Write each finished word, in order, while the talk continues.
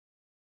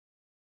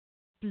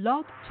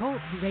Blog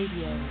Talk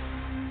Radio.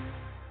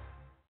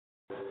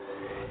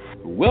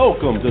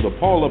 Welcome to the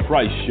Paula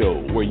Price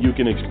Show, where you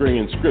can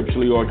experience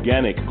scripturally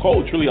organic,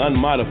 culturally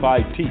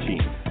unmodified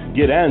teaching,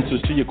 get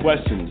answers to your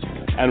questions,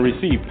 and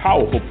receive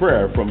powerful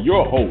prayer from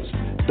your host,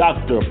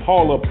 Dr.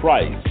 Paula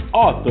Price,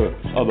 author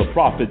of the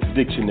Prophet's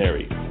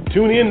Dictionary.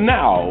 Tune in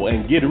now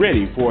and get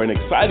ready for an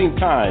exciting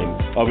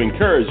time of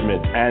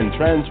encouragement and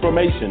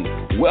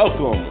transformation.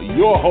 Welcome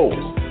your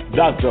host,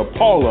 Dr.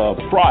 Paula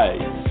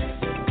Price.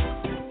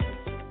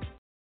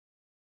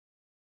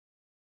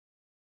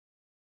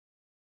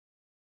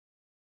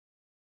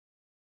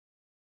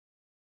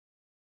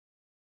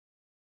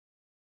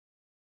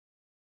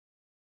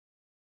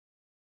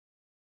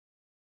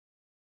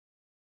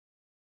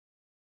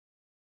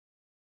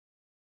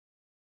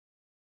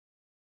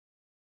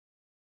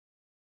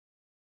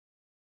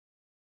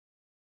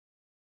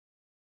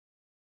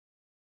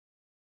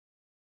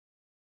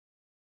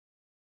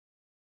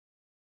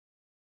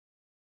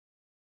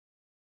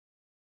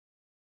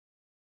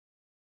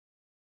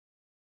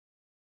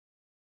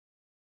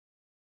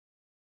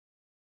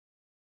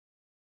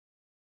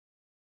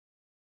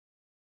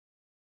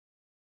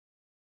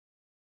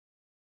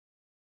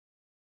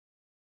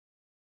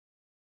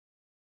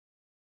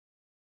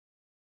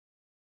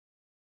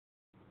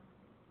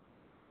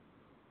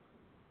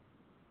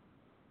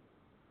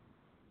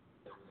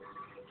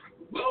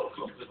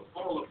 Welcome to the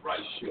Paula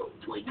Price Show,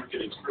 where you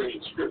can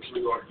experience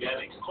scripturally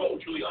organic,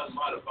 culturally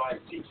unmodified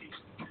teachings,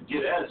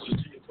 get answers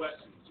to your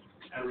questions,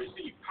 and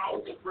receive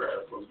powerful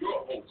prayer from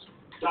your host,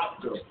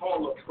 Dr.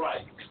 Paula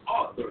Price,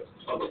 author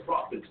of the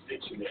Prophet's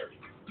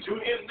Dictionary. Tune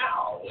in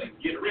now and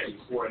get ready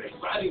for an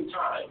exciting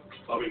time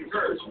of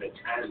encouragement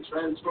and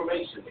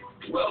transformation.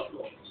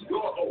 Welcome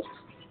your host,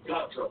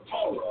 Dr.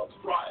 Paula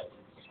Price.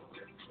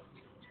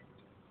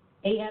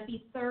 Hey,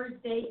 happy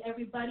Thursday,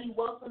 everybody.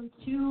 Welcome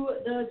to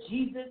the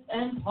Jesus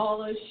and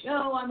Paula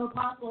Show. I'm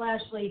Apostle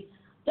Ashley.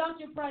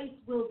 Dr. Price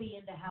will be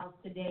in the house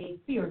today.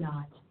 Fear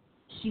not.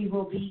 She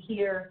will be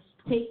here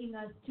taking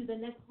us to the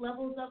next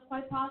levels of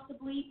quite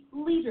possibly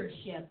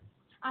leadership.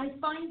 I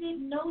find it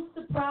no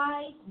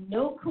surprise,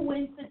 no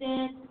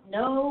coincidence,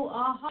 no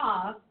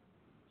aha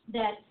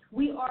that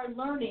we are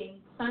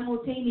learning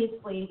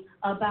simultaneously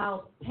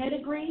about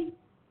pedigree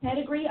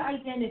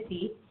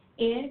identity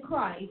in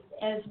Christ,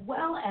 as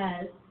well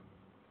as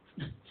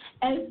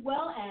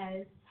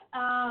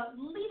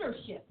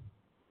leadership,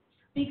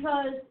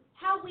 because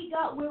how we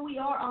got where we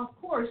are, of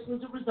course,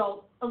 was a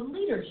result of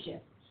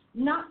leadership,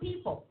 not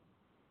people.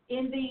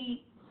 In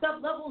the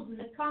sub-levels in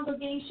the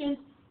congregations,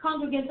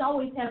 congregants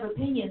always have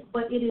opinions,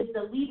 but it is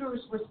the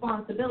leader's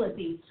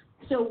responsibility.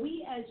 So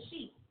we as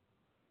sheep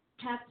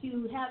have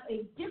to have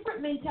a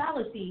different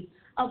mentality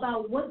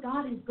about what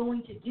God is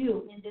going to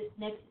do in this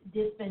next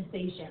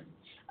dispensation.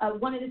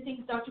 One of the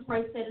things Dr.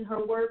 Price said in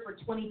her word for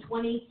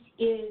 2020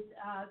 is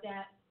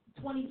that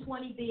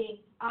 2020 being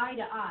eye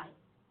to eye,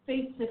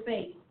 face to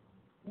face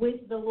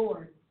with the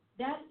Lord.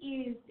 That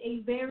is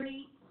a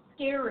very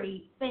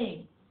scary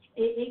thing.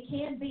 It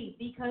can be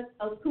because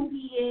of who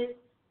he is,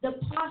 the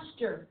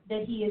posture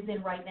that he is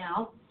in right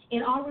now,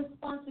 and our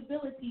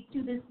responsibility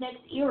to this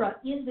next era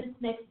in this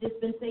next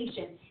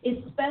dispensation,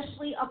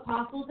 especially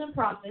apostles and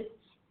prophets,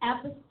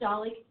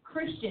 apostolic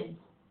Christians,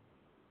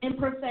 and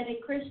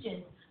prophetic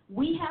Christians.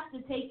 We have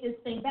to take this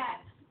thing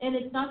back, and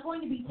it's not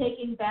going to be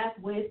taken back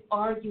with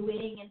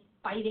arguing and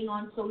fighting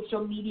on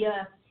social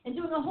media and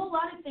doing a whole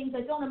lot of things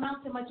that don't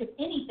amount to much of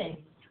anything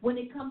when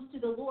it comes to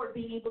the Lord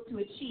being able to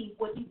achieve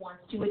what he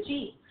wants to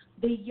achieve.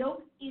 The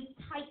yoke is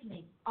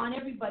tightening on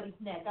everybody's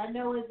neck. I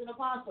know as an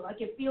apostle, I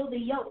can feel the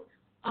yoke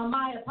on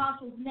my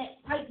apostle's neck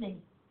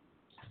tightening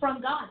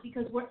from God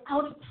because we're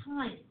out of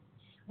time.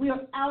 We are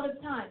out of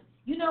time.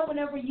 You know,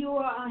 whenever you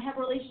have a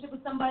relationship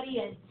with somebody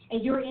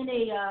and you're in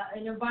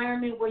an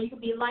environment where you can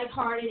be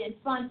lighthearted and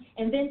fun,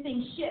 and then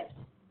things shift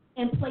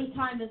and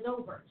playtime is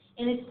over,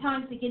 and it's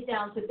time to get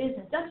down to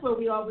business. That's where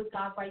we are with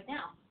God right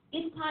now.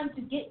 It's time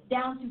to get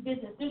down to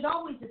business. There's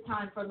always a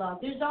time for love.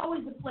 There's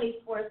always a place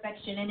for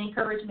affection and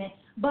encouragement.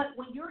 But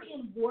when you're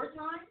in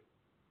wartime,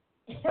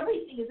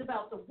 everything is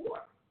about the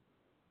war.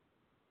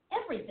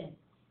 Everything.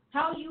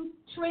 How you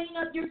train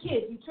up your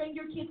kids. You train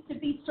your kids to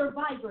be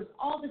survivors.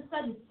 All of a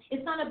sudden,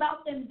 it's not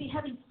about them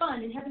having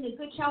fun and having a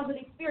good childhood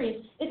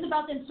experience. It's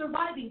about them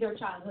surviving their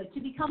childhood to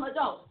become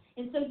adults.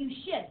 And so you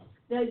shift.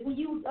 When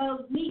you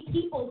meet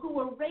people who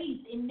were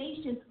raised in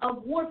nations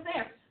of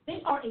warfare,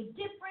 they are a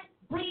different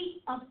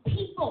breed of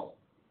people.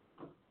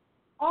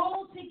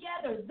 All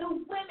together, the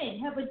women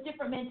have a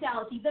different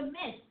mentality. The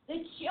men,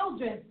 the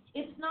children.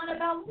 It's not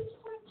about, we just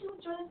want to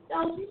enjoy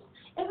themselves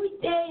every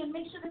day and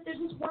make sure that there's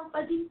this warm,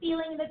 fuzzy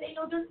feeling and that they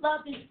know they're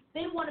loved. And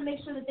they want to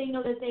make sure that they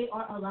know that they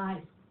are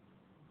alive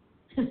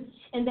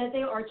and that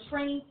they are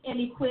trained and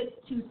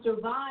equipped to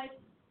survive,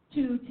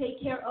 to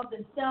take care of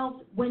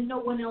themselves when no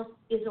one else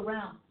is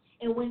around.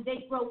 And when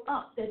they grow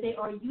up, that they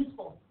are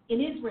useful. In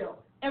Israel,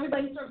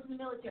 everybody serves in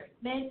the military.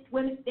 Men,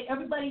 women,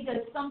 everybody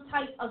does some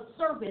type of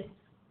service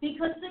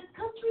because the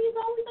country is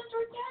always under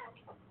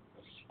attack.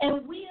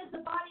 And we as the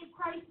body of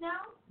Christ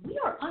now, we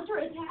are under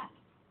attack.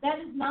 That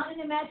is not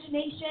an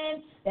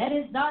imagination. That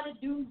is not a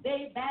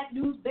doomsday, bad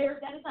news bear.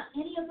 That is not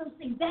any of those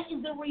things. That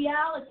is a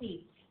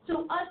reality.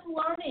 So us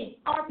learning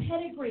our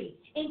pedigree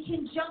in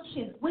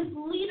conjunction with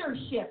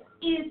leadership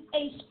is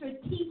a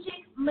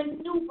strategic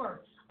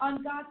maneuver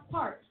on God's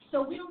part.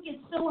 So we don't get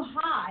so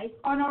high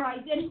on our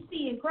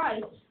identity in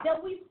Christ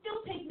that we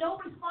still take no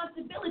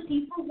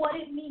responsibility for what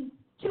it means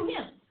to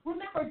Him.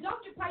 Remember,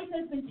 Dr. Price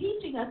has been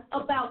teaching us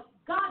about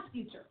God's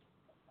future.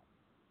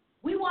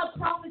 We want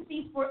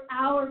prophecies for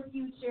our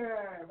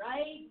future,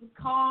 right?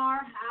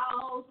 Car,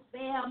 house,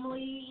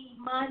 family,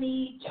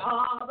 money,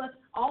 job,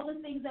 all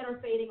the things that are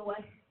fading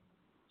away.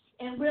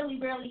 And really,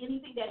 rarely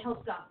anything that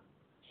helps God.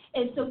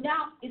 And so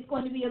now it's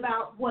going to be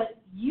about what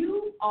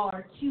you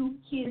are to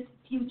His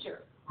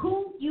future,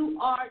 who you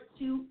are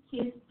to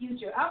His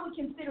future. I would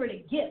consider it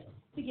a gift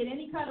to get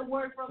any kind of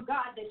word from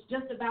God that's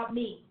just about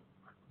me.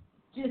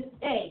 Just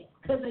say,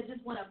 because I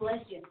just want to bless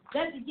you.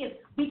 That's a gift,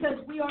 because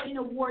we are in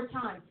a war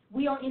time.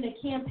 We are in a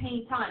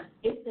campaign time.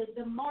 If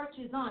the march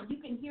is on, you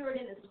can hear it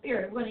in the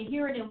spirit. We're going to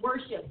hear it in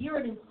worship, hear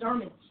it in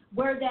sermons,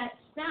 where that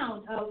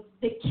sound of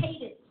the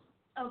cadence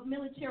of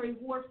military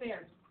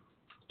warfare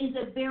is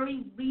a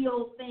very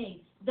real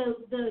thing.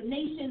 The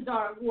nations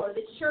are at war,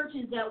 the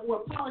churches at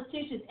war,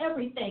 politicians,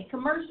 everything,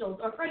 commercials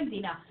are crazy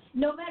now.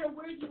 No matter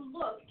where you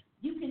look,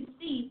 you can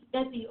see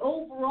that the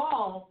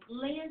overall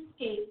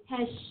landscape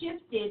has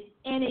shifted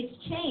and it's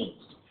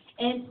changed.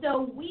 And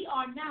so we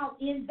are now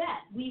in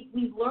that.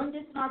 We've learned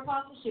this in our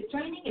apostleship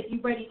training. If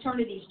you've read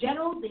Eternity's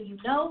Generals, then you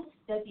know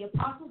that the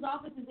apostle's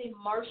office is a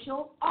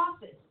martial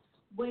office.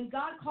 When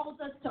God calls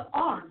us to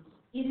arms,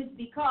 it is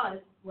because,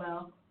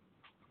 well,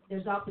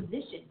 there's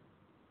opposition,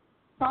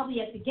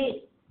 probably at the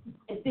gate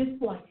at this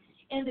point.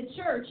 And the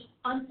church,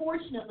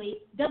 unfortunately,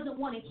 doesn't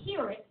want to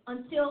hear it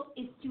until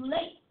it's too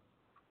late.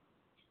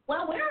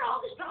 Well, where are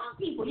all the strong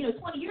people?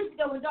 20 years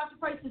ago when Dr.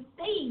 Price was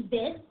saying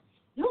this,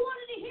 who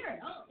wanted to hear it?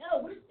 Oh,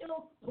 no, we're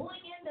still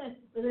pulling in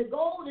the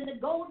gold and the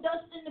gold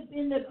dust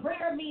in the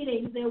prayer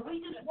meetings. And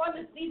we just want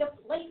to see the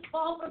flakes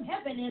fall from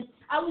heaven. And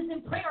I was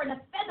in prayer and a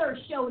feather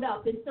showed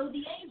up. And so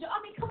the angel,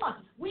 come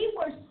on. We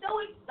were so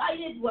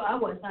excited. Well, I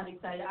was not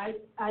excited.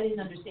 I didn't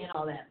understand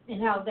all that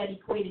and how that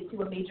equated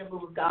to a major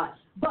move of God.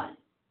 But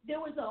there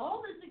was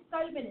all this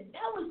excitement, and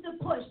that was the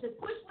push. The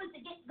push was to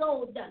get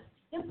gold dust.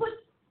 The push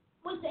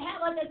was to have,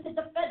 like I said,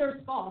 the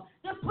feathers fall.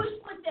 The push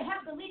was to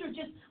have the leader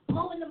just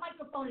blow in the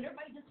microphone and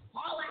everybody just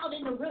fall out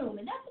in the room.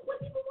 And that's what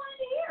people wanted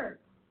to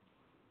hear.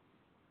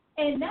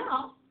 And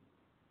now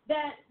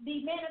that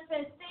the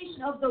manifestation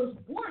of those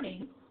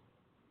warnings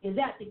is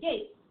at the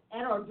gates,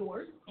 at our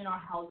doors, in our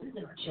houses,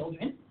 in our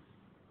children,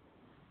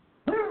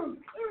 we're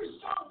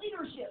strong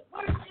leadership.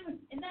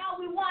 And now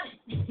we want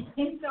it.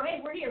 And so,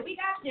 hey, we're here.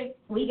 We got you.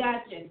 We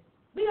got you.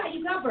 We got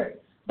you covered.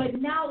 But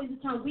now is the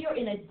time. We are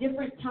in a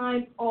different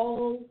time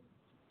all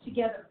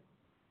together.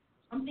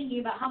 I'm thinking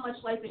about how much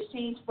life has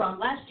changed from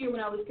last year when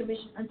I was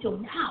commissioned until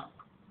now.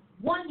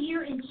 1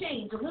 year and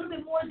change, a little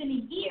bit more than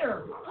a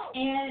year.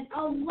 And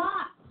a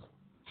lot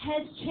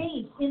has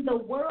changed in the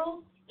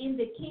world, in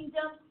the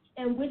kingdom,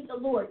 and with the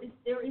Lord.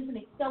 There is an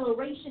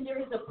acceleration. There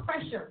is a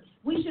pressure.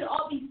 We should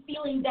all be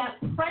feeling that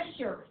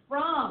pressure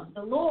from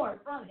the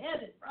Lord, from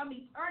heaven, from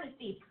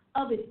eternity,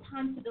 of it's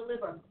time to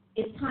deliver.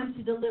 It's time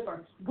to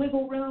deliver.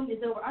 Wiggle room is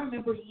over. I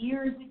remember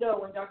years ago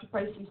when Dr.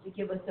 Price used to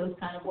give us those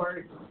kind of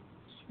words,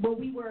 when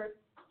we were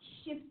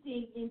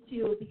shifting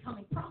into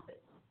becoming prophets.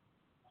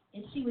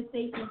 And she would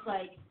say things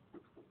like,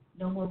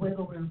 no more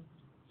wiggle room.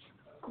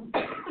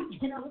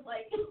 And I was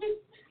like,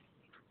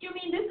 you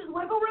mean this is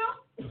wiggle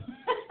room?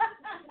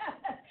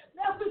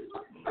 That was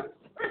my first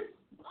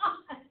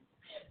response.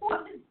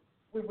 What is,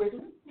 we're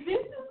wiggling? This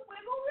is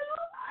wiggle room?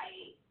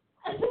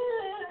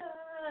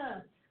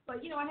 But,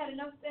 I had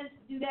enough sense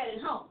to do that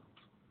at home.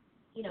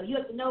 You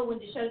have to know when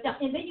to shut it down.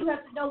 And then you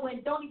have to know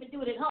when don't even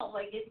do it at home.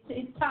 Like,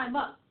 it's time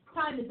up.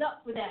 Time is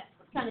up for that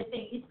kind of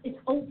thing. It's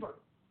over.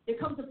 There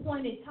comes a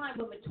point in time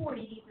when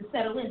maturity needs to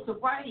settle in,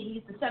 sobriety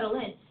needs to settle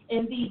in,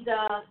 and these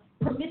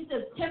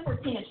permissive temper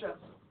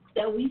tantrums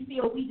that we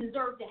feel we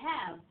deserve to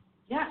have,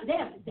 they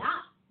have to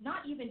die.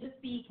 Not even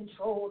just be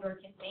controlled or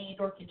contained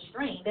or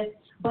constrained,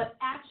 but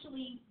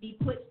actually be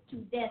put to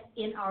death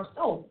in our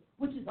soul,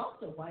 which is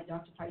also why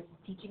Dr. Price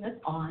is teaching us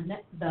on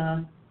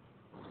the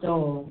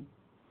soul,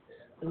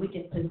 so we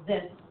can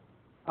possess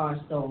our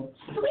soul.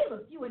 So we have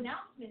a few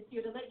announcements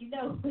here to let you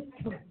know what's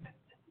going on.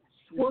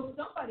 Well,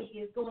 somebody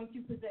is going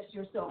to possess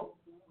your soul.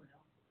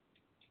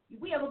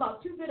 We have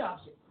about two good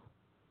options.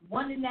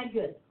 One isn't that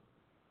good,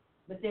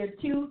 but there are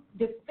two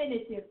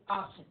definitive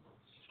options.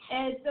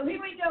 And so here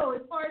we go.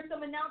 As far as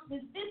some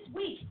announcements this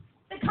week,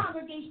 the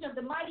Congregation of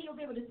the Mighty, you'll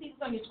be able to see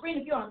this on your screen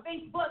if you're on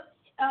Facebook.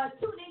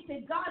 Tune in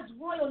to God's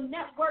Royal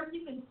Network.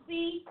 You can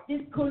see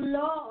this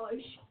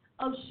collage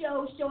of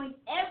shows showing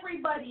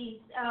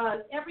everybody's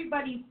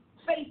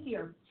face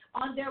here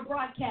on their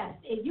broadcast.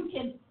 And you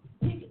can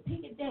pick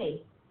a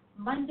day,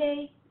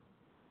 Monday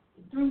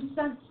through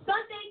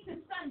Sunday to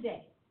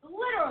Sunday,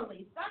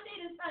 literally Sunday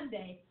to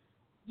Sunday,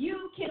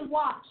 you can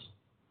watch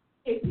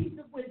a piece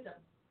of wisdom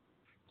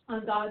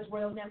on God's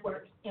Royal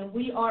Network, and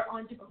we are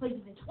on different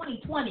places in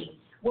 2020.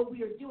 What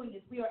we are doing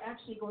is we are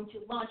actually going to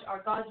launch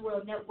our God's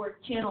Royal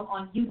Network channel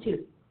on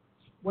YouTube,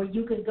 where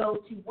you can go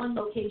to one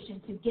location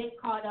to get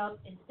caught up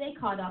and stay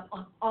caught up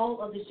on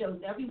all of the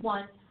shows.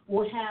 Everyone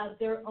will have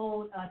their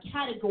own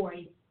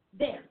category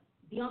there.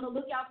 Be on the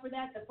lookout for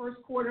that, the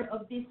first quarter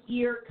of this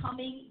year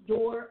coming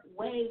your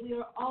way. We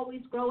are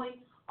always growing,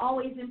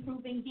 always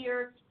improving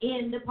here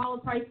in the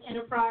Paula Price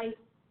Enterprise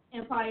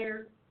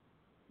Empire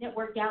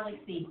Network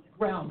Galaxy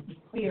realm,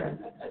 sphere,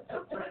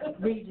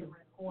 region,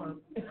 form.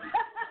 We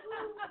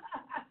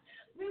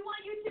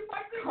want you to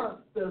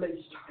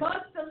participate.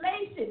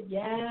 Constellation,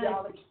 yes.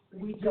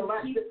 We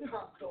galactic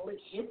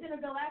constellation. It's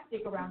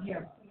intergalactic around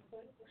here.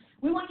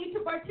 We want you to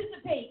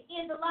participate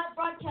in the live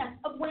broadcast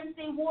of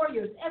Wednesday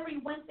Warriors every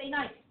Wednesday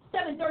night,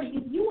 7:30.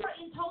 If you are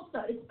in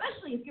Tulsa,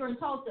 especially if you're in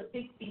Tulsa,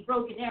 Bixby,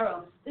 Broken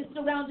Arrow, the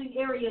surrounding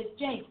areas,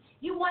 James,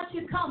 you want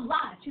to come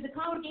live to the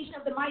Congregation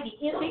of the Mighty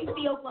in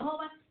Bixby,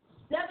 Oklahoma,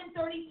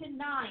 7:30 to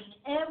 9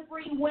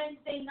 every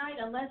Wednesday night,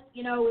 unless,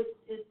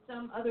 it's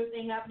some other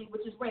thing happening,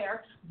 which is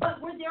rare.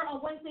 But we're there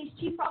on Wednesdays,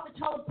 Chief Prophet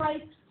Paula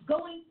Price,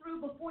 going through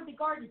Before the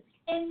Garden.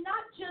 And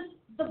not just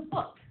the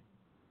book,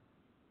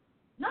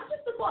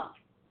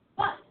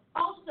 but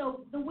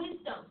also the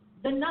wisdom,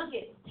 the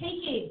nuggets,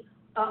 taking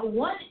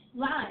one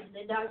line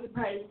that Dr.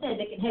 Price said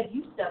that can have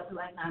you stuck for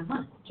like 9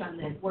 months, trying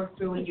to work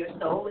through in your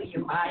soul and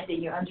your mind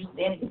and your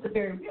understanding. It's a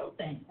very real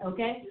thing,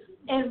 okay?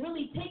 And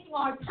really taking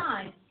our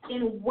time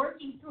in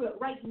working through it.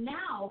 Right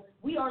now,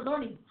 we are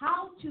learning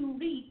how to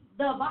read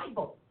the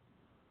Bible.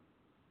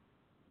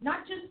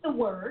 Not just the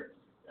words,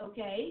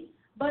 okay,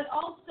 but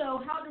also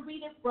how to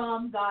read it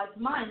from God's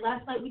mind.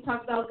 Last night we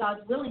talked about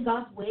God's will and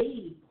God's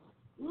ways.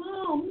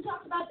 Ooh, who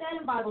talks about that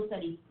in Bible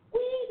study?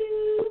 We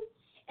do.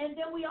 And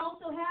then we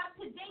also have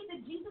today the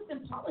Jesus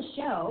and Paula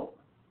show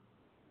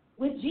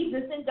with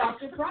Jesus and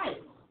Dr. Price.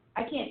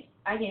 I can't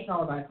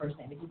call her by her first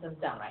name. It just doesn't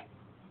sound right.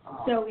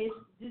 So it's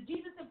the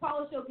Jesus and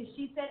Paula show because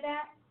she said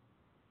that,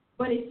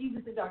 but it's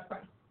Jesus and Dr.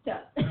 Price. So.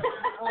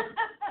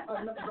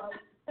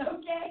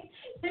 Okay?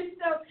 And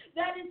so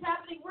that is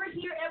happening. We're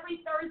here every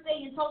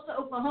Thursday in Tulsa,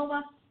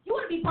 Oklahoma. If you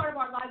want to be part of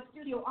our live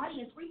studio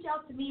audience, reach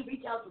out to me,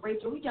 reach out to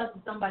Rachel, reach out to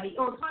somebody,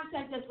 or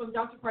contact us from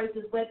Dr.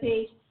 Price's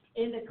webpage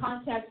in the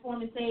contact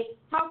form and say,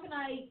 how can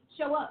I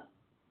show up,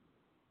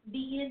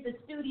 be in the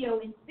studio,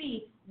 and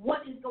see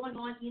what is going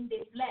on in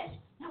the flesh.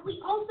 Now,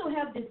 we also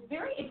have this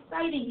very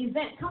exciting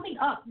event coming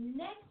up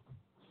next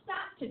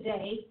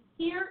Saturday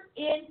here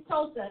in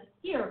Tulsa,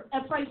 here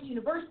at Price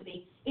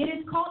University. It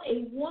is called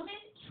A Woman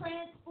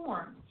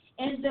Transformed.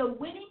 And the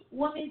Winning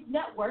Women's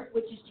Network,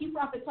 which is Chief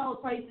Prophet Paula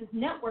Price's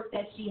network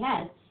that she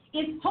has,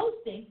 is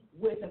hosting,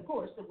 with, of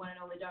course, the one and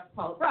only Dr.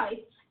 Paula Price,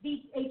 a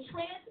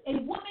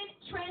woman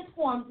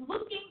transformed,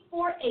 looking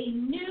for a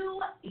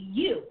new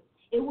you.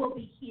 It will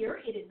be here.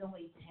 It is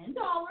only $10,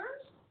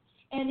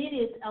 and it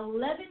is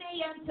 11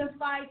 a.m. to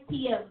 5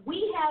 p.m.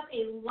 We have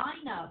a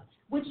lineup,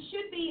 which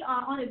should be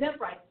on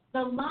Eventbrite, the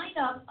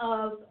lineup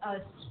of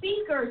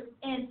speakers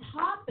and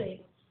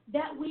topics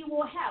that we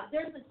will have.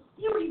 There's a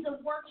series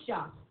of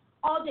workshops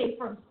all day,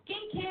 from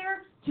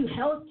skincare to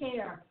health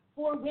care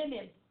for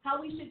women,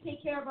 how we should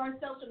take care of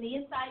ourselves from the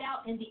inside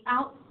out and the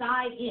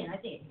outside in. I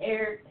think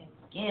hair and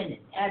skin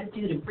and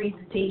attitude and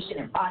presentation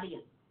and body,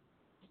 and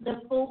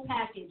the full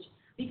package,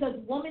 because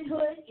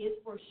womanhood is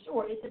for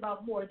sure, it's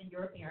about more than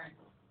your appearance.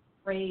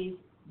 Praise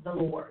the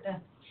Lord.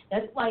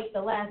 That's like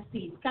the last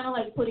piece, kind of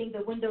like putting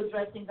the window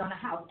dressings on a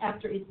house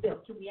after it's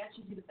built. Can we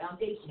actually do the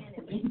foundation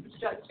and the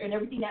infrastructure and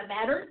everything that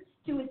matters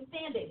to its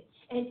standing?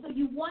 And so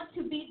you want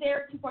to be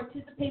there to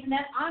participate in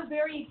that. I'm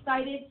very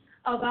excited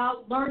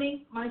about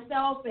learning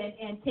myself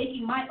and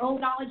taking my own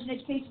knowledge and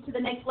education to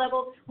the next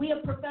level. We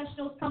have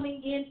professionals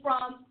coming in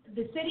from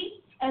the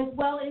city as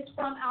well as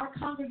from our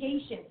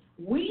congregation.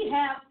 We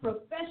have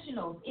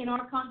professionals in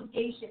our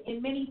congregation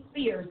in many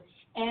spheres.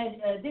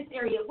 And this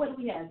area, what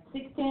do we have?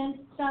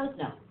 610 stylists?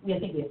 No, I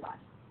think we have 5.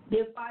 We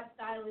have 5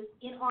 stylists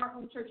in our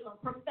own church,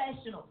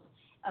 professionals,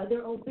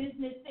 their own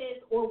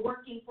businesses or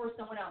working for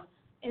someone else.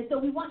 And so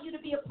we want you to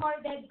be a part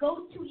of that.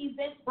 Go to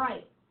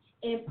Eventbrite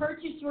and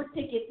purchase your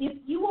ticket. If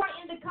you are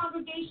in the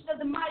Congregation of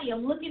the Mighty,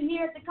 I'm looking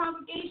here at the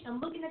congregation,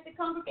 I'm looking at the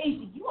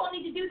congregation, you all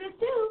need to do this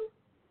too.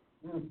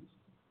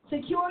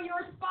 Secure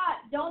your spot.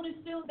 Don't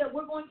assume that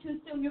we're going to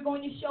assume you're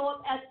going to show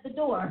up at the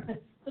door.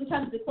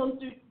 Sometimes the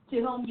closer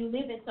to home you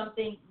live in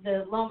something,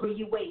 the longer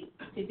you wait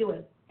to do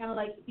it. Kind of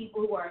like the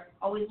people who are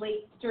always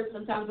late to church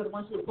sometimes are the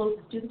ones who are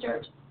closest to the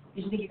church.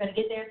 Because you think you're going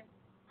to get there?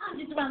 I'm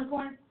just around the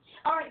corner.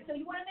 All right, so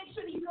you want to make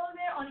sure that you go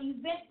there on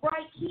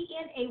Eventbrite, key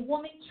in A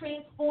Woman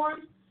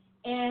Transformed,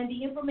 and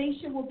the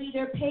information will be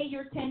there. Pay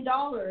your $10,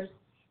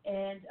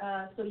 and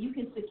so you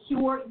can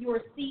secure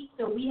your seat.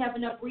 So we have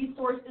enough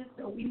resources,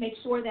 so we make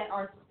sure that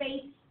our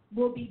space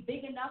will be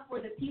big enough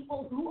for the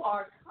people who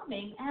are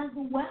coming as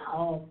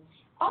well.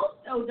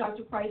 Also,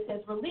 Dr. Price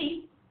has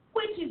released,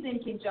 which is in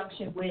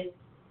conjunction with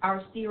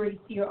our series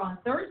here on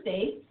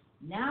Thursday,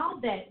 Now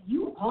That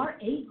You Are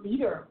a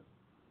Leader.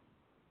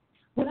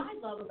 What I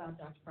love about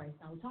Dr. Price,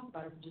 now we'll talk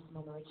about her for just a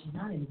moment, like she's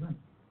not in the room,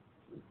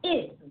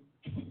 is.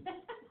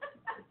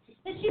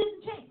 And she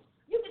doesn't change.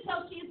 You can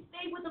tell she has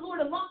stayed with the Lord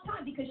a long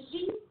time because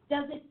she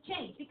doesn't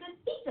change, because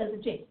he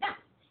doesn't change. Now,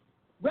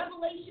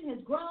 revelation has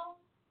grown,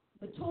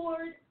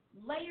 matured,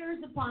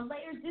 layers upon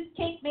layers. This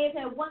cake may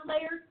have had one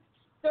layer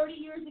 30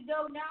 years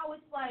ago. Now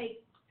it's like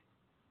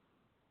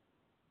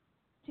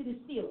to the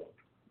ceiling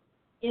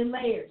in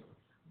layers.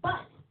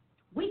 But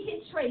we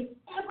can trace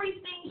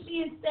everything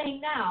she is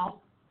saying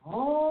now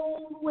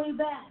all the way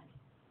back.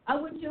 I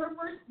went to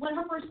one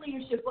of her first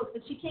leadership books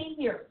that she came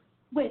here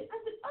with. I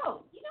said,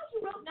 oh, you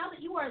wrote Now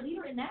That You Are a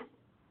Leader in that?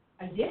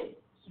 I did.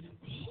 You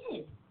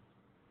did.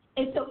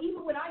 And so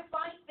even when I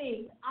find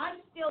things, I'm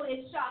still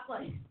in shock,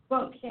 like,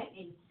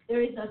 okay,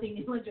 there is nothing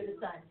new under the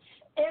sun.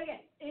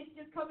 Okay, it's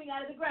just coming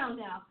out of the ground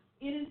now.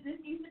 This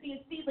used to be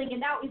a seedling, and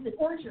now it's an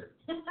orchard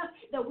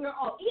that we're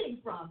all eating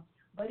from.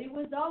 But it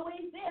was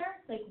always there.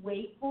 It's like,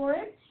 wait for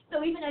it.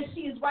 So even as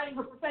she is writing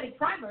her prophetic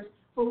primers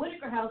for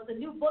Whitaker House, the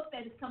new book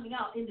that is coming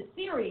out in the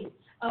series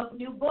of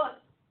new books,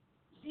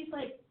 she's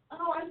like,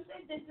 oh, I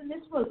said this in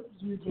this book.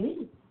 You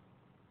did?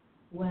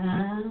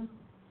 Wow.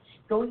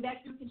 Going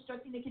back through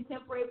Constructing the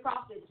Contemporary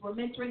Prophets. We're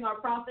mentoring our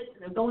prophets,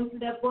 and they're going through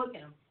that book,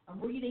 and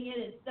I'm reading it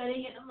and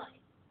studying it. I'm like,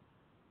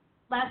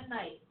 last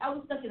night, I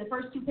was stuck in the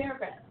first two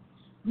paragraphs.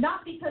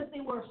 Not because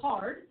they were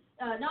hard,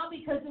 not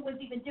because it was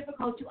even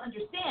difficult to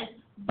understand,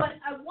 but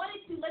I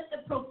wanted to let the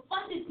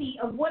profundity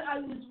of what I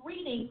was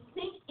reading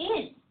sink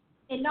in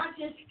and not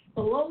just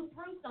blow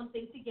through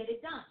something to get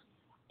it done.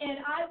 And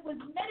I was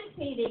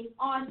meditating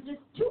on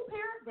just two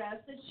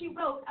paragraphs that she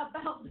wrote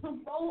about the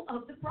role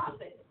of the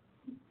prophet.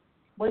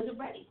 Wasn't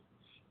ready.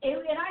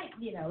 And I,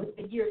 it's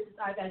been years since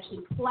I've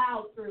actually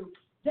plowed through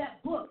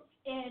that book.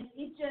 And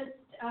it just,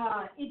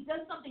 it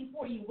does something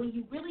for you when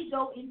you really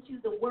go into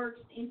the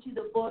works, into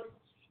the books,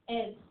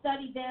 and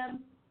study them.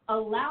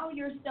 Allow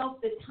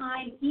yourself the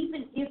time,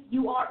 even if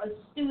you are a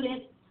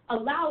student,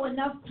 allow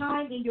enough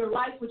time in your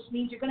life, which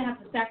means you're going to have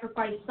to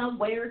sacrifice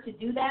somewhere to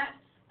do that,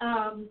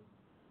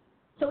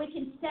 so it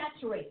can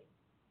saturate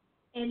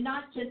and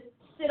not just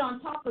sit on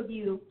top of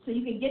you so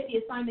you can get the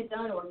assignment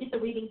done or get the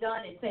reading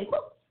done and say,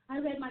 whoop, I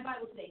read my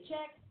Bible today,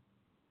 check.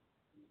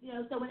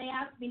 So when they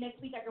ask me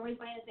next week, I can raise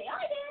my hand and say,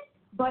 I did.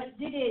 But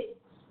did it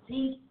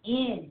sink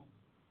in?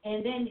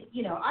 And then,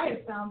 I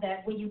have found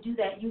that when you do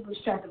that, you lose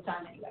track of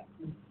time anyway.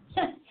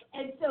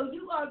 And so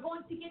you are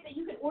going to get that.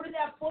 You can order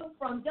that book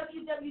from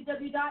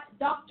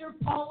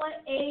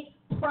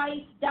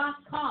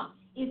www.drpaulaaprice.com.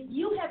 If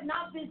you have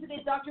not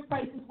visited Dr.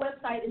 Price's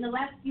website in the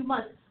last few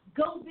months,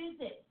 go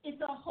visit.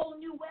 It's a whole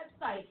new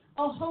website,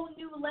 a whole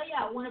new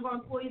layout. One of our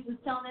employees was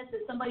telling us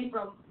that somebody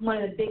from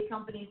one of the big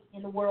companies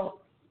in the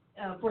world,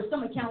 for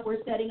some account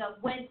we're setting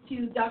up, went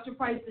to Dr.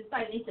 Price's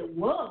site, and they said,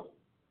 whoa,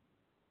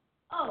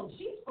 oh,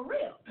 she's for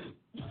real.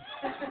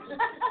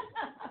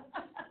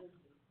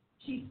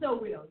 She's so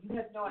real. You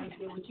have no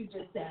idea what you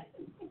just said.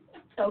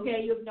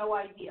 Okay, you have no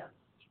idea.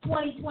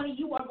 2020,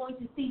 you are going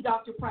to see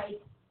Dr. Price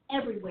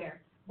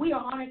everywhere. We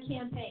are on a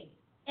campaign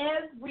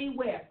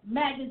everywhere.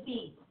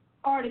 Magazines,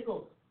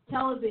 articles,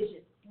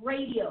 television,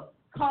 radio,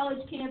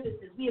 college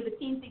campuses. We have a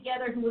team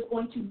together who is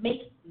going to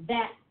make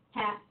that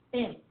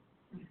happen.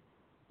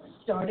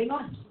 Starting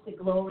on the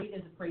glory,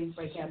 there's a praise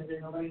break out of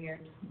it over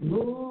here.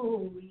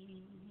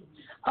 Glory.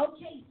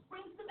 Okay,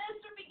 spring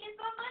semester begins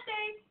on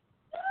Monday.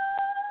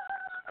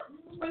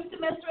 Spring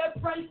semester at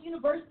Price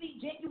University,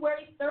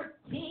 January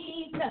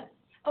 13th.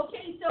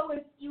 Okay, so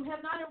if you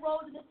have not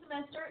enrolled in this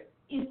semester,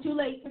 it's too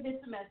late for this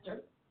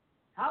semester.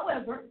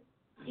 However,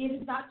 it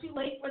is not too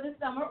late for the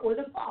summer or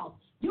the fall.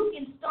 You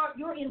can start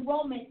your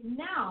enrollment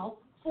now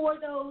for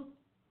those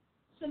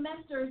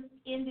semesters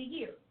in the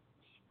year.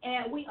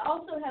 And we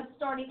also have,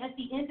 starting at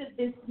the end of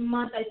this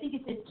month, I think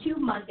it's in 2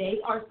 Mondays,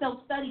 our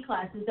self-study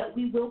classes that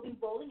we will be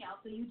rolling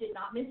out, so you did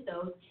not miss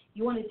those.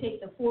 You want to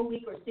take the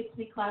 4-week or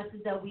 6-week classes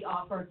that we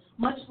offer,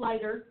 much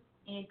lighter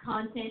in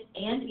content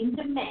and in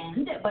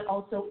demand, but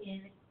also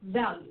in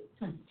value.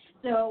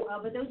 So,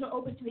 but those are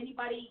open to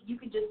anybody. You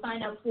can just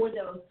sign up for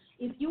those.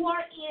 If you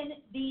are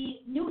in the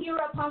New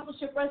Era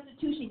Apostleship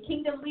Restitution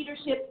Kingdom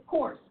Leadership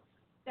course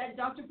that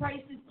Dr.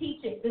 Price is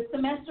teaching, the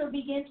semester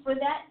begins for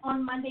that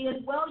on Monday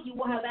as well. You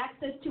will have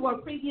access to our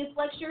previous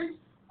lectures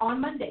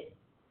on Monday.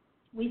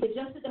 We've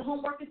adjusted the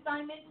homework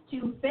assignments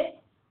to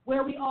fit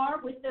where we are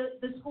with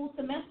the school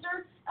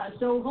semester.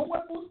 So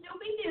homework will still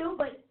be due,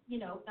 but,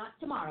 not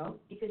tomorrow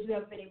because you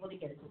haven't been able to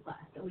get it to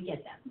class. So we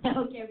get that.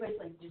 Okay, everybody's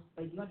like,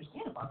 but you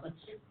understand about it.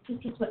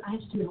 Just guess what? I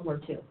have to do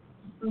homework too.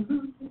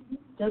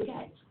 It's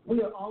okay.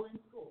 We are all in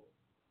school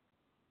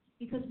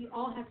because we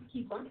all have to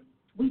keep learning.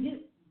 We do.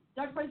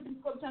 Dr. Price is in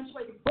school every time she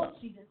writes a book,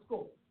 she's in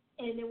school.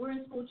 And then we're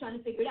in school trying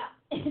to figure it out.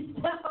 And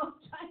so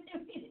trying to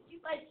read it,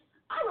 she's like,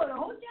 I wrote a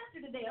whole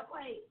chapter today. I'm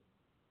like,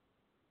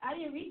 I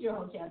didn't read your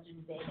whole chapter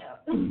today, though.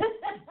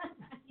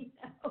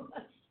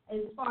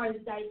 As far as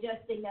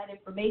digesting that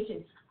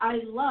information,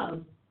 I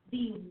love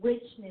the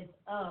richness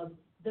of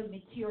the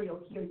material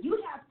here. You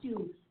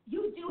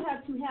do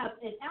have to have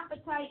an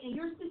appetite, and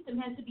your system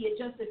has to be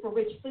adjusted for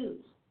rich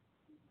foods.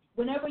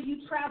 Whenever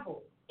you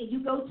travel and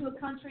you go to a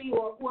country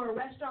or a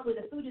restaurant where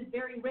the food is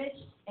very rich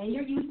and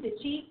you're used to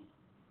cheap,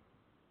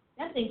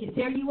 that thing can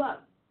tear you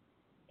up.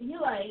 And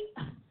you're like,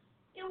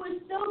 it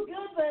was so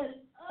good,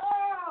 but,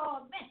 oh,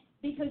 man,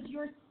 because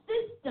your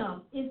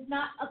system is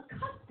not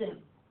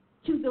accustomed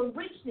to the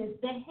richness,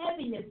 the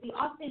heaviness, the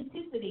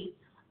authenticity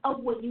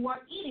of what you are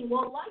eating.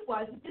 Well,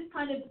 likewise, with this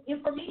kind of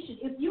information,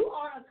 if you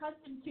are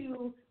accustomed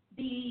to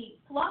the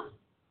fluff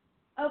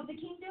of the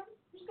kingdom,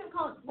 I'm just going to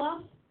call it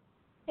fluff.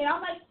 Hey, I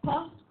like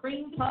puffs,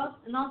 cream puffs,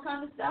 and all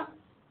kind of stuff.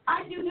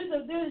 I do. There's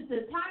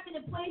a time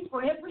and a place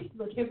for every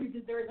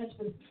dessert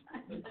mentioned.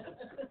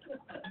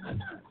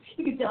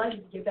 You can tell I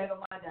need to get back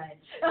on my diet.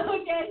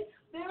 Okay?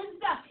 There is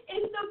stuff.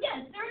 And so,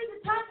 yes, there is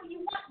a time when you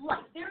want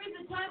light. There is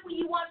a time when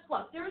you want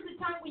fluff. There is a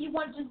time when you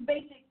want just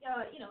basic,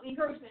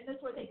 encouragement and that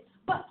sort of thing.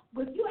 But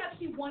if you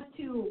actually want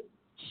to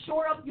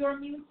shore up your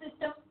immune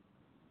system,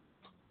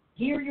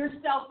 gear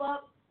yourself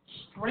up,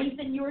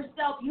 strengthen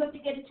yourself, you have to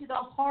get into the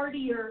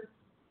heartier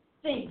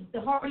things, the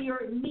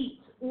heartier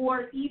meats,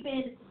 or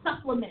even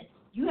supplements.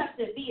 You have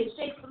to be in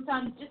shape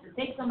sometimes just to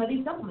take some of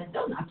these supplements.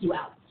 They'll knock you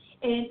out.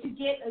 And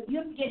you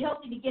have to get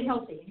healthy to get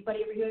healthy.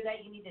 Anybody ever hear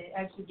that? You need to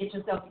actually get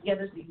yourself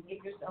together so you can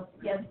get yourself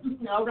together.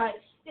 All right.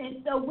 And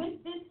so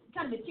with this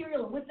kind of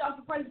material and with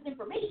Dr. Price's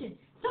information,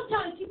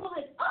 sometimes people are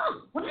like,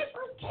 oh, when I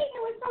first came,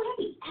 it was so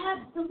heavy.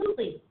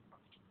 Absolutely.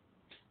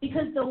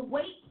 Because the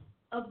weight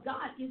of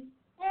God is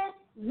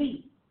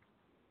heavy.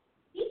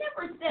 He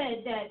never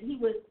said that he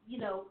was,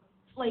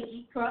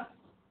 flaky crust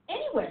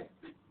anywhere.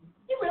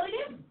 He really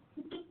didn't.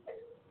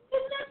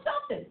 Isn't that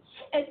something?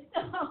 And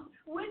so,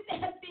 with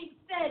that being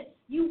said,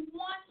 you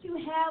want to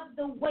have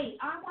the weight.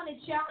 I want to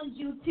challenge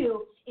you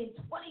to, in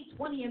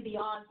 2020 and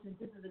beyond, since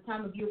this is the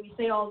time of year we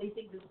say all these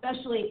things,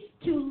 especially,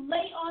 to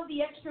lay on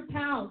the extra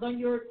pounds on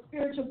your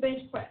spiritual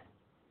bench press.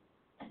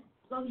 As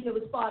long as you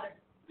have a spotter.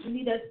 You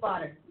need that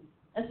spotter.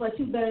 That's why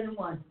two better than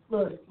one.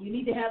 Look, you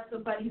need to have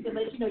somebody who can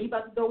let you know you're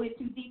about to go in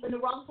too deep in the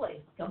wrong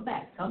place. Come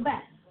back.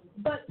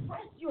 But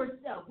press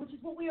yourself, which is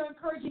what we are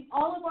encouraging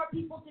all of our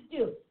people to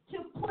do,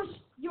 to push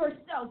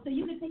yourself so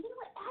you can say, you know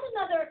what, add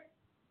another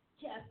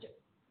chapter.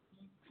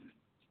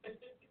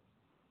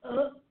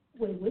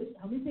 Wait,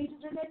 how many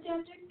pages are in that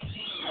chapter?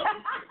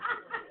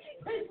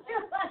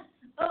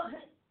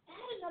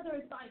 Add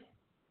another assignment.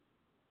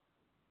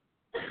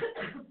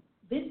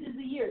 This is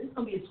the year. This is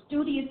going to be a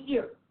studious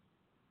year.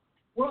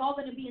 We're all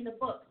going to be in the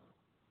books.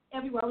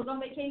 Everywhere. I was on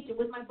vacation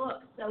with my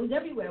books. I was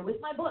everywhere with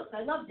my books.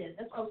 I loved it.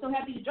 That's why I was so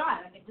happy to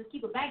drive. I could just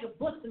keep a bag of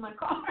books in my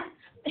car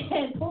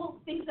and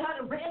pull things out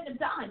at random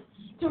times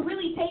to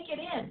really take it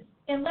in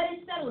and let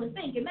it settle and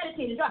think and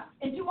meditate and drive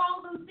and do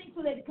all those things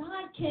so that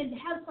God can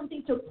have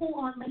something to pull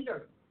on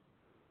later.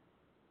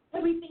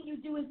 Everything you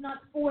do is not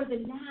for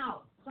the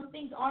now. Some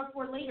things are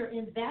for later,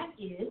 and that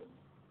is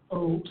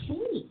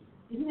okay.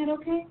 Isn't that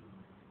okay?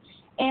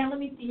 And let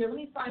me see here. Let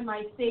me find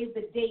my save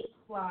the date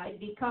slide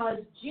because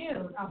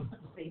June, I want to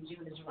say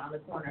June is around the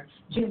corner.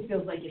 June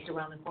feels like it's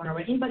around the corner.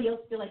 Right? Anybody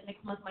else feel like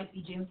next month might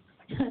be June?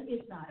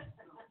 It's not.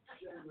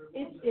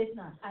 It's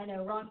not. I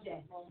know, wrong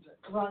day,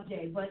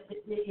 but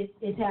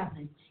it's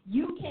happening.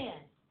 You can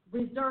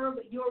reserve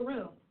your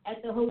room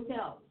at the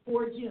hotel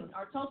for June.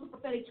 Our Tulsa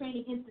Prophetic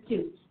Training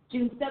Institute,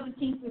 June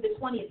 17th through the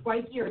 20th,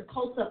 right here in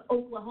Tulsa,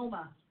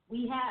 Oklahoma.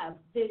 We have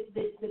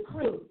the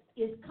crew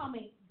is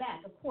coming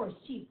back. Of course,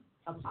 Chief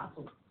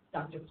Apostle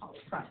Dr. Paula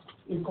Price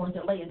is going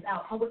to lay us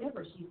out on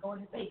whatever she's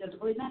going to say.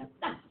 Doesn't really matter.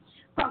 Now,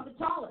 Prophet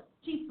Paula,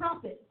 Chief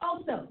Prophet,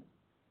 also.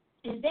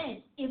 And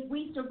then, if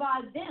we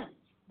survive them,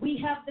 we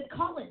have the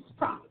Collins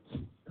prophets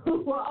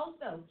who will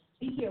also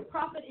be here.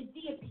 Prophet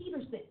Adia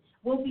Peterson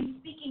will be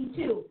speaking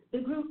to the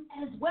group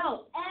as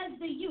well as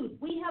the youth.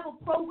 We have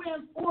a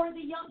program for the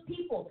young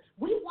people.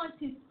 We want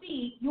to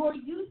see your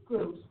youth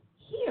groups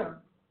here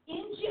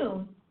in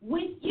June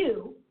with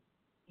you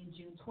in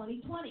June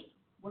 2020.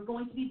 We're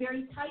going to be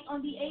very tight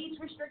on the age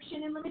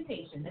restriction and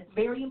limitation. That's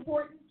very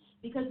important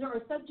because there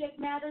are subject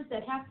matters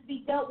that have to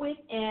be dealt with,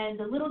 and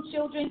the little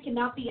children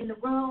cannot be in the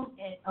room.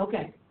 And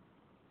okay,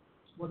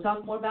 we'll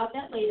talk more about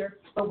that later,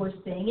 but we're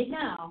saying it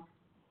now.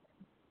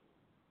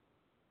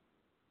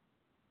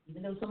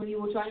 Even though some of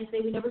you will try and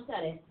say we never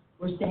said it,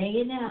 we're saying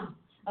it now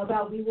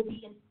about we will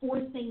be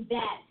enforcing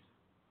that.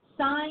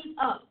 Sign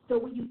up. So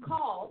when you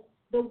call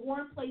the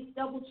Warren Place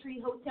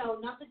Doubletree Hotel,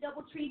 not the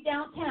Doubletree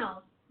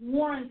downtown,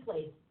 Warren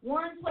Place,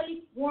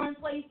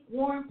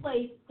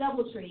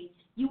 Doubletree.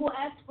 You will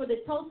ask for the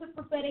Tulsa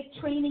Prophetic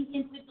Training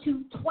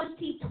Institute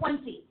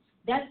 2020.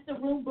 That's the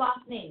room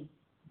block name.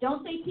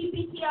 Don't say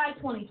TPTI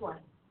 2020.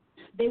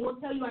 They will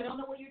tell you, I don't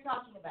know what you're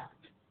talking about.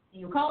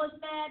 And you'll call us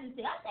mad and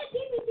say, I said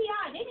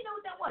TPTI. They didn't know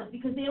what that was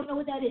because they don't know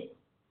what that is.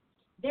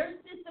 Their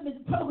system is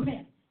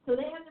programmed. So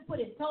they have to put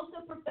in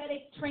Tulsa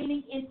Prophetic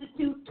Training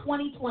Institute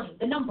 2020.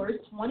 The number is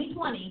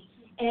 2020,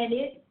 and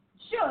it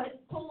should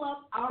pull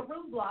up our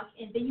room block,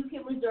 and then you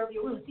can reserve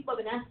your room. People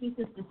have been asking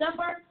since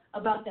December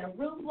about that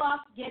room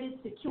block, get it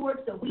secured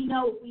so we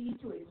know if we need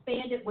to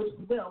expand it, which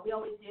we will. We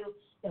always do,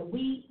 that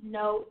we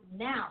know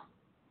now.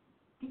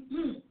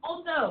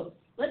 Also,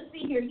 let's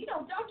see here. You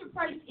know, Dr.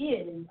 Price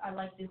is, I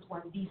like this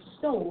one, the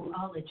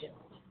soulologist.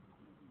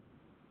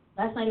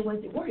 Last night at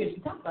Wednesday Warriors,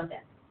 we talked about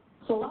that.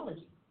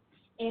 Soulology.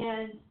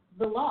 And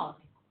the log,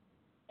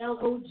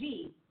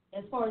 L-O-G,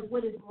 as far as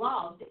what is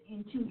logged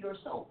into your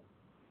soul.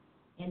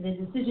 And the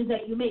decisions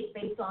that you make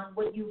based on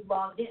what you've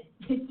logged in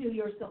into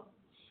your soul.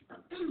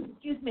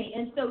 Excuse me.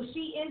 And so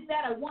she is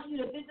that. I want you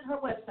to visit her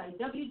website,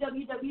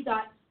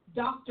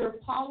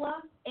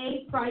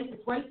 www.drpaulaaprice,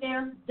 it's right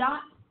there,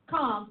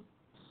 .com.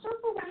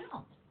 Circle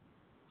around.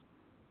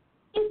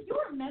 If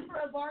you're a member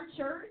of our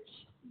church,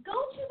 go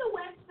to the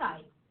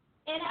website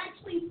and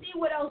actually see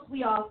what else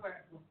we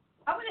offer.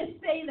 I'm going to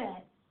say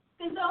that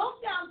because the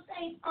hometown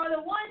saints are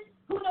the ones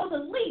who know the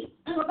least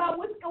about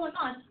what's going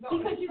on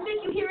because you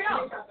think you hear it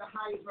all. They got the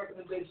highest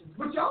recommendations,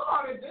 which y'all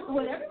ought to do.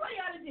 What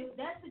everybody ought to do,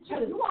 that's the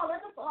truth. You all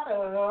ever thought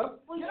of,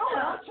 Well, you know what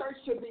our church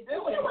should be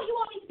doing? You know what you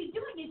want me to be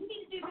doing is you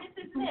need to do this,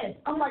 this, and this.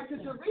 I'm like,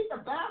 could you read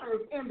the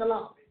banners in the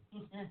lobby?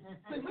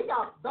 See, we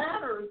got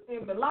banners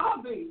in the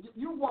lobby.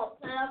 You walk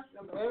past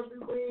them every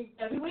week.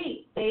 Every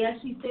week, they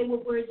actually say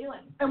what we're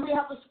doing. And we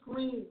have a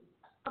screen.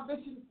 I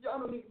bet y'all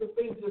don't need the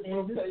thing just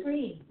There's a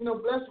screen. You know,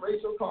 bless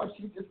Rachel, cause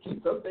she just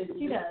keeps updating.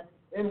 She does.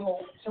 In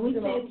hope. And we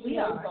you know, say we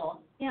are.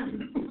 Yeah.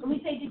 And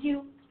we say, did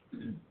you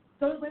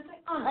go to the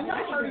website? Oh, I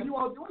never heard of you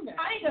all doing that.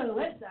 I didn't go to the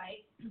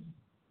website.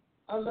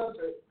 I love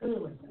it. Go to the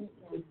website.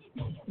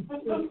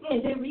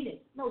 And then read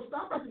it. No,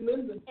 stop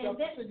recommending stuff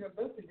until you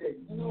investigate.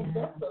 You know,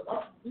 that's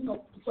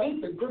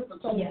saints are good for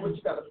telling you what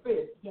you got to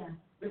fix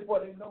before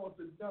they know if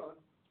it's done.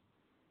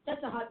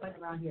 That's a hot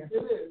button around here.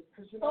 It is.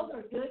 You know, folks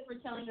are good for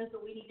telling us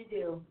what we need to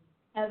do,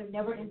 having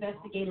never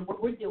investigated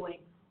what we're doing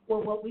or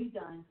what we've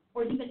done,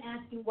 or even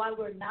asking why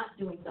we're not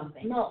doing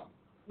something. No.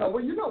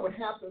 Well, you know what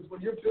happens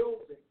when you're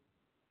building.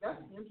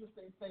 That's the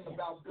interesting thing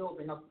about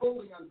building. I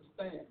fully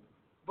understand.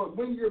 But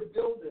when you're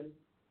building,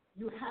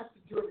 you have to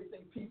do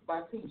everything piece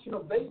by piece. You know,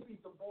 babies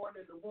are born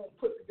in the womb,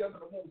 put together in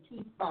the womb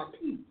piece by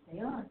piece. They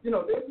are. You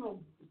know, there's no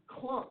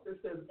clump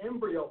that says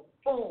embryo,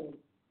 boom,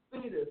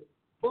 fetus,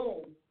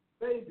 boom,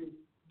 baby,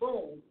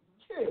 boom,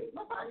 kid.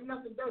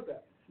 Nothing does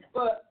that.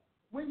 But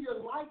when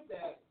you're like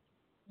that,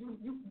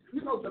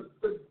 you know, the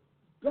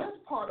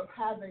best part of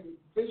having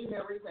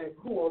visionaries and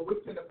who are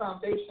within the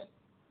foundation,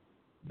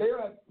 they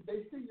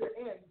see your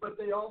end, but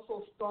they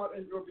also start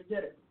at your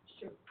beginning.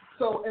 Sure.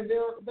 So, and they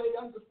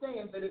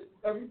understand that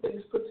everything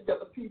is put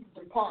together pieces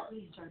and parts.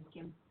 Please turn,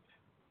 Kim.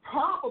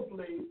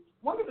 Probably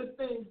one of the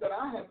things that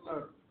I have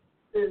learned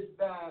is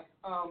that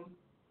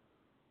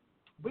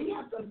we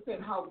have to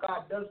understand how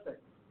God does things.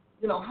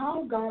 You know,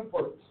 how God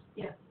works.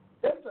 Yeah.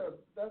 That's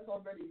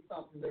already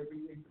something that we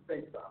need to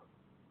think about.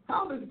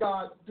 How does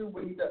God do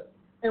what he does?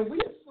 And we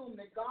assume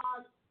that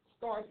God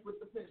starts with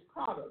the finished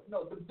product.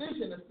 No, the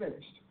vision is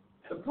finished.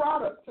 The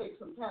product takes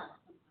some time.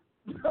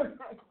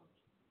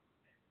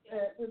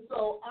 and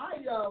so I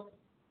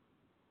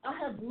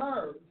have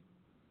learned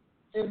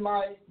in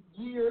my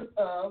years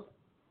of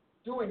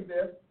doing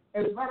this,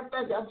 and as a matter of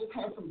fact, I've just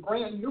had some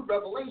brand new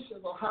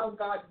revelations on how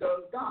God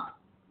does God.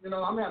 You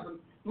know,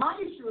 my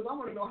issue is I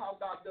want to know how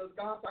God does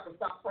God so I can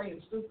stop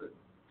praying stupid.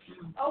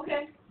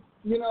 Okay.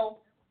 You know,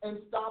 and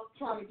stop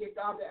trying to get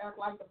God to act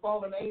like the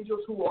fallen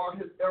angels who are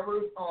his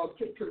errors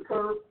kicked to the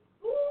curb.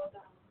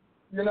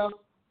 You know,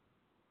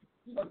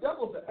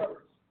 devils are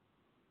errors.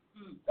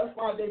 That's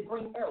why they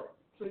bring error.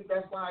 See,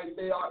 that's why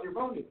they are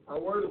erroneous. Our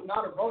word is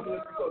not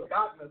erroneous because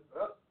God messed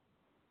up.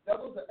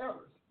 Devils are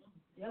errors.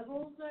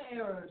 Devils are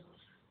errors.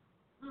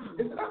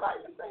 Isn't that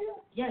right to say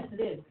that? Yes,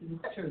 it is.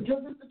 It's true.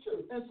 Because it's the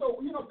truth. And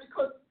so, you know,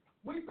 because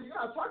I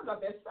was talking about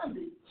that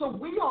Sunday. So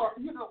we are,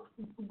 you know,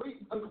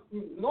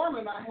 Norma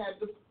and I had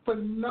this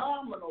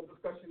phenomenal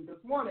discussion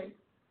this morning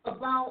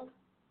about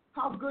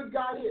how good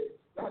God is.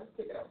 I have to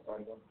take it out.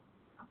 Sorry,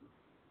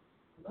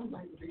 I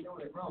might be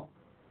doing it wrong.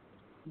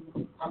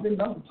 I've been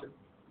known to.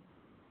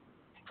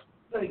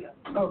 There you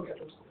go. Okay.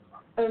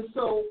 And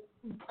so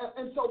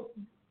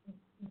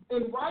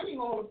in writing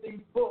all of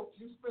these books,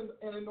 you spend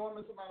an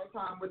enormous amount of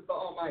time with the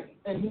Almighty,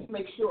 and he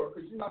makes sure,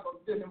 because you're not going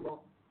to get him wrong.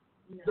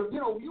 Yeah. So, you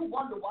know, you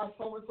wonder why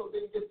so-and-so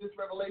didn't get this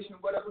revelation,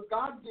 whatever.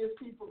 God gives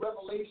people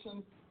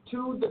revelation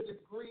to the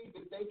degree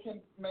that they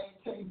can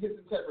maintain his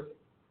integrity.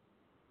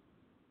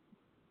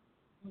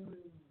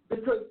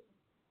 Because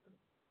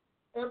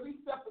every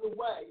step of the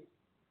way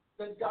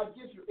that God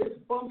gives you,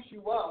 it bumps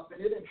you up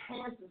and it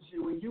enhances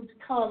you and you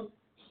become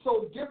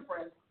so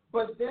different.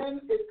 But then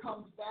it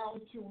comes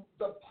down to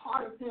the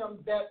part of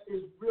him that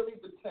is really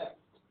the test.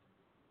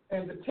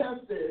 And the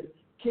test is,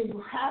 can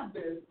you have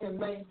this and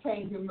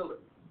maintain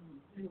humility?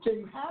 Can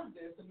you have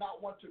this and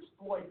not want to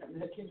exploit him?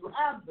 Can you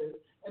have this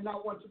and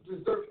not want to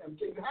desert him?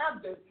 Can you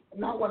have this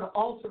and not want to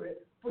alter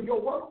it for your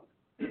world?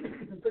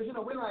 Because, you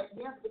know, we're like,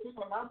 the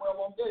people in my world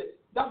won't get it.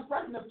 Dr.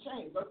 Price never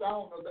changed. But I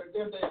don't know.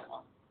 They're there.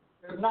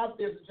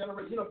 There's a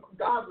generation. You know,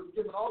 God was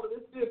giving all of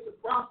this to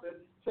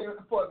prophets saying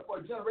for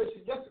a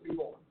generation yet to be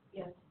born.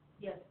 Yes.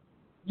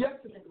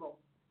 Yet to be born.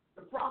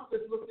 The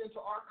prophets looked into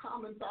our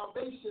common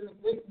salvation and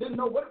they didn't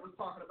know what it was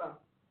talking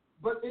about.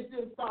 But it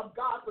didn't stop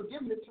God from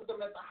giving it to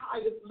them at the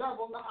highest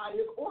level and the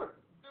highest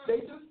order. They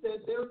just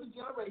said there's a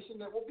generation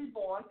that will be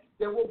born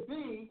that will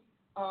be,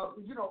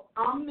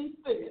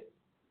 omni-fitted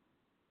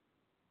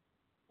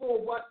for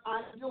what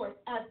I'm doing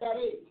at that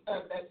age,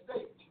 at that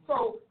stage.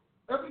 So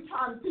every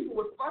time people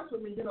would fuss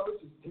with me, it's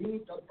just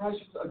demons. God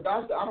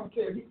said, I don't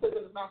care. He said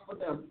it's not for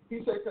them. He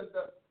said because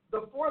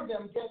the for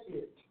them get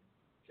it,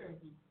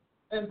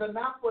 and the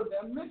not for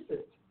them miss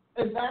it.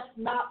 And that's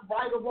not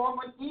right or wrong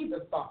on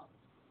either side.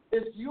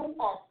 It's you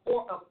are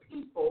for a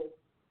people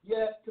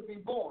yet to be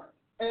born.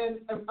 And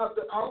I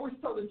always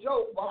tell the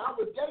joke, while I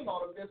was getting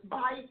all of this,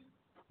 my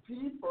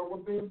people were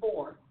being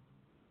born.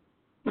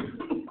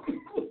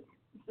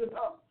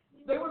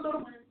 They were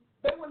little,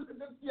 the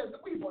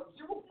wee ones.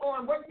 You were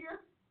born what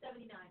year?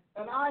 79.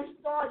 And I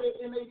started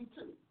in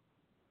 82.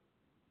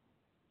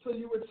 So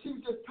she was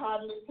just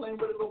tired of playing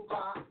with a little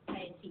block.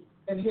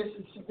 And here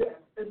she is,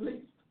 at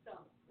least.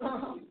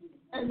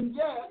 And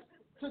yet,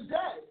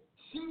 today,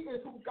 she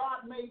is who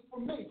God made for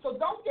me. So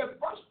don't get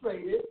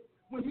frustrated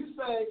when you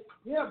say,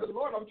 yeah, but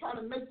Lord, I'm trying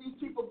to make these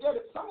people get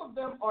it. Some of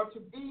them are to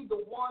be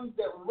the ones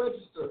that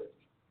register it.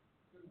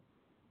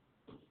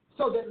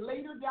 So that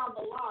later down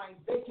the line,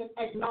 they can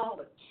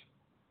acknowledge,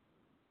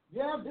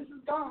 yeah, this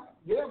is God.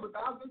 Yeah, but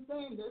God's been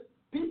saying this.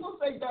 People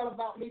say that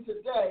about me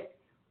today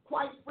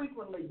quite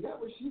frequently. Yeah,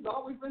 but she's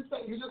always been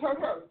saying, you just heard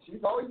her.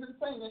 She's always been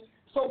saying it.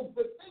 So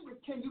the thing is,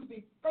 can you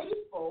be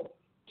faithful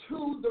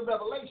to the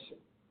revelation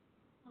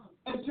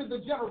and to the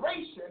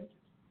generation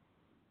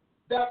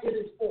that it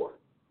is for?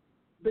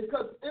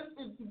 Because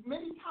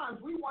many times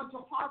we want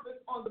to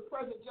harvest on the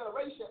present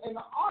generation, and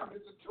the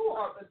harvest, the true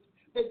harvest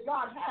that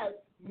God has,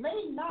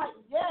 may not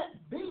yet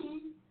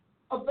be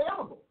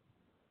available,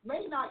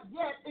 may not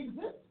yet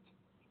exist.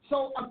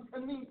 So,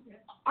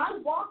 I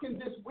walk in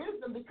this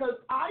wisdom because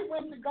I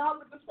went to God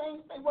with the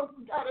same thing. What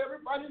we got?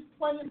 Everybody's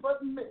playing but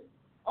me.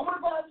 I want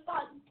to go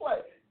outside and play.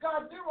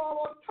 God, they're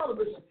all on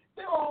television.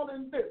 They're all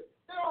in this.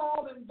 They're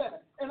all in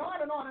that. And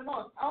on and on and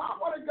on. I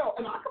want to go.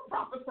 And I can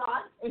prophesy.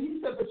 And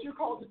he said, but you're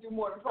called to do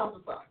more than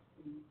prophesy.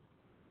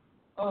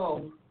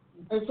 Oh.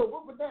 And so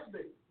what would that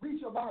be?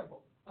 Read your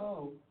Bible.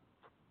 Oh.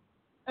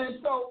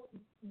 And so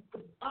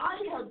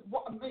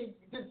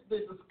the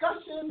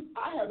discussion,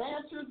 I have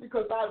answers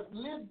because I've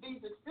lived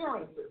these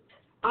experiences.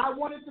 I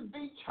wanted to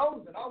be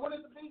chosen. I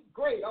wanted to be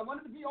great. I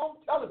wanted to be on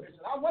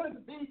television. I wanted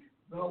to be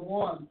the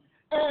one.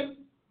 And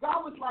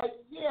God was like,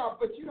 yeah,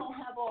 but you don't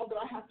have all that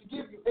I have to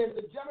give you. And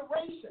the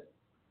generation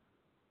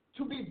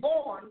to be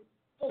born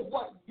for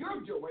what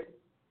you're doing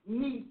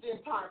needs the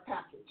entire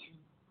package.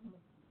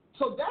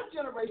 So that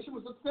generation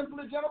was a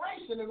simpler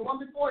generation, and the one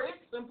before it,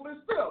 simpler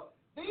still.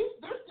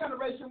 This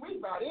generation,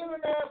 we've got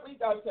internet,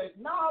 we've got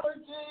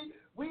technology,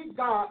 we've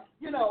got,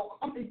 even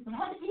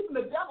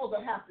the devils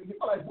are happy.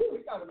 People are like, ooh,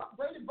 we got an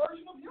upgraded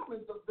version of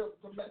humans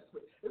to mess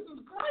with. This is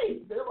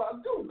great. They're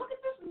like, dude, look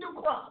at this new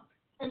crime.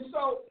 And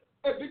so,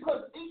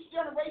 because each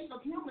generation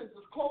of humans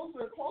is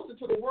closer and closer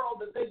to the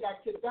world that they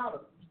got kicked out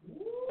of.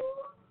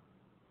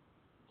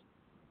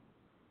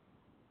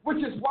 Which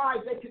is why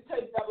they could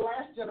take that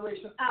last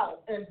generation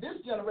out. And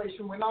this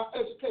generation, when I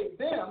educate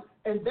them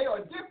and they are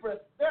different,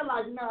 they're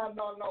like, no,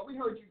 we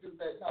heard you do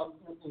that. No,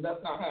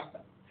 that's not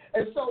happening.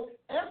 And so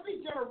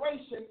every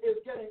generation is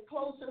getting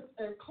closer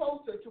and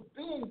closer to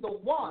being the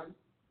one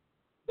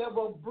that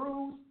will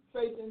bruise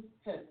Satan's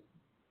head.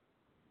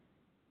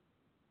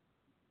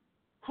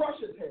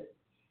 Crush his head.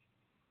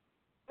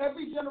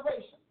 Every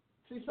generation.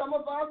 See, some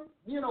of us,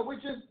 we're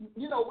just,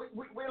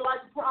 we're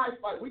like a prize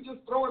fight. We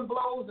just throwing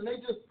blows and they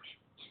just,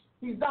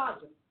 he's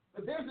dodging.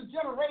 But there's a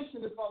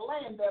generation that's going to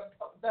land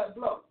that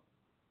blow.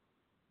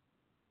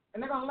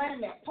 And they're going to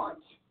land that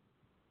punch.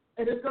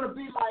 And it's going to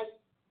be like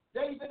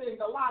David and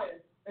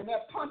Goliath, and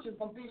that punch is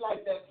going to be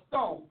like that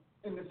stone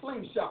in the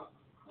slingshot.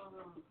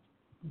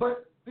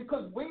 But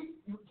because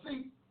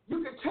you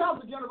can tell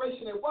the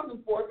generation it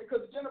wasn't for it,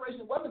 because the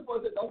generation wasn't for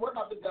it that don't worry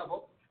about the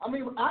devil. I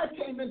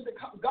came into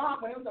God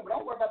when he was like,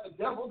 don't worry about the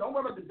devil, don't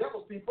worry about the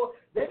devil's people.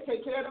 They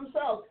take care of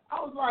themselves. I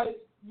was like,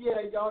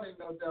 yeah, y'all didn't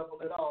know devil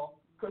at all.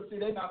 Because, see,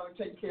 they're not going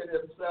to take care of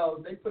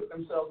themselves. They put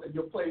themselves in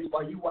your place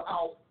while you were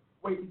out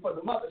waiting for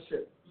the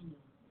mothership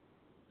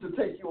to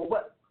take you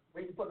away,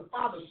 waiting for the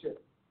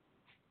fathership.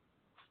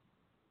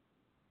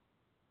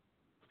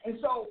 And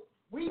so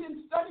we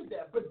didn't study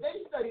that, but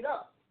they studied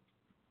us.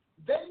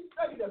 They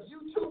studied us.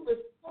 YouTube is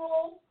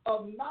full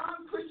of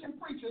non-Christian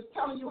preachers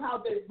telling you how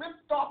they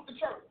ripped off the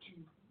church.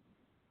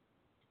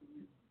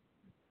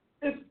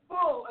 It's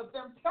full of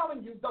them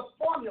telling you the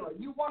formula.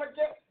 You want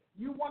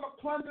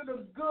to plunder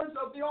the goods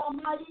of the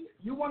Almighty?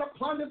 You want to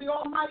plunder the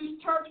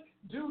Almighty's church?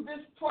 Do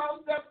this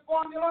 12-step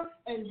formula,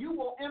 and you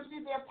will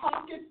empty their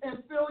pockets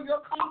and fill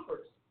your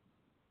coffers.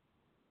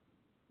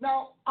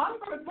 Now, I'm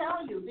going to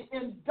tell you the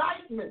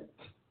indictment,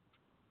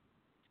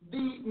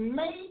 the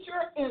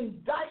major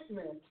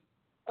indictment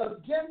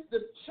against the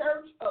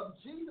Church of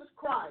Jesus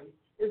Christ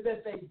is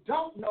that they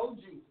don't know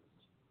Jesus.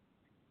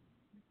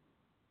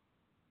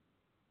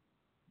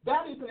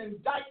 That is an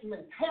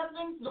indictment.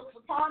 Heaven looks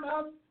upon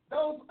us,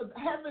 those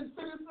heaven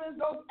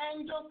citizens, those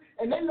angels,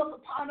 and they look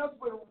upon us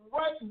with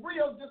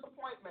real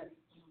disappointment.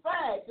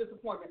 sad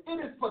disappointment.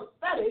 It is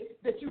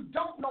pathetic that you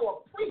don't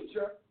know a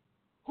preacher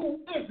who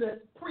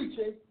isn't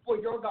preaching for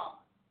your God.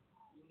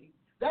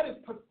 That is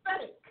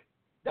pathetic.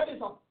 That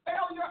is a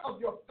failure of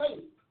your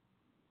faith.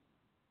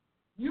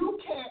 You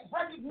can't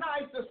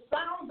recognize the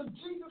sounds of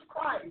Jesus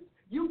Christ.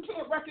 You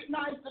can't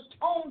recognize the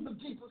tones of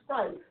Jesus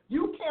Christ.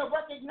 You can't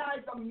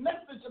recognize the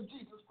message of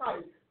Jesus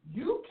Christ.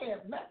 You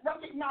can't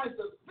recognize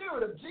the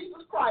spirit of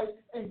Jesus Christ,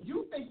 and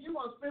you think you're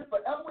going to spend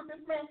forever with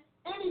this man?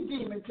 Any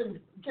demon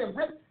can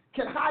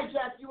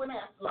hijack you in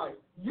afterlife.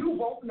 You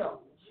won't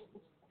know.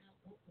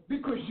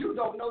 Because you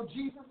don't know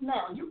Jesus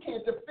now. You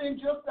can't defend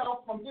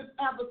yourself from his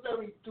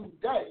adversary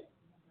today.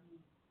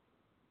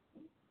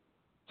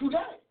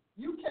 Today.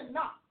 You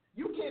cannot.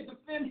 You can't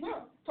defend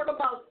him. Talk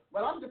about,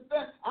 well, I'm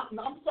sorry, I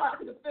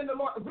can defend the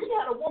Lord. We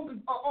had a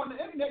woman on the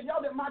internet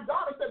yelled at my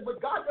daughter, said, but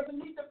God doesn't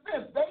need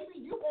defense. Baby,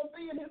 you won't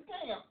be in his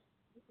camp.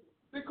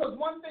 Because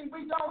one thing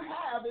we don't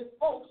have is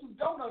folks who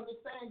don't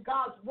understand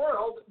God's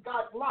world,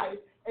 God's life,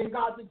 and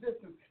God's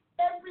existence.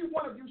 Every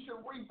one of you should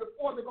read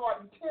Before the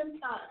Garden 10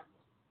 times.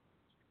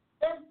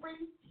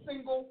 Every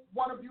single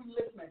one of you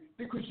listening,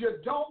 because you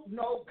don't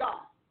know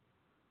God.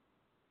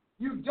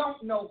 You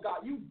don't know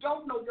God. You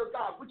don't know your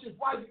God, which is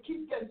why you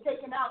keep getting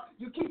taken out.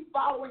 You keep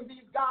following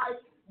these guys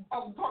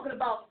talking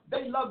about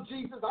they love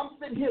Jesus. I'm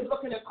sitting here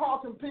looking at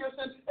Carlton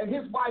Pearson and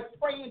his wife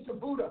praying to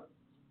Buddha,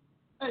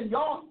 and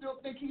y'all still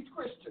think he's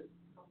Christian.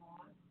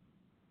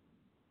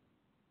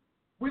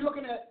 We're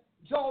looking at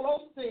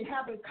Joel Osteen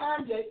having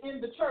Kanye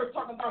in the church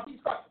talking about he's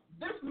Christ.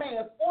 This man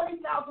has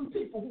 40,000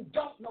 people who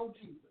don't know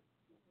Jesus.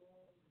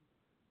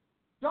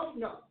 Don't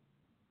know.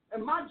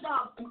 And my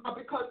job,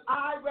 because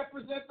I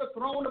represent the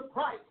throne of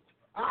Christ,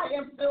 I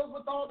am filled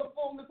with all the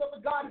fullness of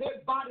the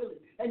Godhead bodily.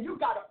 And you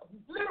got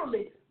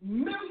literally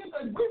millions,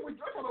 and we were in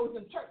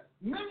church,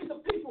 millions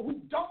of people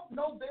who don't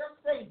know their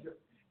Savior.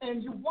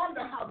 And you wonder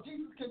how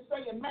Jesus can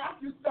say in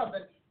Matthew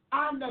 7,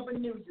 I never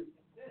knew you.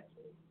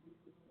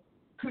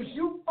 Because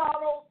you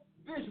follow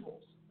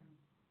visuals.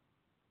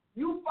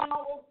 You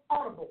follow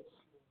audibles.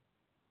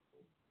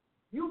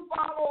 You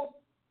follow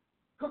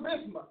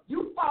charisma.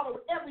 You follow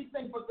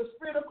everything but the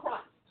Spirit of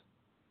Christ.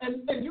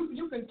 And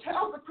you can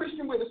tell the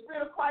Christian where the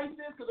Spirit of Christ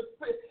is, because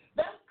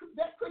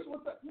that Christian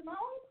was, I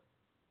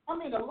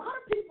mean, a lot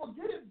of people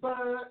get it,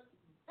 but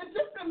it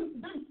just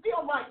didn't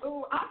feel like,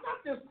 oh, I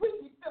got this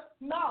preaching.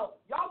 No,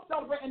 y'all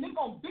celebrate, and they're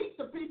going to beat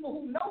the people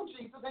who know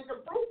Jesus and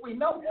can prove we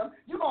know him.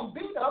 You're going to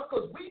beat us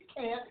because we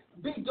can't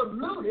be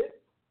deluded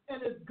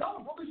and as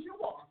gullible as you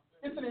are.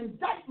 It's an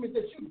indictment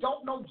that you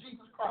don't know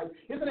Jesus Christ.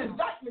 It's an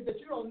indictment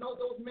that you don't know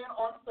those men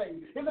aren't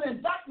saved. It's an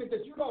indictment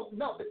that you don't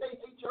know that they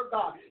hate your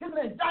God. It's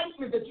an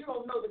indictment that you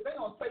don't know that they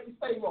don't say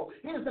Pharaoh.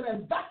 It is an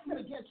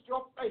indictment against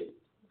your faith.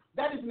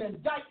 That is an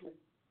indictment.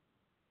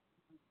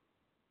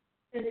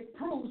 And it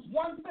proves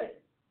one thing.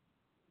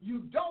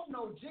 You don't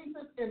know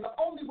Jesus, and the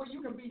only way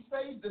you can be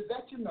saved is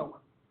that you know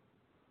him.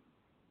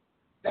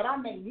 That I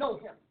may know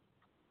him.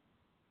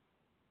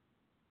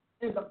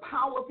 In the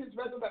power of his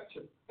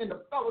resurrection, in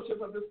the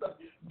fellowship of his son.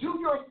 Do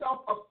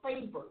yourself a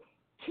favor.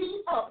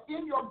 Keep up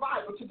in your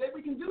Bible. Today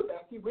we can do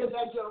that. See, we're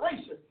that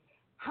generation.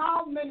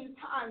 How many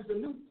times the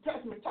New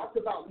Testament talks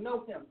about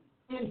know him,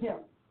 in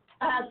him,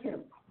 as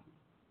him?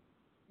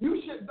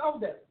 You should know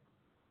that.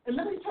 And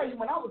let me tell you,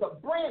 when I was a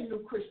brand new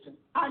Christian,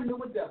 I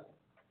knew a devil.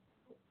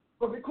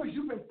 But because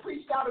you've been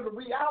preached out of the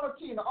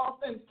reality and the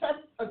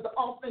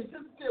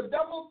authenticity of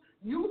devils,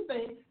 you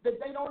think that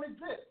they don't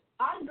exist.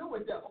 I knew a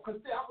devil because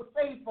I was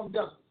saved from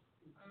devils.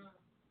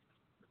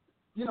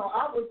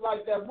 I was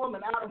like that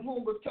woman out of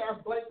whom was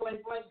cast blank,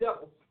 blank, blank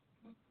devils.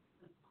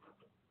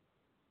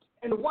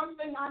 And the one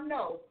thing I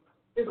know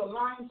is a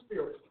lying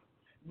spirit.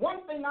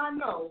 One thing I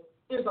know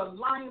is a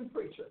lying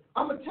preacher.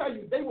 I'm going to tell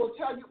you, they will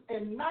tell you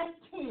in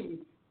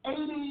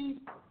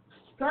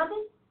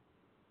 1987,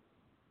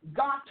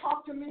 God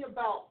talked to me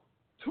about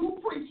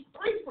three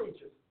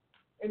preachers.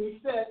 And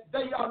he said,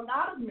 they are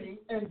not of me,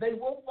 and they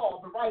will fall.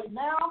 But right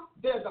now,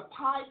 there's a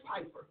Pied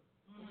Piper,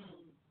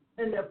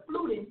 and they're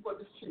fluting for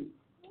the sheep.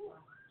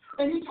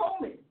 And he told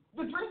me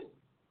the dream.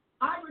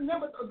 I still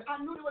remember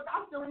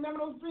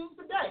those dreams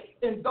today.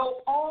 And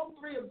though all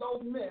three of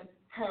those men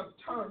have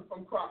turned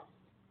from Christ.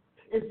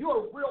 If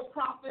you're a real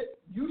prophet,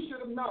 you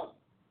should have known.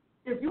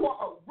 If you are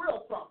a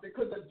real prophet,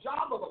 because the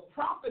job of a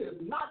prophet is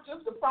not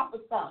just to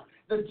prophesy.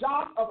 The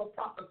job of a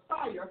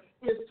prophesier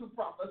is to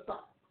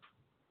prophesy.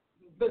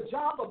 The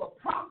job of a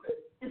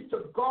prophet is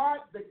to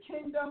guard the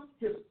kingdom,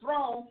 his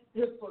throne,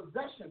 his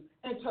possession,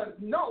 and to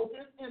know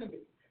his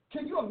enemy.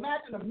 Can you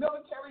imagine the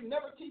military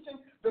never teaching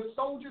the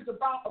soldiers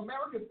about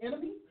America's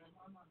enemy?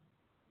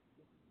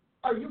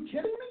 Are you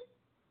kidding me?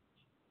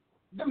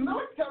 The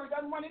military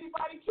doesn't want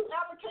anybody too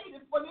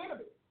advocated for the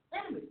enemy.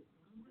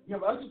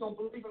 I just don't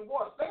believe in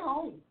war. Stay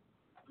home.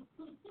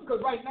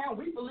 Because right now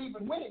we believe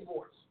in winning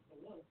wars.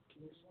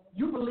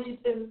 You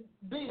believe in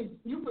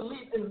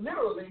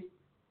literally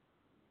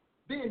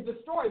being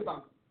destroyed by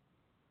them.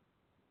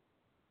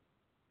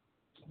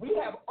 We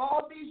have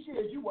all these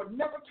years, you were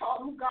never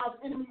taught who God's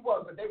enemy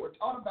was, but they were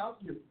taught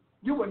about you.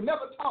 You were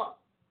never taught.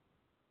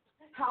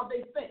 how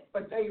they think,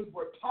 but they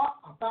were taught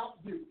about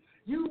you.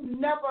 You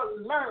never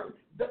learned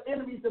the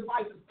enemy's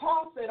devices.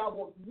 Paul said, I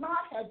will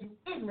not have you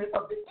ignorant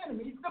of the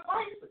enemy's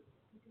devices.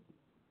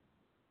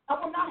 I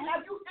will not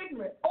have you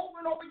ignorant over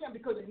and over again,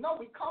 because they know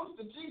he comes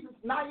to Jesus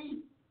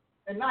naive.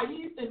 And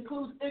naive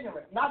includes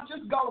ignorant, not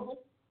just gullible,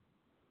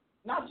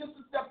 not just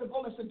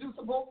susceptible and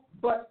seducible,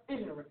 but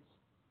ignorance.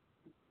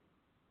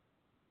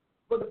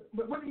 But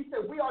what did he say?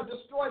 We are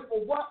destroyed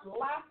for what?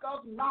 Lack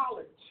of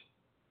knowledge.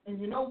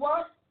 And you know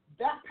what?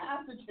 That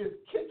passage is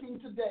kicking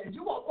today. And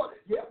you all thought,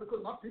 yeah, because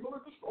my people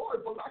are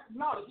destroyed for lack of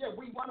knowledge. Yeah,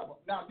 we one of them.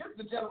 Now, this is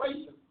the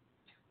generation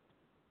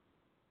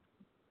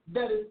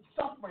that is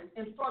suffering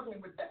and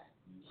struggling with that.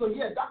 So,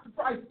 yeah, Dr.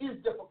 Price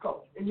is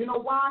difficult. And you know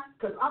why?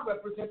 Because I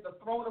represent the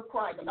throne of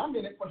Christ, and I'm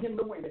in it for him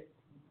to win it.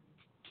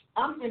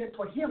 I'm in it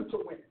for him to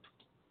win it.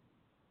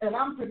 And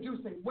I'm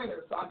producing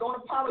winners, so I don't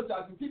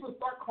apologize. When people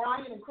start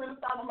crying and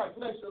criticizing, I'm like,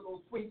 bless your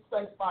little sweet,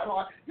 sanctified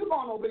heart. You go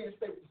on over there and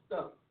stay with the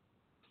stuff.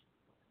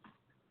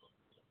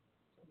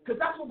 Because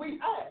that's what we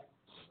had,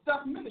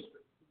 stuff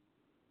ministry.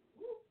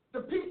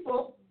 The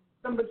people,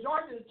 the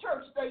majority of the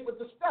church stayed with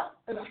the stuff,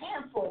 and a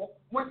handful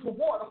went to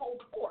war to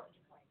hold the fort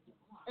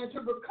and to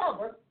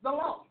recover the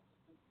loss.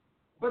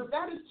 But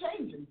that is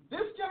changing.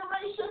 This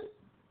generation,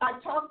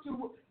 I talked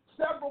to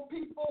several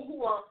people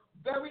who are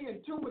very in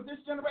tune with this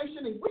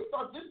generation, and we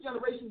thought this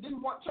generation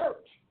didn't want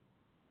church.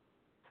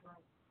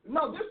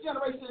 No, this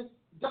generation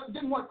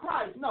didn't want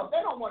Christ. No,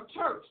 they don't want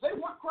church. They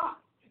want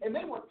Christ, and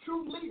they want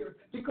true leaders,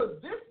 because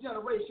this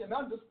generation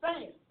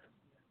understands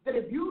that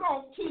if you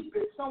don't keep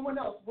it, someone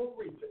else will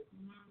reap it.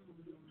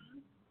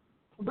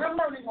 We're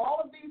learning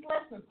all of these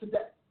lessons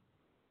today.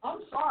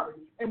 I'm sorry.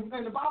 And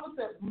the Bible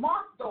says,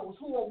 mark those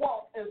who will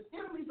walk as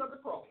enemies of the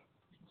cross.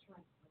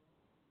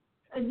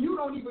 And you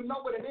don't even know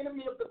what an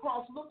enemy of the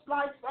cross looks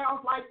like, sounds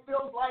like,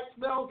 feels like,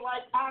 smells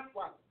like, acts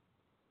like.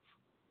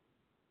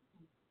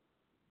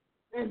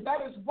 And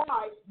that is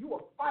why you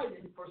are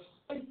fighting for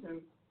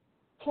Satan's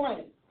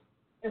plan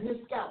and his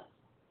scouts.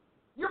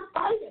 You're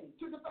fighting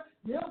to defend.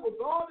 Yeah, well,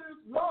 God is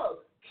love.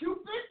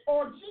 Cupid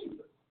or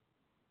Jesus?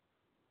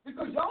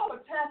 Because y'all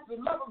attach the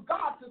love of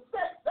God to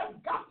sex. That's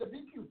got to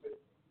be Cupid.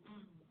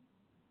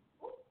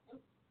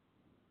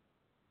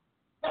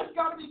 That's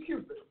got to be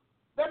Cupid.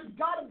 That's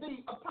got to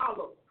be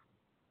Apollo.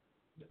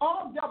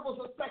 All devils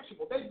are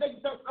sexual. That's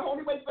the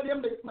only way for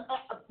them to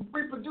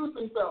reproduce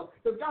themselves,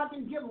 because God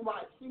didn't give them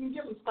rights. He didn't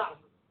give them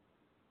spouses.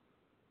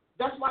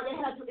 That's why they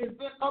had to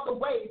invent other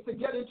ways to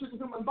get into the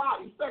human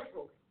body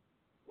sexually,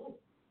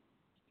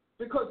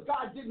 because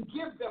God didn't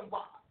give them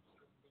wives.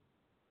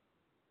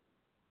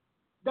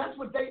 That's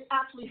what they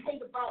actually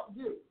hate about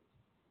you.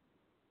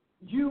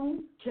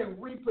 You can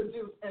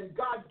reproduce, and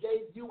God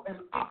gave you an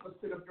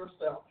opposite of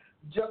yourself,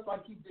 just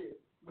like he did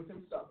with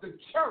himself. The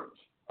church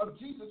of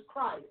Jesus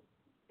Christ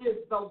is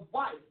the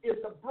wife, is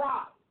the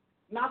bride,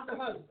 not the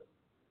husband.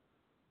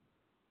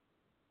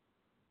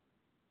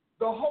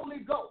 The Holy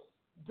Ghost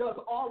does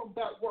all of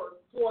that work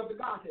for the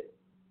Godhead.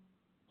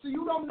 So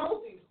you don't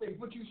know these things,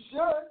 but you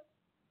should.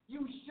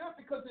 You should,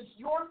 because it's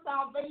your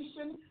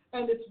salvation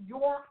and it's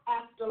your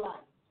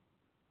afterlife.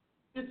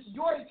 It's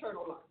your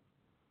eternal life.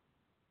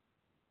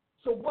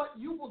 So what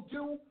you will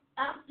do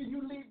after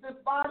you leave this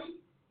body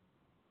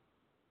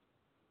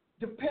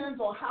depends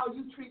on how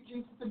you treat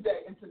Jesus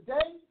today. And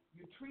today,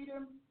 you treat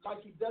him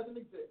like he doesn't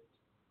exist.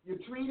 You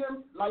treat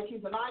him like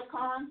he's an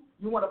icon.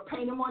 You want to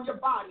paint him on your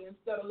body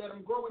instead of let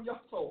him grow in your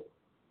soul.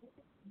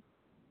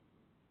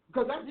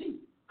 Because that's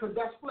easy, because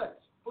that's flesh.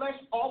 Flesh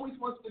always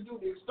wants to do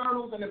the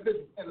externals and the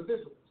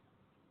visuals.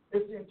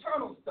 It's the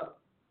internal stuff,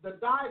 the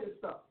dieted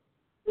stuff.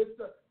 It's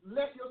to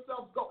let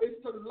yourself go.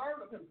 It's to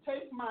learn of him.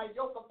 Take my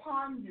yoke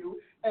upon you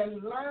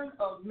and learn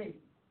of me.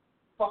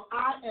 For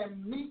I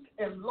am meek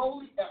and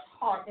lowly at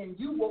heart, and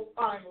you will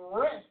find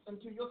rest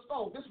into your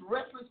soul. This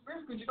restless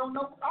spirit, because you don't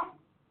know Christ.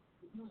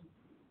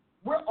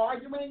 We're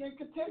arguing and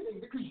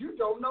contending because you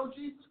don't know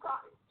Jesus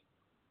Christ.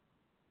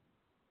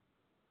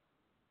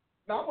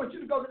 Now, I want you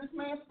to go to this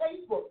man's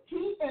Facebook.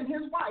 He and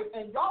his wife,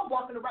 and y'all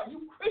walking around,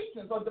 you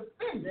Christians are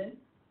defending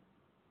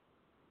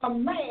a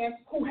man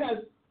who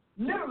has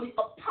literally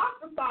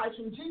apostatized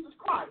from Jesus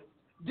Christ,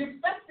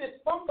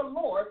 defected from the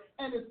Lord,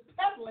 and is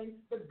peddling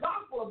the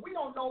gospel of we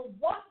don't know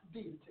what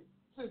deity,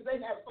 since they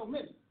have so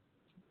many.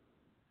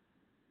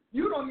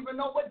 You don't even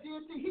know what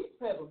deity he's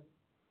peddling.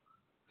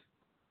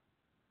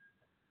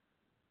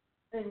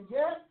 And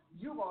yet,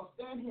 you will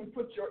stand here and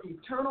put your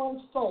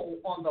eternal soul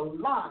on the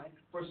line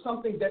for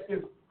something that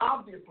is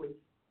obviously,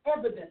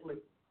 evidently,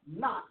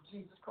 not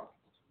Jesus Christ.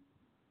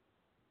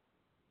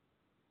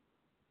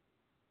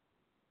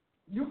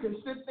 You can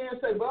sit there and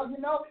say, well, you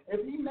know,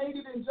 if he made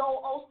it in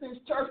Joel Osteen's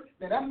church,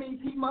 then that means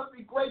he must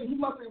be great and he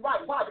must be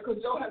right. Why?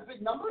 Because Joel has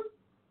big numbers?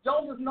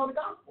 Joel doesn't know the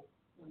gospel.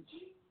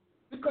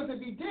 Because if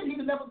he did, he'd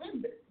have never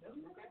been there.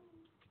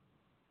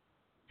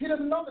 He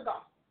doesn't know the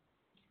gospel.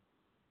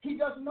 He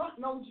does not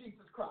know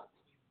Jesus Christ.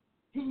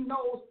 He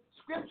knows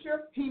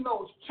Scripture. He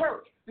knows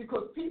church.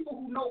 Because people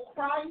who know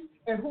Christ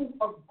and who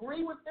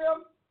agree with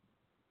them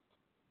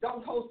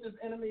Don't host his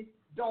enemies.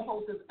 Don't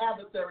host his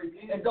adversaries.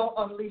 And don't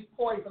unleash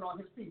poison on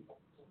his people.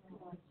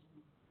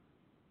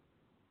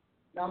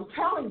 Now, I'm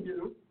telling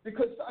you,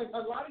 because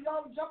a lot of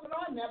y'all are jumping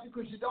on that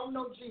because you don't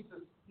know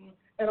Jesus.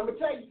 And I'm going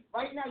to tell you,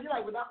 right now, you're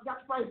like, well,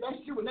 Dr. Price,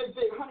 that's you. And they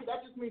say, honey,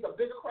 that just means a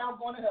bigger crowd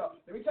going to hell.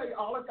 Let me tell you,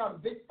 all has got a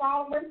big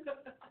following. Come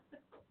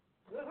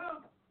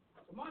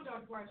on,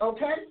 Dr. Price.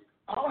 Okay?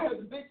 All has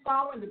a big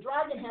following. The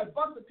dragon has a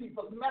bunch of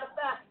people. As a matter of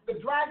fact, the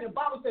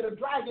Bible said the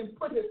dragon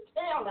put his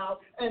tail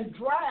out and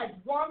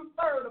dragged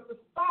 1/3 of the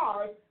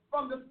stars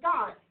from the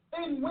sky.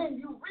 And when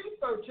you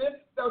research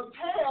it, the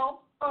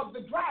tail of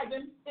the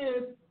dragon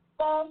is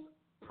false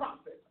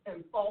prophets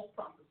and false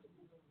prophecy.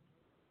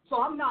 So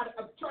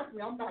trust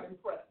me, I'm not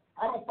impressed.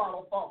 I don't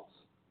follow false.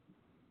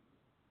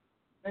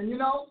 And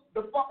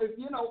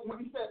when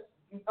he said,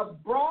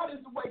 broad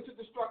is the way to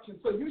destruction.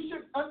 So you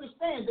should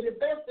understand that if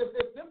this is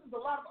a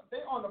lot of,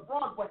 they're on the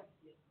Broadway.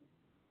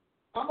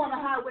 I'm on the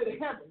highway to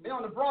heaven. They're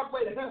on the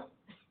Broadway to hell.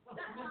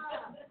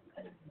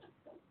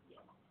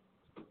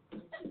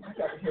 I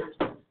got to hear it.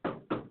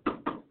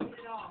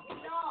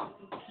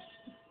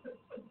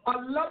 I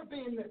love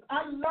being this.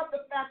 I love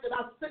the fact that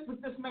I sit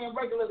with this man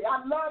regularly. I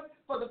love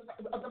the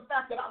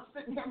fact that I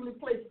sit in heavenly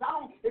places.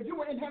 If you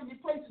were in heavenly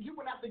places, you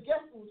wouldn't have to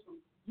guess who's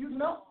who. You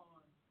know.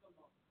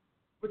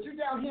 But you're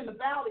down here in the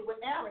valley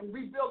with Aaron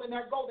rebuilding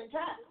that golden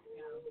calf.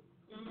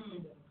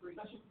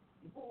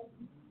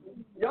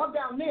 Y'all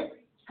down there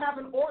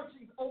having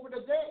orgies over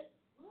the dead.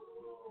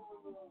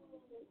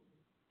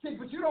 See,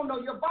 but you don't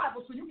know your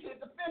Bible, so you can't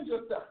defend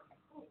yourself.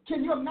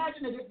 Can you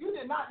imagine that if you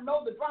did not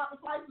know the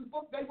driver's license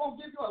book, they won't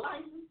give you a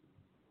license?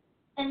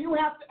 And you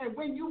have to, and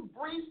when you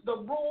breach the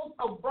rules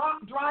of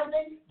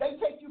driving, they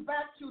take you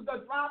back to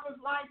the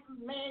driver's license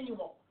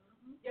manual.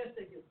 Yes,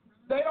 they do.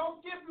 They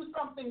don't give you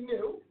something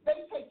new.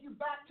 They take you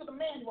back to the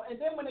manual. And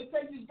then when they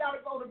tell you got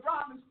to go to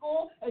driving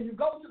school and you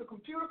go to the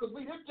computer, because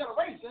we this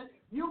generation,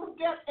 you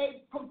get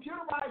a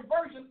computerized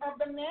version of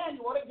the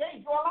manual that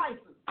gave you a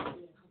license.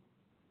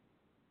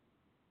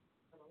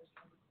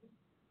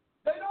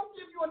 They don't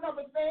give you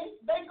another thing.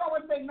 They go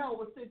and say, no,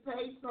 it's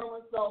page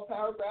so-and-so,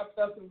 paragraph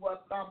such and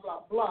what, blah,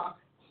 blah, blah,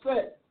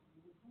 said.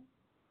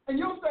 And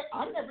you'll say,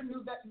 I never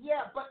knew that.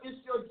 Yeah, but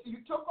you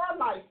took our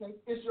license.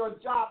 It's your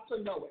job to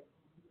know it.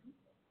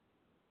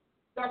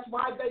 That's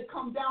why they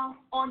come down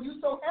on you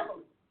so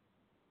heavily.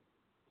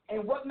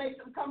 And what makes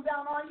them come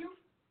down on you?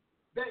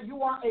 That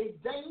you are a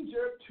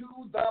danger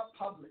to the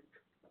public.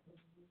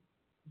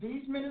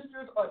 These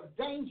ministers are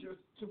dangers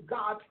to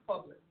God's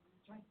public.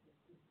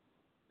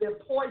 They're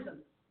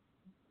poisonous.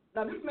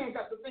 Now, this man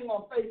got the thing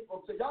on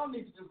Facebook, so y'all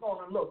need to just go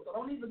on and look. So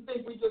don't even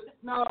think we just,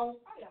 no.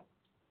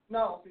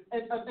 No.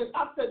 And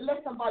I said,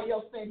 let somebody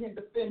else stand here and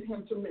defend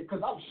him to me,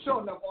 because I'm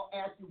sure enough going to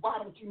ask you, why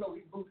don't you know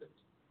he's Buddhist?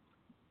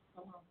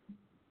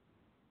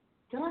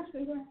 Can I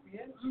say that?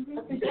 Yeah.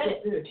 I think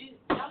that's it.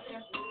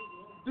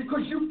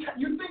 Because you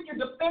think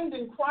you're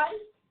defending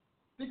Christ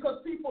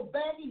because people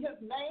bandy his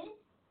name?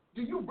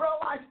 Do you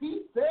realize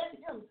he said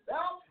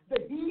himself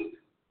that he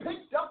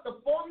picked up the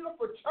formula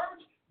for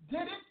church,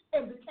 did it,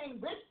 and became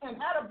rich and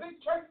had a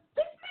big church?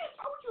 This man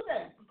told you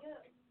that.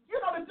 Yeah. You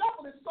know, the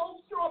devil is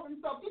so sure of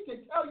himself, he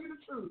can tell you the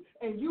truth,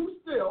 and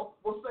you still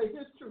will say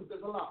his truth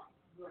is a lie.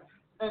 Right.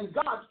 And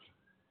God's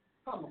truth.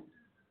 Come on.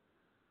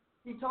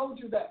 He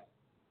told you that.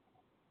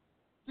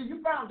 See,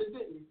 you found it,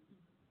 didn't you?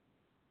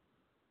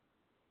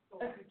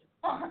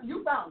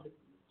 You found it.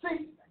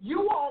 See,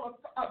 you all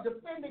are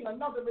defending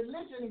another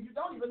religion, and you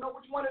don't even know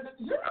which one it is.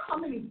 You know how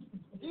many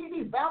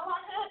deities Babylon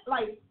had?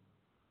 Like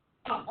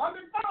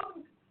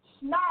 100,000.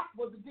 Snot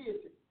was a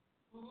deity.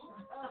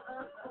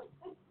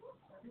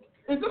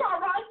 Is it all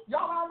right?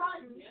 Y'all all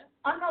right? Yeah.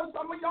 I know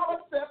some of y'all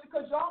upset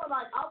because y'all are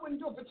like, I wouldn't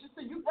do it. But you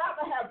see, you'd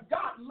rather have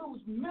God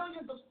lose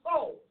millions of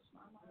souls.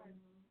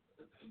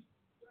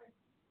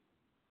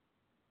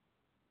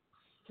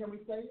 Can we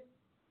say it?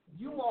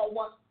 You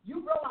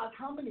realize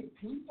how many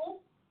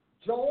people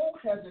Joel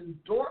has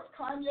endorsed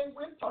Kanye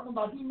with, talking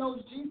about he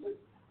knows Jesus?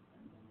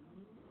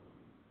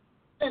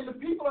 And the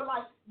people are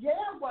like,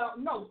 yeah, well,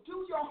 no,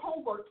 do your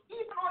homework.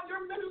 Even on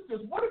your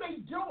ministers, what are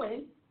they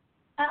doing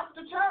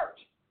after church?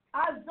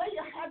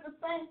 Isaiah had the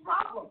same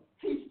problem.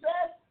 He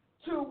said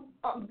to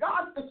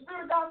God, the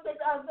Spirit of God said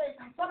to Isaiah,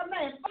 son of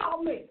man,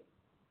 follow me.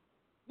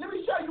 Let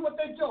me show you what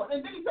they're doing.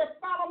 And then he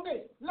said, follow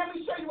me. Let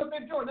me show you what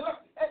they're doing.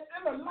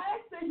 And the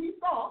last thing he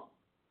saw,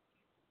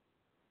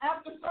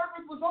 after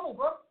service was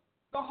over,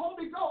 the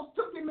Holy Ghost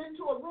took him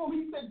into a room.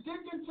 He said,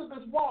 dig into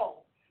this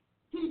wall.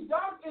 He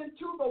dug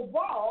into the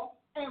wall,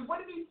 and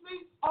what did he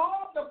see?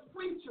 All the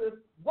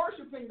preachers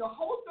worshiping the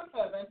host of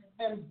heaven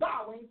and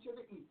bowing to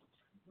the east.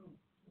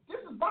 This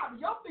is Bible.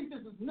 Y'all think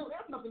this is new.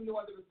 There's nothing new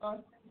under the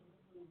sun.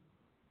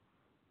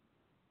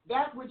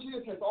 That which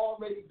is has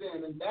already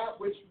been, and that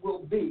which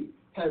will be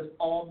has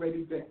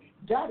already been.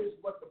 That is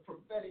what the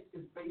prophetic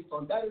is based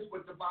on. That is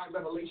what divine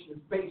revelation is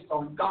based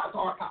on, God's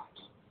archives.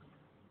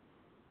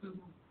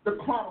 The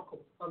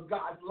chronicles of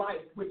God's life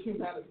with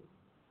humanity.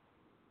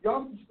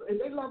 Y'all, are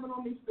they loving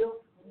on me still?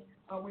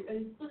 Are we?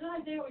 So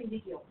not there in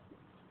Ezekiel.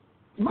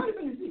 It might have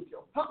been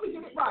Ezekiel. Help me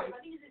get it right.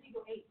 I think it's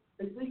Ezekiel 8.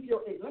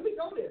 Ezekiel 8. Let me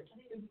go there.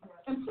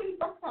 And please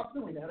don't stop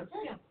doing that,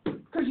 okay? Yeah.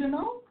 Because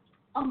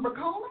I'm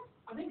recalling.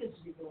 I think it's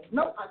Ezekiel 8.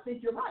 No, I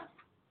think you're right.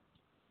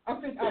 I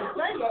think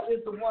Isaiah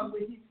is the one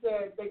where he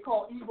said they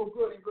call evil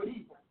good and good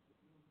evil.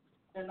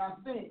 And I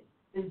think,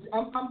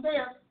 I'm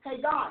there,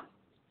 hey guys,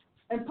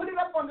 and put it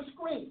up on the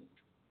screen.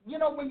 You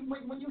know, when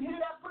you hear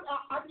that,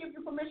 I give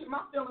you permission,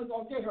 my feelings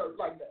don't get hurt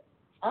like that.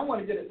 I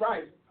want to get it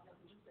right.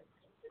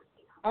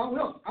 I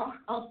will.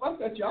 I'll fuss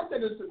at you. I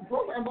said this to the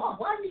program boss.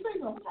 Why are you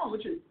saying that? What's wrong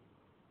with you?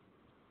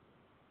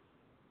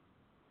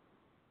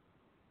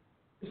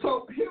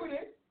 So here it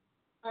is.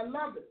 I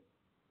love it.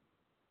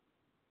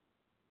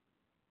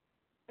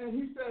 And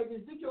he said,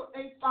 Ezekiel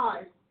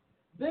 8:5,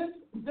 Then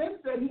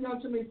said he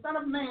unto me, Son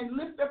of man,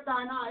 lift up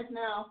thine eyes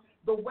now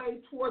the way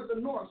toward the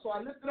north. So I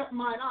lifted up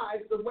mine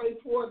eyes the way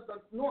toward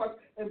the north,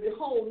 and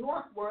behold,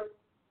 northward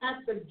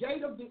at the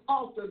gate of the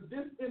altar,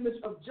 this image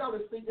of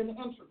jealousy in the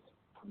entrance.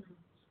 Mm-hmm.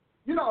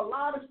 You know, a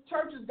lot of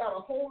churches got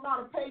a whole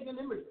lot of pagan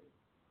imagery.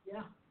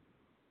 Yeah.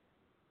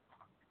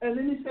 And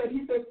then he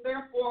says,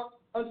 therefore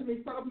unto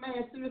me, Son of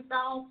man, seest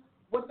thou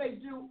what they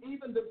do,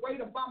 even the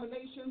great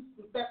abominations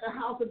that the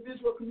house of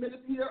Israel committed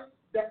here,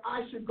 that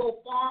I should go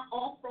far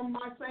off from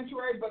my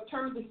sanctuary, but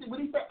turn to see. What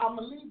he said, I'm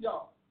going to leave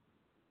y'all.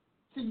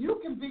 See,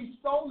 you can be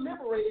so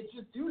liberated,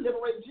 you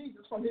liberate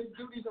Jesus from his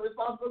duties and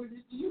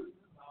responsibilities to you.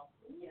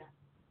 Yeah.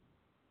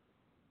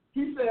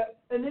 He said,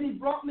 and then he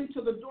brought me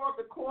to the door of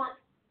the court,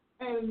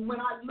 and when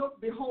I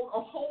looked, behold,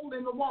 a hole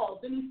in the wall.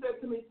 Then he said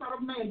to me, Son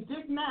of man,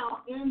 dig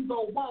now in the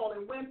wall.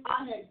 And when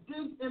I had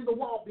digged in the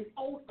wall,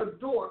 behold, a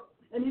door.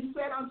 And he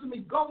said unto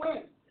me, go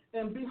in,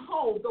 and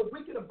behold, the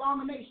wicked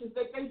abominations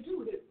that they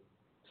do here.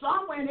 So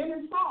I went in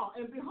and saw,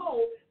 and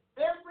behold,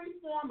 every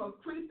form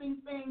of creeping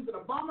things and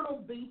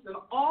abominable beasts and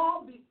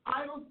all the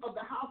idols of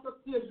the house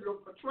of Israel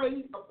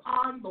portrayed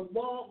upon the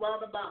wall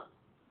round about.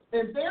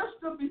 And there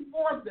stood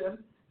before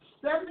them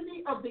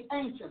 70 of the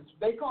ancients.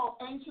 They call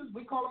ancients,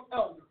 we call them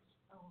elders.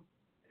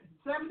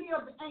 70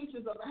 of the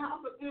ancients of the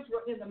house of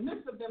Israel. In the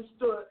midst of them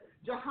stood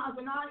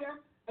Jehazaniah,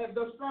 and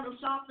the son of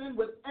Shaphan,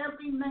 with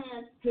every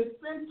man his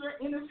censer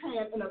in his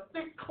hand, and a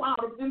thick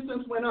cloud of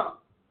incense went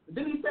up.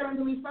 Then he said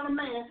unto me, Son of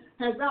man,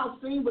 hast thou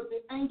seen what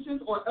the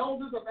ancients or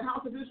elders of the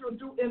house of Israel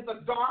do in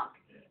the dark?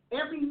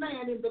 Every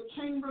man in the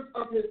chambers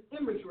of his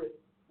imagery.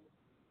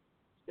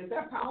 Is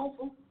that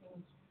powerful?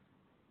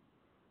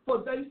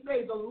 For they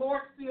say, the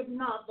Lord seeth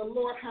not, the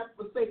Lord hath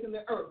forsaken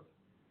the earth.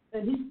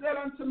 And he said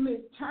unto me,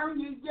 turn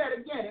ye yet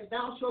again, and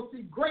thou shalt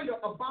see greater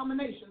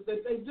abominations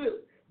that they do.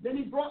 Then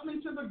he brought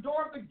me to the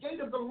door of the gate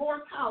of the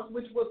Lord's house,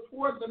 which was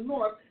toward the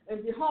north,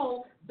 and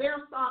behold, there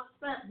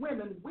sat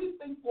women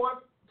weeping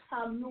for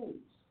Tammuz,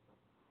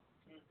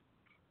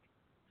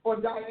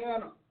 or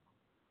Diana,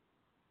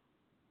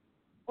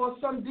 or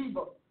some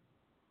diva,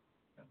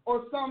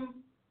 or some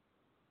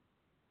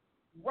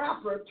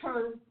rapper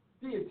turned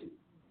deity.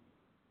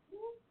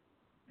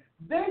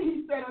 Then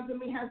he said unto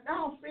me, hast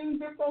thou seen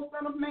this, O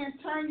son of man?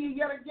 Turn ye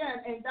yet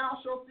again, and thou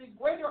shalt see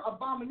greater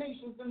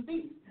abominations than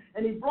these.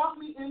 And he brought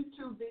me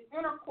into the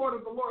inner court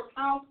of the Lord's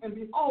house, and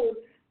behold,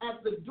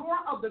 at the door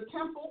of the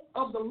temple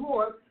of the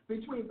Lord,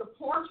 between the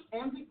porch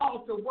and the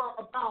altar, were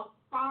about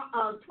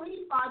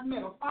 25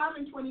 men, or 5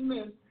 and 20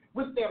 men,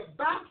 with their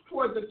backs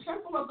toward the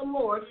temple of the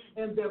Lord,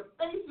 and their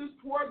faces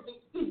toward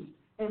the east,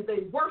 and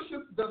they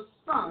worshiped the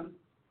sun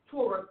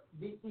toward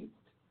the east.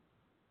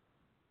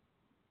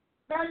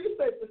 Now you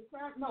say the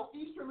sun, no,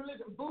 Eastern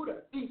religion,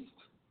 Buddha, east.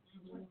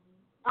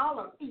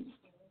 Allah, east.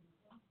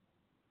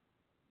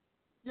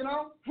 You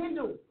know,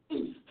 Hindu,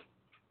 east.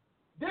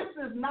 This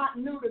is not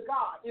new to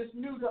God. It's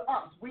new to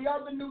us. We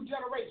are the new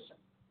generation,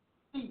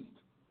 east.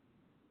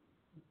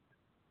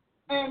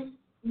 And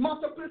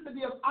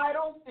multiplicity of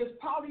idols is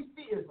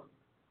polytheism.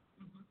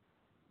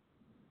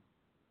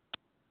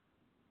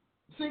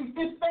 See,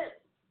 it's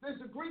there. There's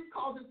the Greek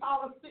calls it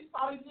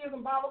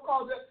polytheism. Bible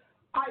calls it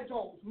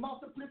idols,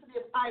 multiplicity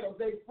of idols.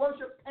 They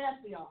worship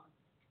pantheon.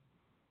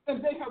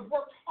 And they have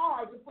worked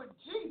hard to put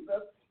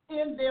Jesus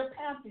in their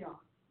pantheon.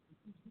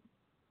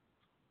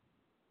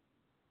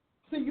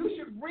 See, you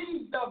should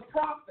read the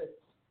prophets,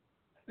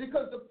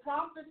 because the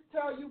prophets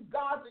tell you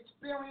God's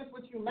experience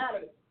with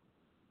humanity,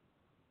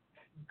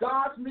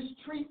 God's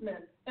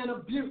mistreatment and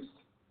abuse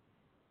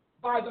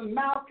by the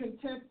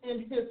malcontent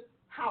in his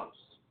house.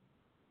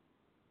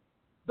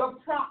 The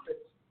prophets.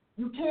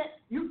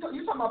 You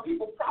talking about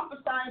people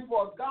prophesying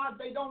for a God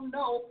they don't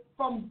know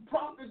from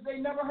prophets they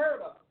never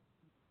heard of.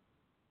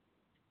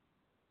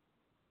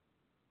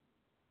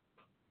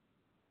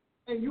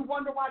 And you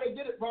wonder why they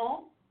did it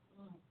wrong?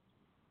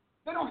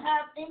 They don't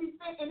have any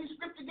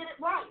scripture to get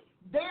it right.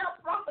 They're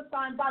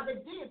prophesying by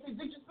the deities.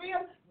 Did you see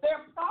them?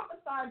 They're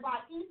prophesying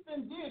by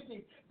Eastern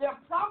deities.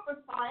 They're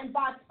prophesying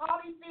by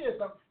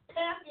polytheism,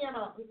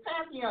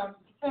 pantheon,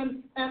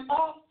 and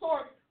all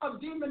sorts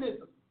of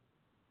demonism.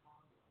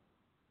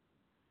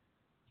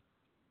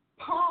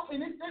 Paul,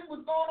 and it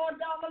was going on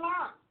down the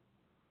line.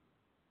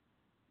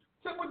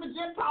 Except with the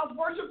Gentiles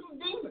worship some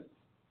demons.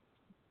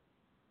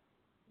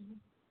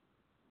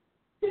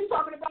 He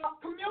talking about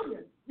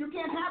communion. You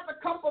can't have the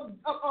cup of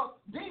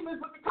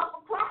demons with the cup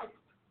of Christ.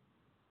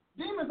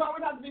 Demons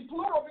always have to be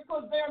plural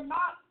because they're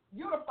not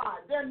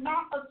unified. They're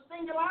not a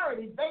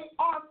singularity. They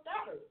are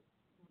scattered.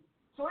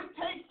 So it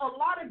takes a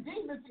lot of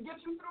demons to get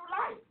you through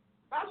life.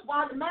 That's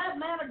why the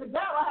madman of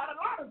Gadara had a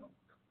lot of them.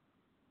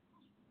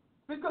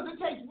 Because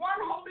it takes one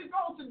Holy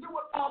Ghost to do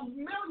what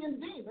 1,000,000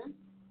 demons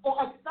or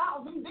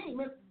 1,000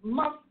 demons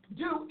must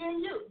do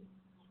in you.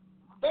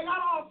 They're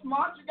not all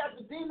smart. You got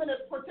the demon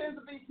that pretends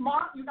to be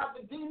smart. You got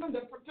the demon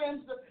that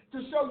pretends to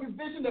show you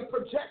vision, that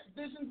projects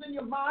visions in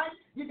your mind.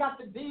 You got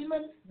the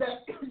demon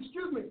that,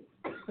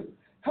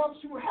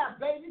 helps you have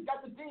babies. You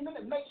got the demon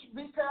that makes you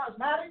be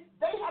charismatic.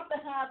 They have to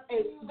have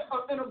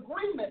an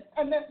agreement.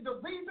 And then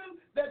the reason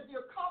that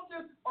the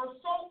occultists are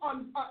so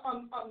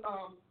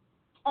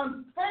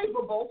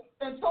unfavorable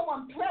and so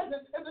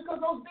unpleasant is because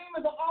those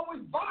demons are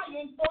always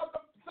vying for the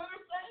center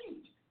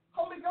stage.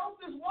 Holy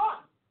Ghost is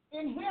one.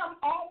 In him,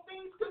 all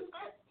things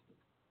consist.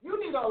 You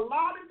need a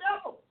lot of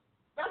devils.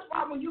 That's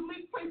why when you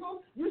meet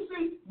people, you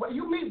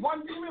meet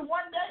one demon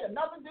one day,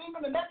 another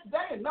demon the next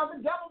day,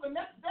 another devil the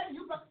next day.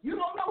 You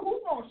don't know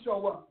who's going to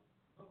show up.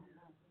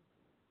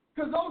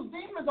 Because those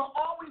demons are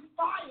always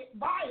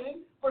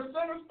vying for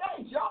center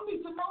stage. Y'all need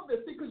to know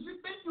this because you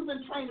think you've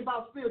been trained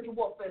about spiritual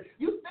warfare.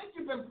 You think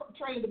you've been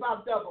trained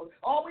about devils.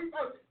 Always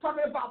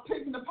talking about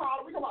pigs in the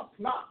parlor. We talk about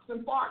snots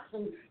and farts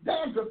and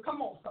dandruff.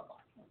 Come on, somebody.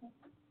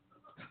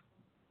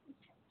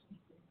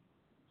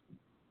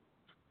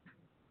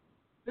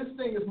 This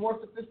thing is more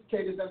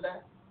sophisticated than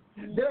that.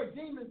 There are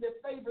demons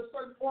that favor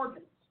certain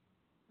organs.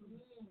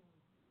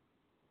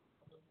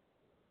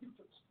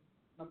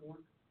 Number one.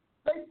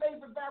 They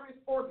favor various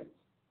organs.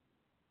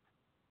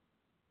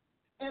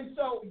 And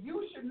so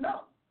you should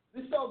know.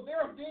 And so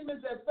there are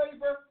demons that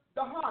favor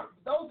the heart.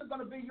 Those are going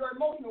to be your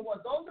emotional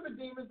ones. Those are the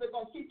demons that are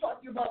going to keep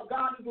talking about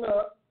God is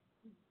love.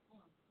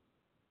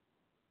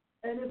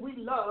 And if we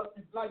loved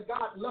like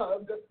God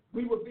loved,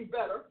 we would be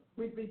better.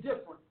 We'd be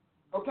different.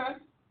 Okay?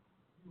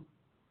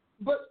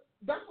 But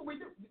that's what we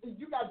do.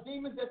 You got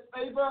demons that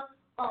favor,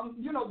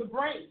 the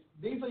brain.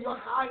 These are your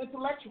high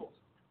intellectuals.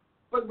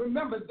 But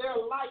remember, their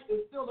light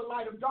is still the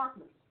light of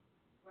darkness.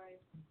 Right.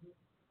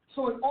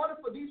 So in order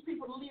for these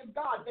people to live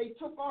God, they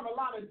took on a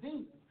lot of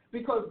demons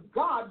because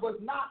God was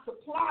not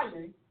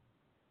supplying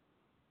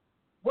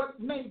what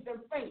made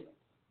them famous.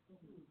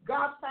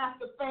 God's path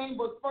to fame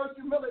was first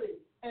humility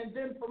and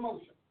then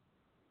promotion.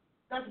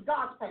 That's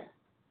God's path.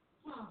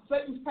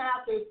 Satan's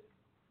path is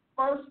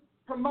first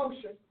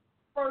promotion,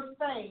 first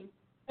fame,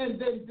 and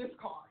then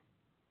discard.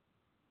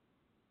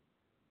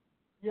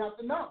 You have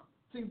to know.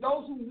 See,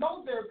 those who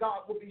know their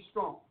God will be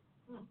strong.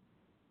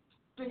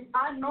 See,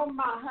 I know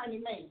my honey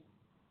man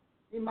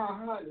in my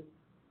honey,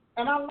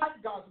 and I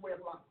like God's way of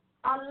life.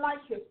 I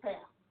like his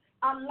path.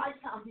 I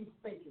like how he's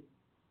thinking.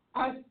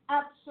 I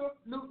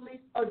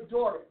absolutely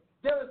adore it.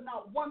 There is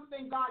not one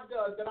thing God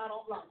does that I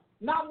don't like.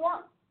 Not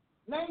one.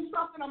 Name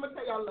something, I'm going to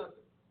tell you I love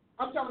it.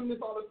 I'm telling this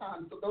all the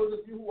time. So those of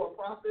you who are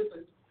prophets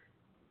and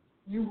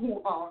you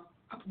who are,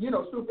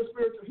 super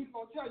spiritual, he's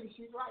going to tell you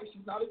she's right.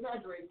 She's not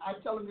exaggerating. I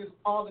tell him this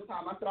all the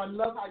time. I said, I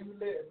love how you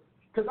live.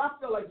 Because I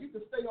feel like you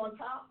could stay on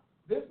top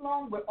this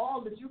long with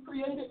all that you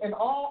created and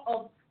all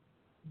of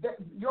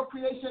your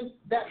creation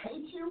that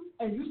hates you,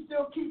 and you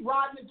still keep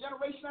riding it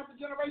generation after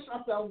generation.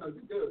 I said, oh, no,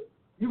 you're good.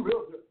 You're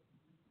real good.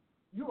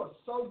 You are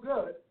so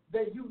good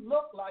that you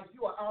look like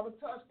you are out of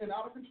touch and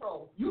out of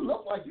control. You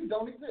look like you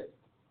don't exist.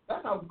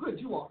 That's how good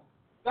you are.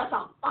 That's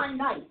how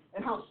finite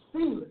and how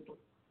seamlessly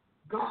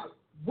God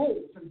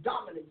rules and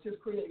dominates his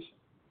creation.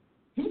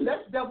 He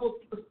lets devils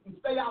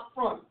stay out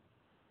front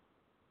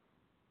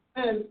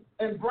and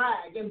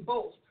brag and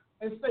boast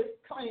and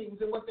stake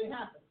claims in what they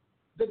happen.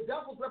 The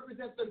devils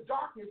represent the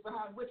darkness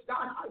behind which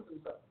God hides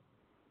himself.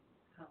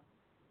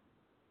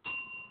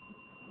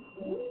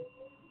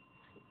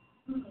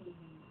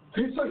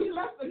 So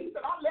he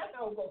said, I'll let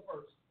hell go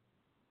first.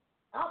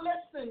 I'll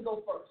let sin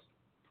go first.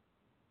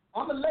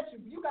 I'm going to let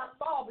you got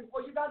Saul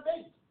before you got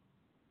David.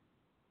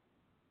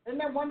 Isn't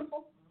that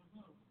wonderful?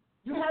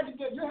 You had to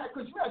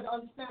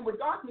understand what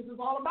darkness is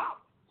all about.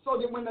 So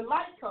that when the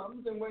light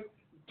comes and when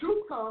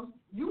truth comes,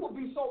 you will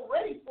be so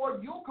ready for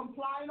it, you'll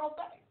comply and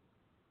obey.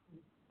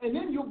 And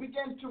then you'll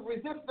begin to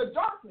resist the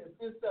darkness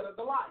instead of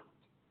the light.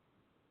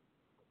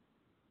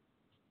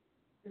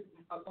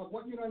 I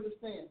want you to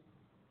understand.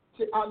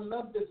 See, I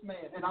love this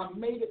man, and I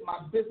made it my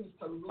business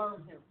to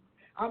learn him.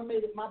 I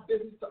made it my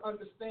business to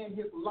understand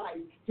his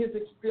life, his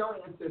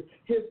experiences,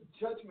 his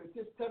judgments,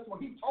 his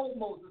testimony. He told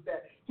Moses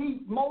that.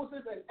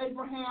 Moses and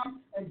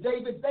Abraham and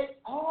David, they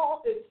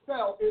all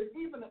excel.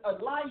 Even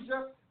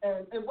Elijah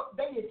and what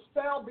they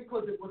excelled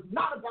because it was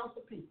not about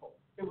the people.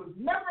 It was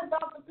never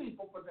about the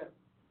people for them.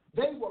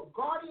 They were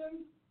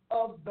guardians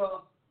of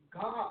the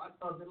God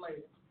of the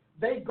land.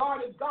 They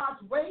guarded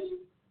God's ways.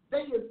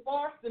 They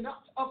enforced and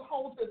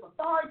upheld his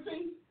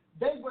authority.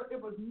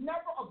 It was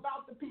never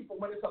about the people.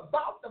 When it's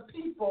about the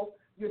people,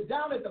 you're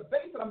down at the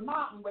base of the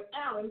mountain with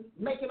Aaron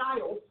making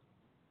idols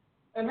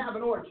and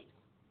having orgies.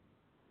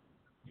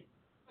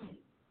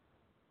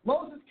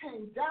 Moses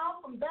came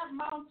down from that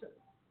mountain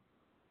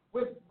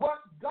with what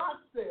God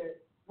said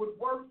would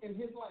work in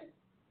his land.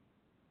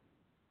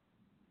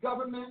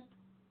 Government,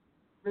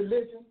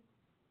 religion,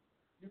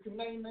 you can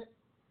name it,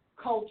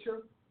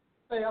 culture,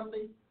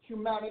 family,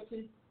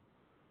 humanity,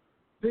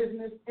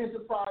 business,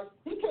 enterprise.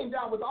 He came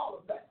down with all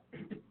of that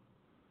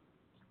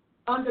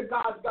under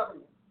God's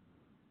government.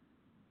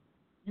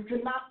 You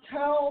cannot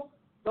tell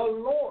the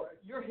Lord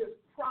you're his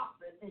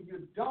prophet and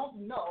you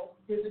don't know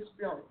his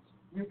experience.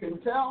 You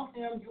can tell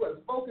him you have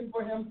spoken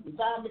for him from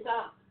time to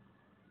time,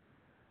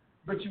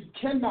 but you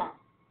cannot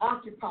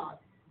occupy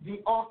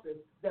the office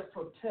that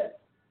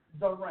protects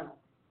the realm.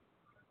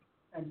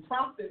 And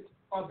prophets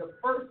are the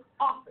first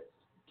office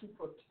to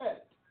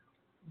protect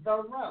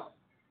the realm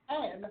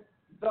and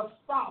the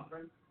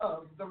sovereign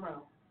of the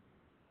realm.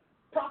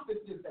 Prophets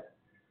did that.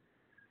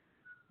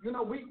 You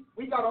know,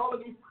 we got all of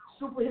these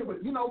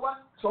superheroes. You know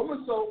what?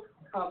 So-and-so,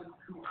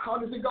 how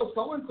does it go?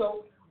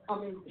 So-and-so, I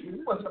mean,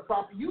 he wasn't a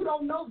prophet. You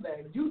don't know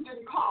that. You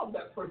didn't call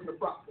that person a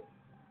prophet.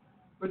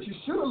 But you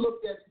should have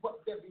looked at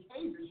what their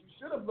behaviors. You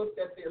should have looked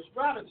at their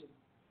strategies.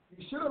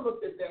 You should have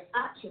looked at their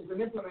actions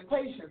and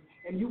implementation,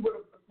 and you would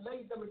have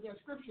laid them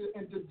against Scripture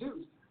and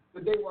deduced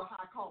that they were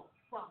high called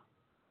prophets.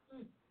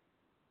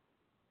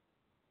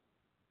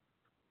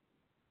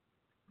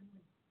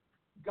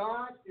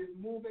 God is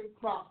moving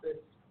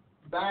prophets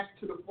back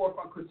to the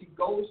forefront because he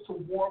goes to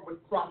war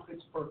with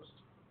prophets first.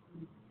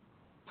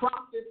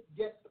 Prophets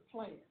get the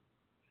plan.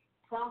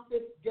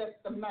 Prophets get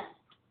the map.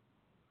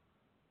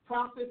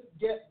 Prophets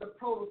get the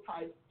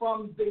prototype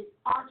from the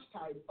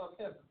archetype of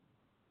heaven.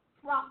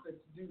 Prophets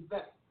do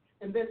that.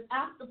 And then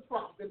after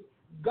prophets,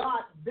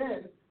 God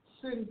then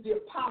sends the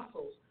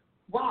apostles.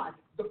 Why?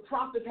 The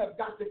prophets have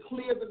got to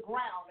clear the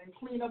ground and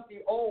clean up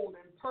the old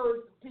and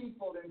purge the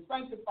people and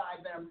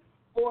sanctify them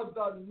for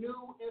the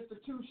new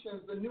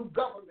institutions, the new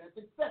governments,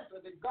 etc.,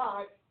 that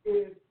God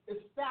is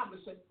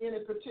establishing in a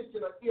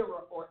particular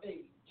era or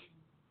age.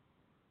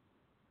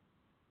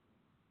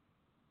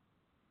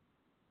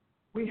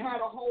 We had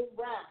a whole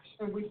rash,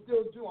 and we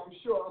still do, I'm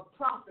sure, of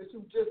prophets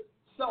who just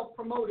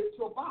self-promoted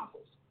to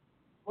apostles.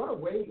 What a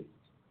waste.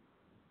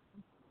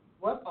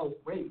 What a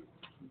waste.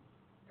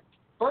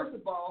 First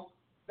of all,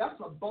 that's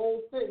a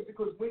bold thing,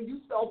 because when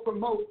you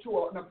self-promote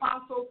to an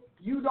apostle,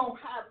 you don't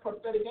have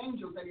prophetic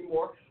angels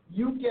anymore.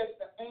 You get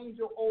the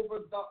angel over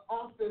the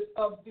office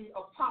of the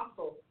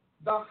apostle,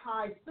 the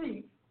high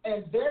priest,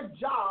 and their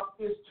job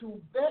is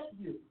to vet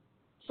you.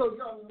 So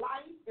your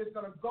life is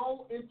going to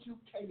go into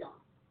chaos.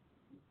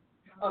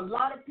 A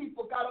lot of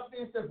people got up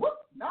there and said, whoop,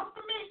 not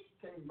for me.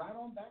 Came right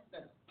on back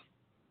down.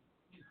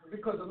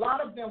 Because a lot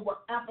of them were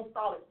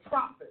apostolic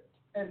prophets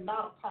and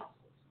not apostles.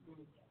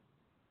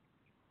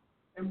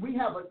 And we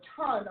have a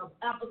ton of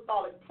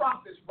apostolic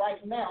prophets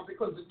right now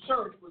because the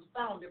church was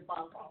founded by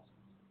apostles.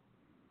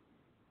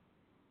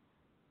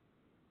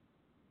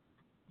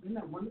 Isn't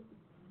that wonderful?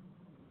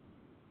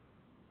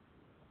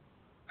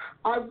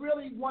 I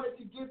really wanted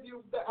to give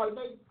you, how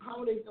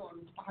are they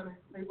doing?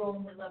 They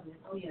rolling with 11.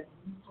 Oh, yeah.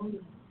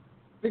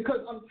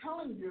 Because I'm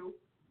telling you,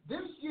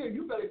 this year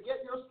you better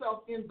get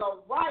yourself in the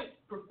right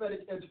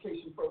prophetic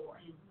education program.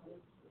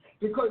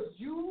 Because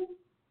you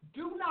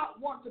do not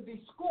want to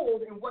be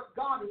schooled in what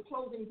God is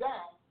closing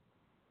down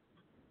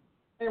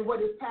and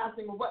what is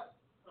passing away.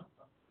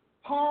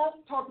 Paul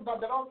talked about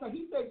that all the time.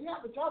 He said, yeah,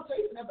 but y'all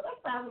chasing that, but that's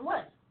passing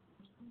away.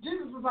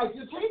 Jesus was like,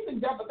 you're chasing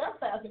that, but that's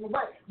passing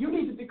away. You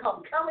need to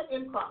become current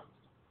in Christ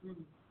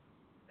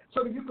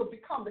so that you can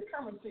become the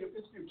currency of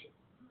his future.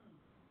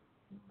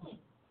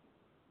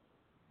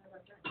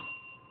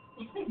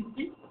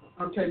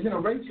 Okay,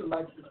 Rachel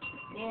likes it.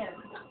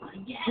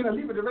 Yeah.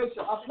 Leave it to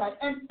Rachel. I was like,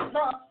 and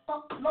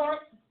Lord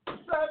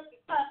said,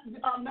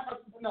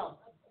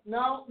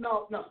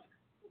 no.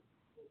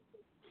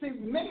 See,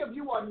 many of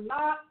you are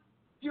not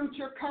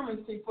future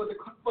currency for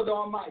the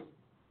Almighty.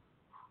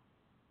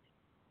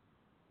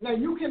 Now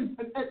you can,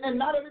 and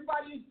not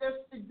everybody that's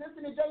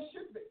existing today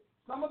should be.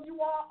 Some of you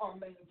are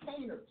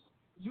maintainers.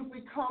 You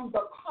become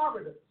the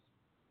corridors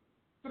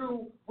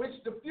through which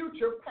the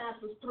future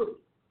passes through.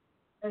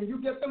 And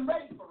you get them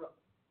ready for us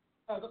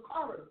as a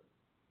corridor.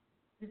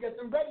 You get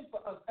them ready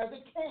for us as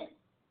a camp.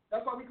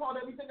 That's why we call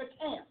everything a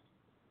camp.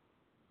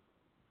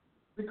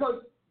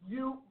 Because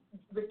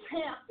the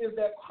camp is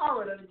that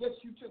corridor that gets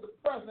you to the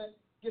present,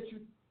 gets you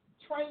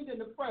trained in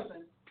the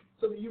present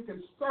so that you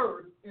can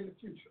serve in the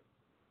future.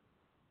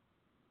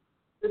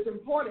 It's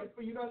important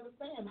for you to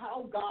understand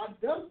how God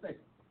does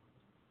things.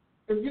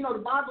 And the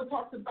Bible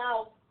talks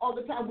about all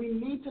the time, we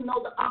need to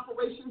know the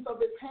operations of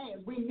his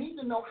hand. We need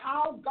to know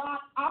how God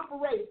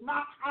operates,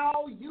 not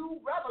how you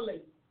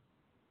revelate.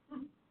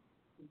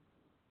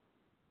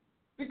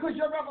 Because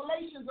your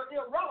revelations are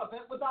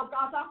irrelevant without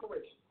God's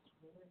operations.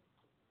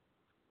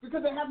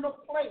 Because they have no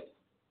place.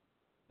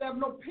 They have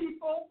no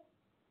people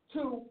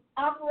to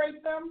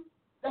operate them.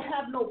 They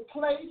have no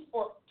place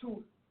or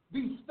to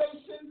be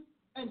stationed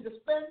and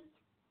dispensed.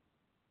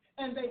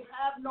 And they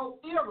have no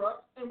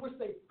era in which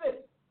they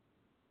fit.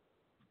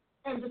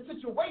 And the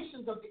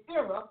situations of the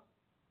era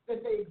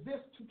that they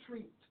exist to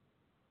treat.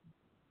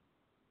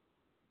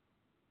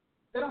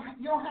 You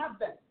don't have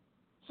that.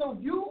 So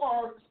you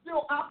are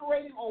still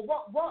operating on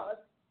what was.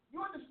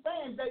 You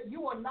understand that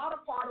you are not a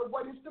part of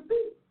what is to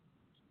be.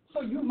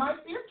 So you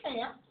might be a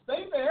camp,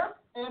 stay there,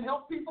 and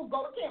help people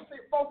go to camp. See,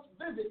 folks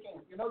visit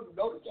camp. You go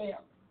to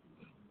camp.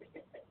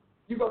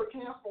 You go to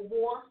camp for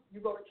war. You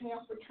go to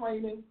camp for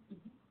training.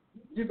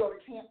 You go to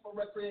camp for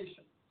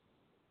recreation.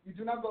 You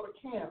do not go to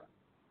camp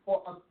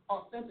for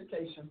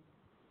authentication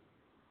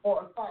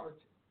or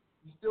authority.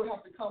 You still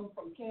have to come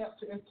from camp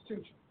to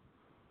institution.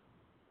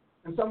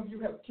 And some of you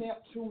have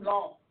camped too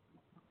long.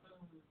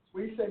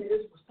 We said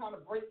it was time to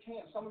break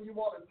camp. Some of you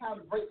want it's time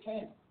to break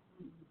camp.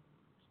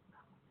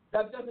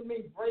 That doesn't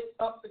mean break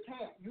up the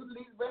camp. You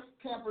leave rest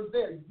campers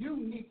there. You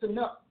need to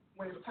know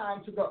when it's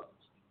time to go.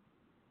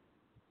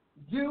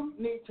 You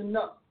need to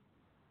know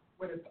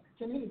when it's.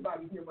 Can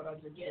anybody hear what I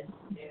just said?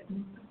 Yes.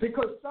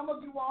 Because some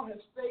of you all have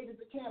stayed at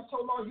the camp so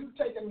long, you've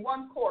taken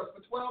one course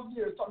for 12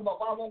 years talking about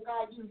why won't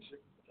God use you?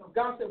 So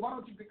God said, why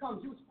don't you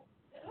become useful?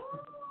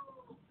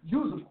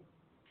 Usable.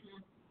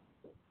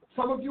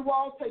 Some of you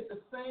all take the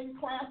same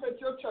class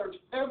at your church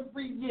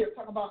every year.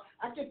 Talk about,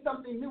 I get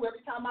something new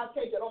every time I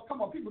take it. Oh,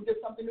 come on, people get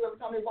something new every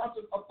time they watch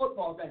a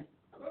football game.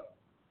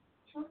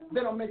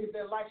 They don't make it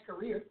their life's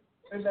career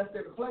unless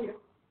they're the player.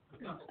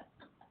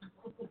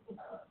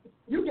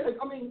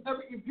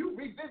 If you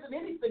revisit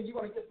anything, you're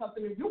going to get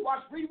something new. You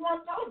watch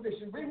rerun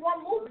television,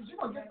 rerun movies, you're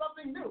going to get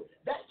something new.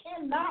 That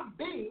cannot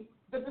be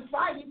the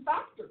deciding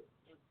factor.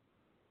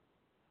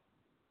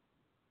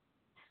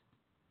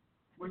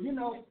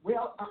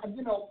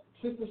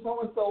 Sister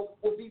so-and-so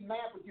will be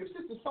mad with you. If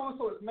Sister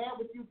so-and-so is mad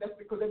with you, that's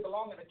because they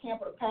belong in the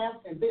camp of the past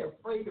and they're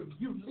afraid of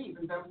you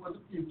leaving them for the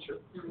future.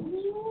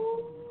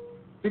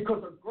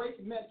 Because a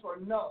great mentor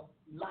knows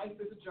life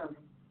is a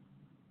journey.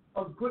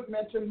 A good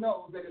mentor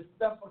knows that it's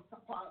step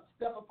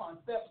upon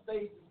step,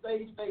 stage to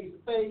stage, phase to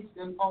phase,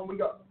 and on we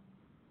go.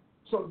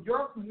 So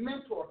your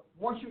mentor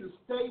wants you to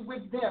stay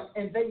with them,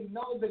 and they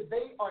know that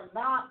they are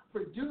not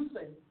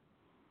producing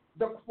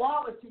the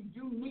quality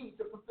you need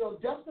to fulfill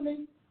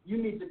destiny. You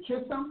need to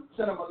kiss them,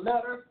 send them a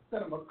letter,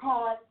 send them a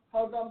card,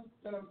 hug them,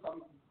 send them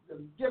some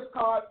gift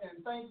card,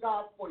 and thank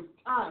God for his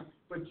time.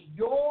 But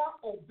your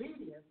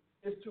obedience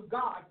is to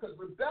God, because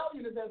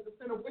rebellion is as the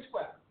sin of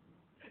witchcraft.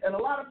 And a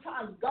lot of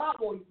times God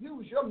will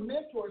use your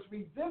mentor's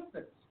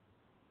resistance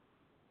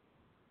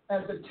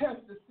as a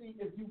test to see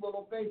if you will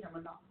obey him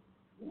or not.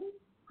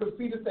 Because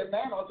Peter said,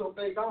 man ought to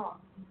obey God,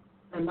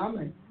 and not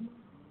me.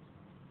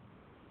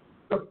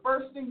 The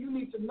first thing you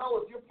need to know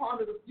if you're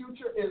part of the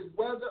future is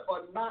whether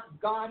or not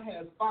God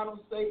has final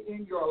say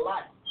in your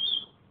life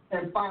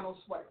and final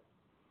sway.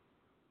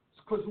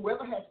 Because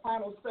whoever has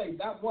final say,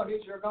 that one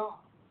is your God.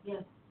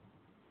 Yes.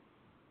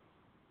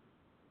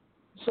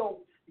 So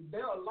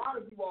there are a lot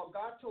of you all,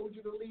 God told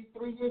you to leave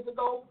 3 years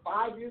ago,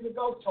 5 years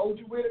ago, told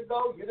you where to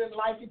go. You didn't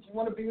like it. You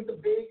want to be with the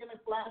big and the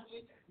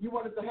flashy. You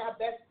wanted to have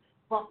that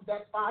 5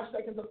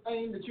 seconds of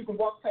fame that you can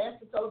walk past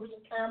the television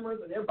cameras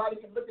and everybody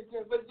can look at you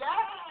and say,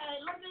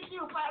 yay, look at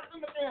you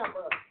passing the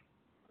camera.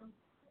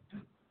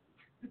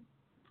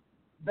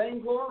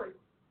 Vainglory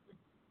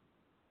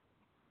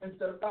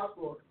instead of God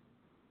glory.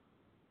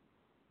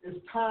 It's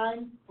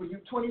time for you,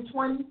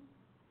 2020,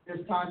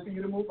 it's time for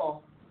you to move on.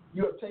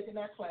 You have taken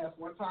that class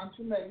one time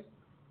too many.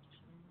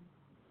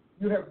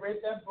 You have read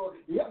that book.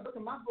 Yeah, look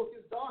at my book,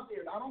 it's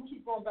dog-eared. I don't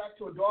keep going back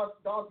to a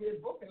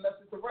dog-eared book unless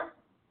it's a reference.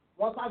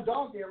 Once I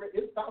dog-ear it,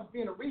 it stops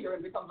being a reader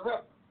and becomes a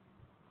reference.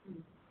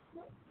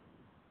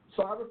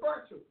 So I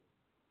refer to it.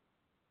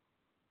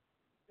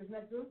 Isn't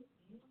that good?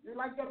 You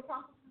like that,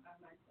 Apostle? I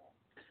like that.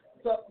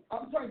 So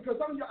I'm telling you, because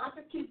some of you, I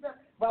could keep that.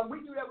 But we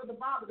do that with the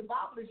Bible. The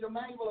Bible is your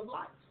manual of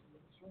life.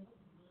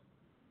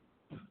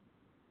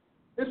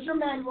 It's your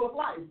manual of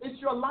life. It's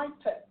your life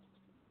test.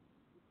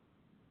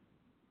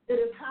 It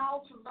is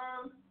how to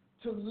learn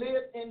to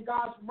live in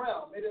God's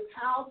realm. It is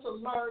how to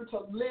learn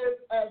to live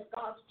as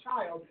God's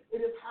child. It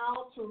is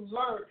how to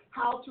learn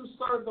how to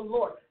serve the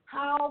Lord.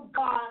 How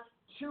God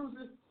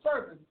chooses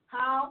servants.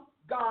 How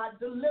God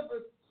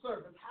delivers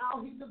servants.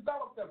 How he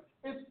develops them.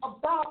 It's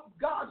about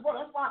God's word.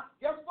 That's why,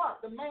 guess what?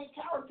 The main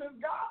character is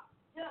God.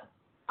 Yeah.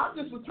 I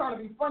just was trying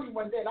to be funny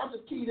one day, and I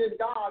just keyed in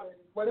God, and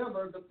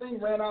whatever, the thing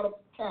ran out of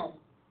count.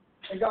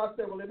 And God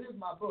said, well, it is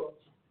my book.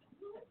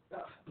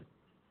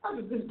 I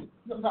just did it.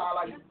 Sometimes I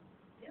like it.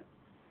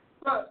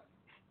 But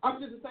I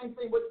did the same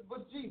thing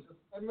with Jesus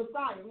and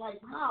Messiah. I'm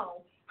like,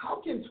 how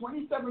can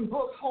 27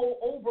 books hold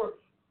over,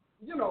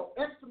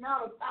 X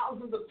amount of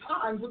thousands of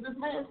times with this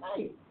man's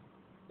name?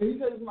 And he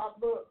said, it's my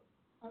book.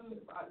 I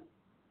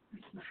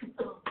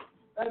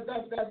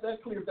said,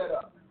 that clears that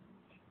up.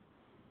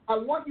 I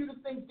want you to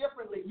think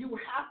differently. You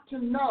have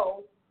to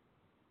know.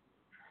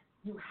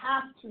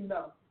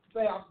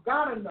 Say, I've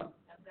got to know.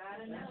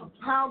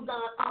 How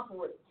God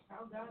operates.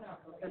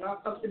 And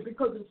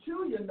because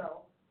until you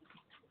know,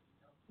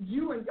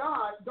 you and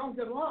God don't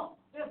get along.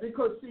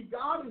 Because, see,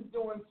 God is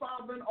doing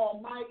sovereign,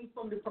 almighty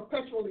from the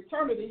perpetual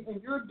eternity,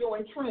 and you're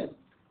doing trends.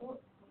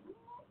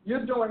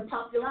 You're doing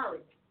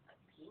popularity.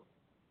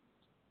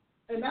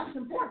 And that's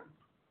important.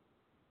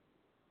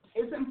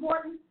 It's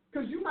important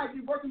because you might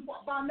be working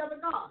by another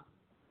God,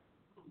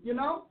 you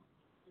know?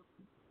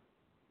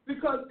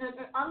 Because and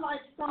I like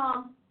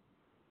Psalm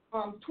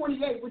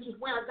 28, which is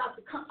where I got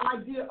the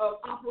idea of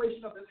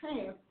operation of his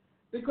hands,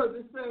 because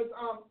it says,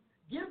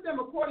 give them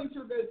according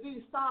to their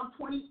deeds. Psalm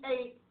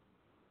 28,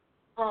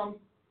 I'm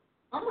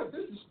going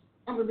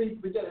to read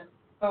the beginning.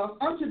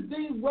 Unto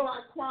thee will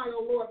I cry,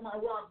 O Lord, my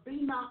rock.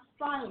 Be not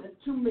silent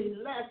to me,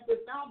 lest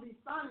if thou be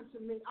silent to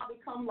me, I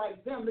become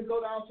like them to go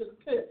down to the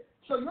pit.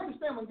 So you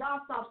understand, when God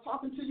stops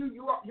talking to you,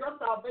 your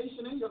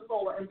salvation and your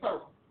soul are in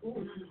peril.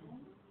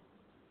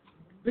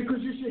 Because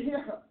you should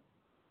hear him.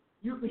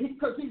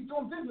 Because he's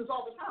doing business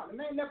all the time. The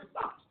man never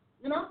stops,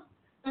 you know?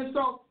 And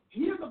so,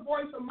 hear the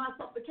voice of my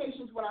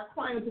supplications when I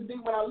cry unto thee,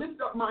 when I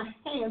lift up my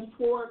hands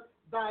toward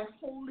thy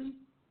holy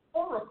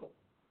oracle.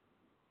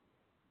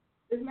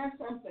 Isn't that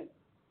something?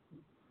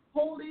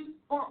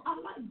 I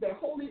like that,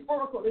 holy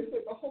oracle. They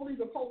say the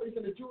holies of holies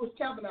in the Jewish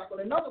tabernacle.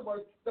 In other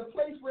words, the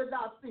place where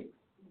God speaks.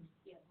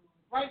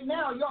 Right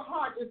now, your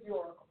heart is the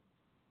oracle.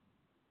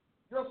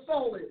 Your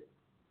soul is,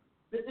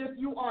 if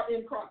you are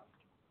in Christ.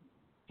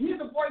 Hear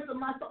the voice of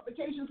my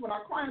supplications when I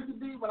cry unto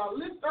thee, when I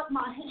lift up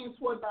my hands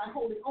toward thy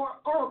holy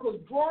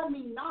oracles. Draw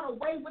me not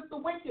away with the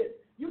wicked.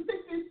 You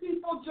think these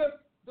people just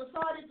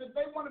decided that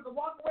they wanted to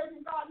walk away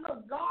from God?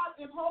 No, God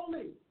is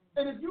holy.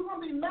 And if you're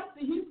going to be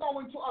messy, he's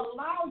going to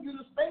allow you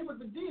to stay with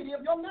the deity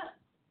of your mess.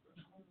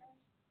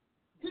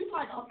 He's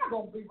like, I'm not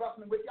going to be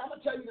wrestling with you. I'm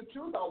going to tell you the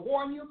truth. I'll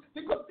warn you.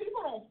 Because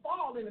people don't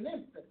fall in an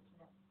instant.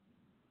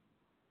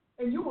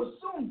 And you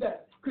assume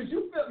that. Because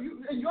you feel,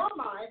 in your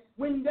mind,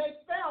 when they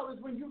fell is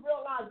when you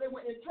realize they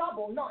were in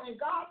trouble. No, in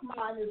God's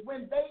mind is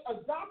when they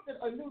adopted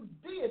a new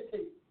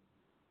deity,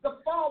 the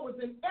fall was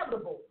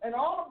inevitable. And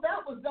all of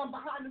that was done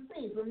behind the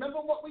scenes. Remember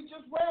what we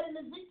just read in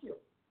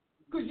Ezekiel?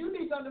 Because you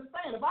need to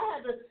understand, if I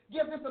had to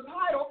give this a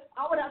title,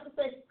 I would have to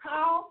say,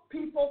 How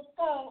People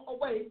Fall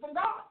Away from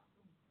God.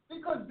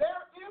 Because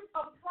there is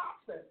a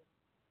process.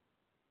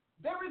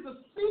 There is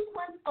a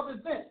sequence of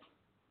events.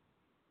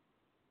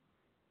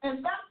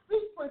 And that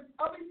sequence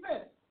of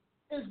events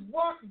is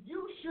what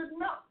you should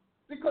know.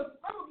 Because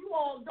some of you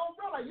all don't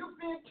realize you're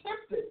being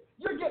tempted.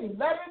 You're getting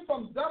letters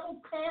from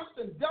devil camps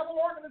and devil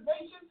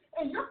organizations,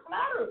 and you're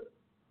flattered.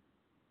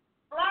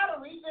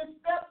 Flattery is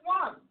step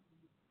one.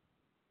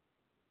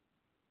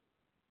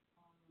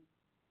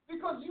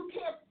 Because you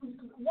can't,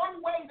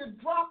 one way to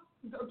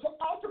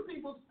alter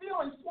people's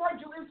feelings towards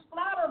you is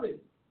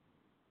flattery.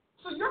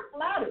 So you're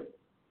flattered.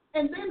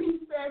 And then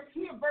he says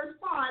here, verse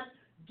 5,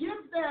 draw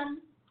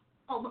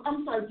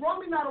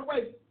me not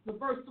away,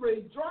 verse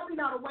 3, draw me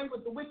not away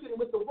with the wicked and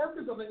with the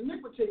workers of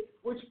iniquity,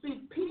 which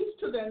speak peace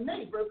to their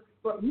neighbors,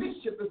 but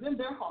mischief is in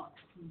their hearts.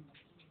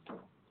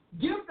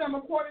 Give them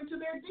according to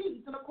their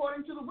deeds and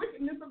according to the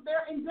wickedness of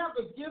their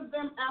endeavors. Give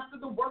them after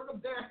the work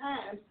of their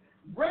hands.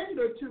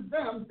 Render to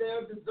them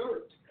their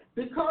desert,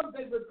 because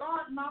they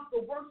regard not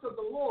the works of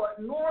the Lord,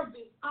 nor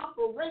the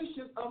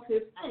operation of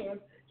his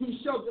hands.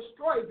 He shall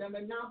destroy them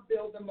and not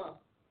build them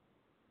up.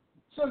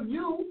 So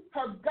you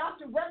have got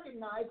to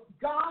recognize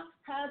God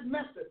has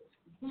methods.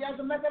 He has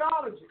a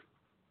methodology.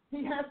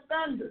 He has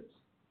standards.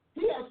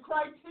 He has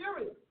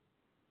criteria.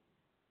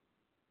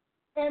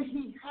 And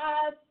he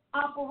has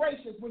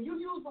operations. When you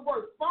use the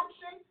word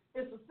function,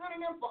 it's a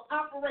synonym for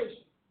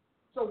operation.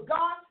 So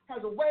God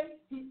has a way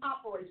he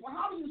operates. Well,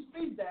 how do you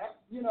see that?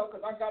 You know,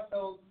 because I got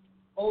those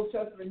Old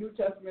Testament, New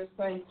Testament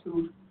saints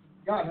who,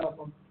 God help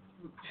them.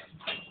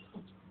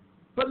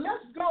 But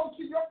let's go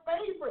to your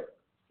favorite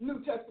New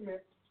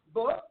Testament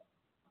book,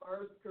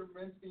 1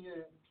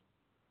 Corinthians.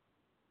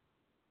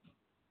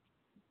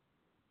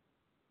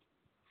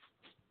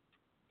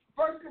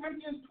 1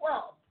 Corinthians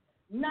 12.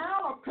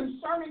 Now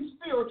concerning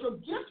spiritual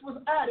gifts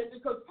was added,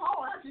 because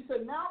Paul actually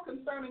said now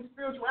concerning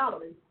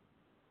spirituality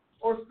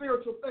or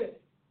spiritual things.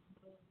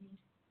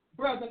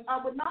 Brethren, I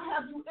would not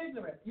have you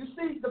ignorant. You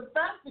see, the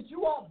fact that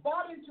you all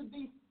bought into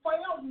these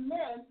failed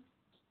men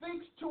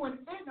speaks to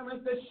an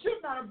ignorance that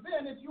should not have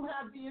been if you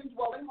had the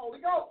indwelling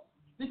Holy Ghost.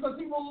 Because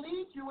he will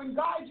lead you and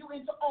guide you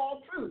into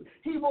all truth.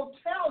 He will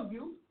tell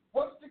you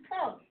what's to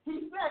come.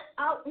 He said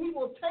he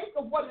will take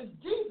of what is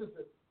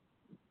Jesus's,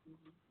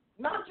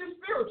 not just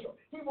spiritual.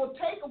 He will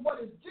take of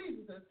what is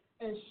Jesus's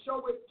and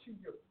show it to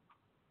you.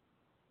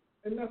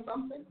 Isn't that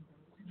something?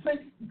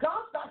 See,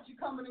 God's got you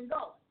coming and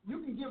going. You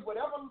can give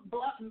whatever,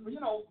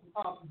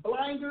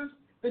 blinders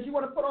that you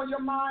want to put on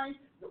your mind,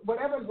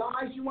 whatever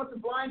lies you want to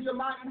blind your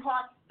mind and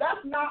heart. That's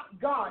not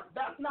God.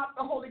 That's not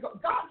the Holy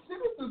Ghost. God's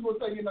citizens will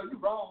say, you're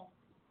wrong.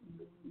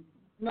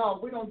 No,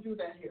 we don't do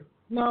that here.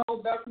 No,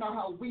 that's not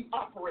how we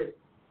operate.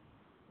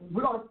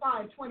 We're going to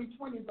find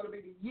 2020 is going to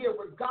be the year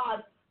where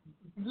God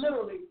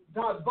literally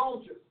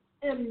divulges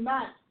in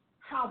mass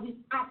how he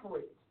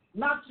operates.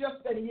 Not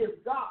just that he is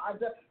God,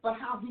 but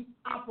how he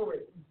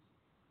operates.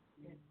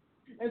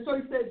 And so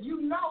he said,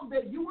 you know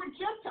that you were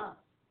Gentiles,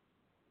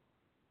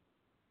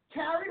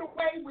 carried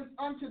away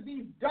unto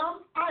these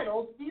dumb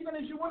idols, even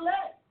as you were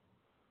led.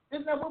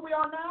 Isn't that where we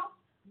are now?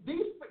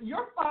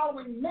 You're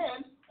following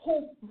men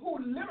who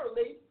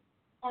literally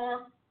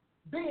are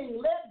being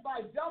led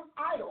by dumb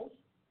idols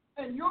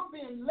and you're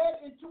being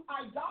led into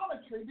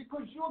idolatry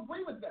because you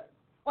agree with them.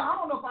 Well, I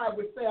don't know if I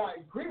would say I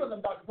agree with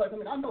them, Dr. Price. I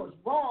mean, I know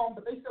it's wrong,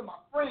 but they still my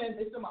friends,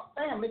 they still my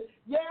family.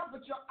 Yeah,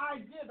 but your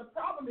idea, the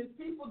problem is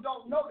people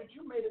don't know that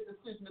you made a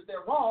decision that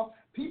they're wrong.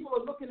 People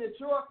are looking at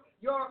your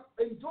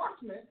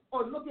endorsement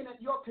or looking at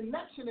your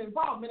connection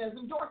involvement as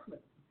endorsement.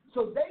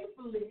 So they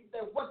believe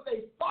that what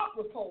they thought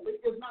was holy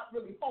is not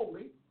really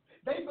holy.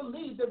 They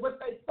believe that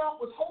what they thought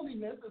was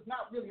holiness is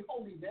not really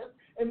holiness.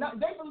 And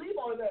they believe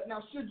all of that.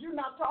 Now, should you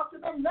not talk to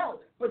them?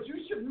 No. But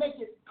you should make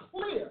it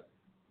clear.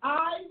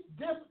 I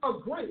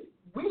disagree.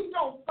 We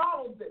don't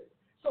follow this.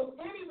 So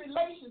any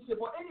relationship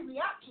or any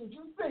reactions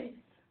you see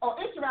or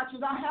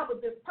interactions I have with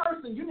this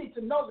person, you need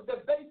to know that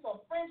they're based on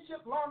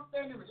friendship,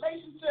 long-standing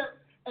relationship,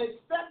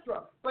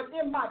 etc. But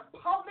in my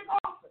public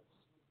office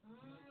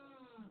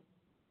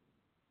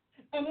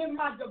and in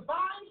my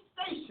divine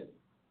station,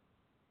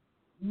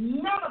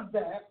 none of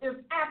that is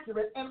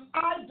accurate, and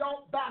I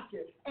don't back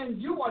it. And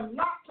you are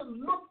not to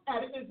look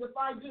at it as if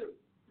I do.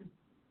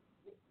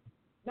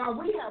 Now,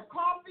 we have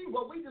coffee.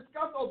 What we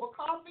discuss over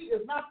coffee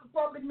is not the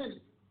public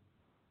ministry.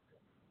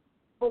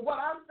 But what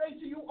I say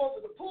to you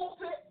over the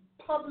pulpit,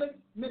 public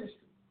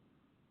ministry.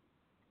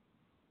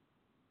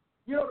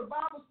 You know, the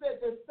Bible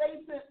said that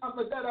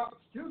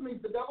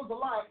the devil's a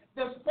lie,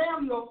 that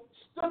Samuel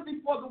stood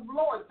before the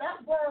Lord.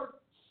 That word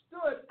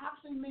stood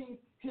actually means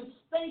his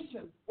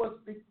station was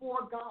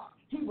before God.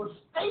 He was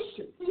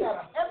stationed. He had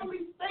a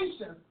heavenly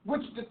station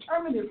which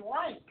determined his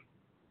rank.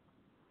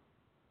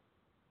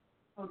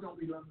 Oh, don't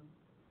be loving.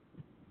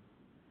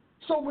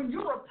 So when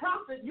you're a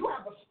prophet, you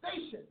have a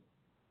station.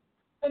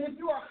 And if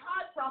you're a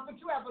high prophet,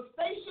 you have a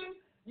station.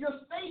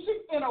 You're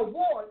stationed in a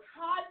ward.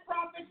 High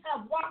prophets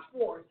have watch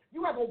wards.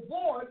 You have a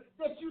ward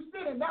that you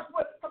sit in. That's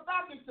what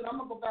Habakkuk said. I'm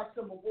going to go back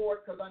to my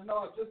ward because I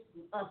know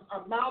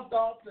I mouthed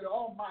off to the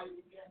Almighty.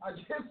 I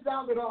just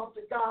sounded off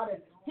to God, and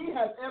he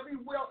has every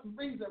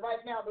reason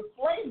right now to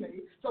slay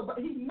me.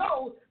 But he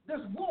knows this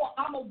war,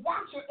 I'm a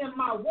watcher in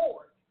my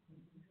ward.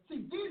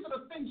 See, these are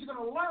the things you're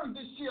going to learn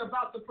this year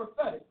about the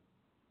prophetic.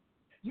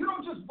 You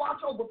don't just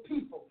watch over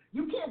people.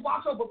 You can't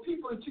watch over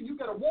people until you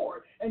get a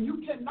ward, and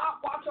you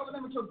cannot watch over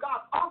them until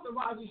God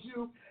authorizes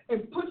you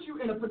and puts you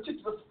in a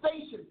particular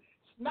station,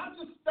 not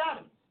just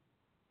status.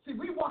 See,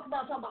 we walk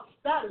about talking about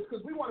status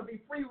because we want to be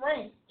free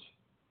range.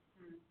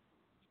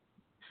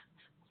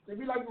 They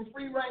be like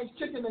free range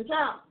chicken and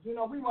cows. You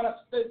know, we want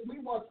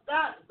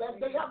status.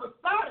 That they have a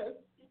status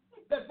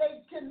that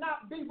they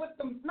cannot be with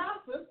the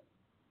masses.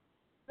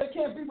 They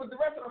can't be with the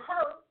rest of the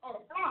herd or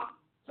the flock.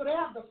 So they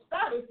have the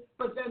status,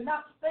 but they're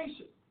not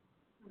stationed.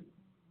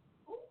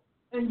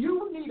 And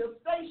you need a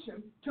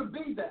station to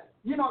be that.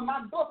 You know, in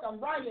my book I'm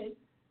writing,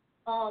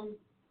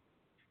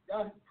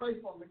 God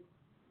pray for me.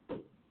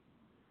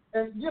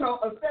 And, you know,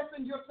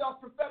 assessing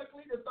yourself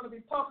prophetically is going to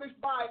be published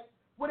by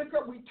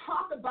Whitaker. We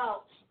talk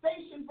about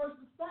station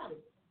versus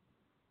status.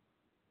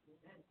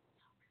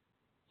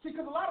 See,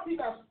 because a lot of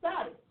people have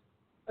status,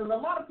 and a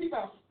lot of people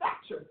have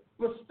stature,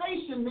 but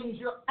station means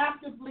you're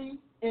actively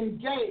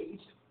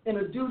engaged in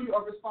a duty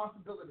or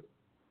responsibility.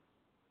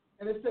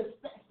 And it says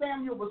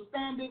Samuel was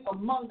standing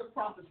among the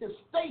prophets. His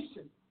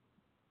station.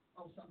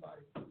 Oh, somebody.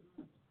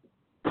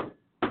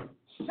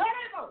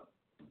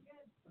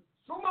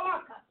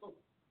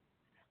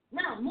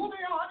 Now,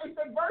 moving on, it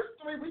said verse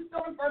 3, we're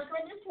still in 1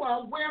 Corinthians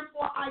 12,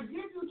 wherefore I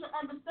give you to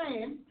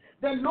understand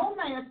that no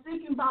man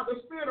speaking by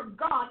the Spirit of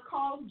God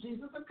calls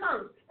Jesus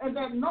accursed, and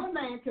that no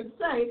man can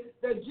say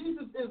that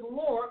Jesus is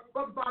Lord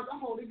but by the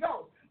Holy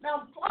Ghost.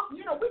 Now,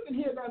 you know, we can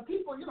hear that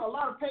people, you know, a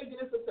lot of pagans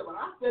say, well,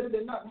 I said it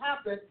and nothing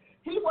happened.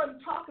 He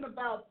wasn't talking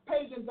about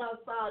pagans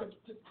outside of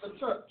the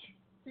church.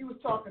 He was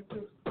talking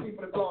to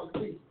people that belong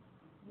to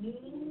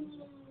Jesus.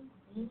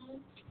 Mm-hmm.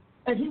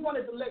 And he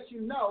wanted to let you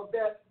know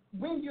that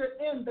when you're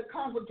in the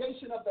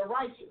congregation of the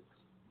righteous,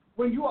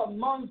 when you're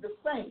among the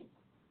saints,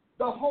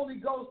 the Holy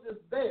Ghost is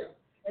there.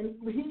 And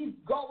he's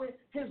going,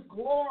 his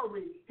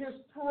glory, his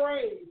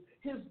praise,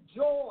 his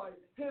joy,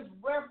 his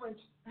reverence,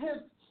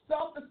 his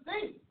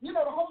self-esteem. You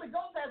know, the Holy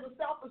Ghost has a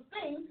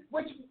self-esteem,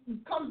 which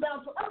comes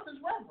down to us as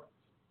reverence.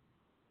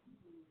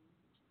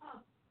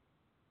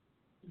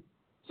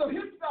 So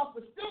his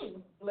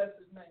self-esteem, bless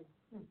his name,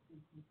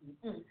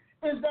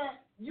 is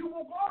that you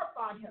will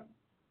glorify him.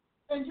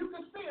 And you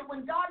can see it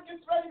when God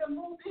gets ready to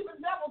move,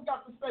 even devils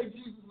got to say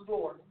Jesus is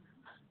Lord.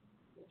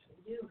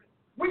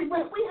 We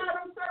had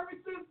them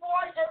services,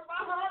 boy,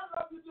 everybody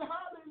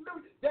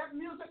hallelujah, that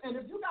music. And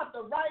if you got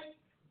the right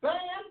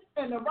band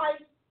and the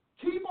right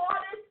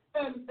keyboardist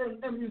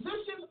and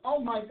musicians,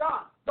 oh my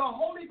God, the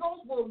Holy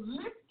Ghost will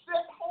lift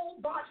that whole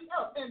body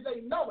up, and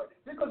they know it.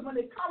 Because when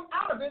they come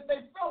out of it,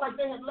 they feel like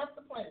they have left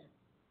the planet.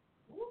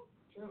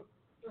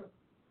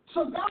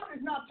 So God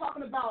is not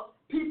talking about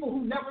people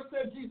who never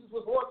said Jesus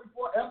was Lord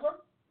before ever.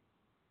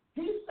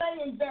 He's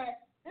saying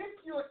that if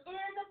you're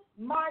in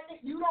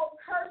you don't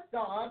curse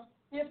God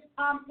if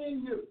I'm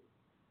in you.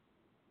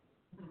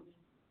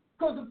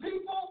 Because the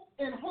people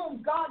in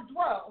whom God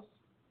dwells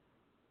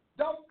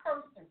don't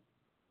curse him.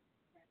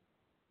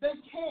 They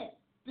can't,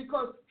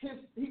 because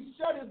he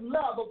shed his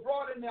love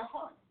abroad in their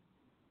hearts.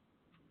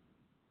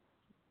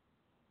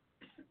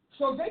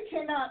 So they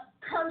cannot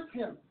curse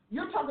him.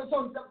 You're talking,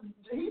 so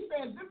he's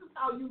saying this is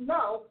how you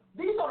know.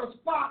 These are the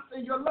spots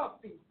in your love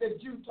feast that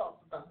Jude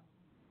talks about.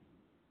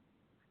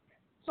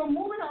 So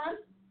moving on,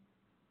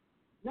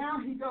 now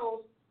he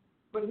goes,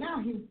 but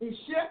now he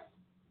shifts,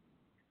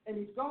 and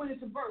he's going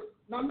into verse.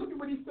 Now look at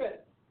what he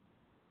says.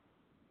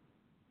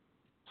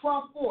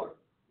 12:4.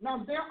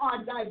 Now there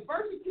are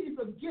diversities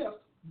of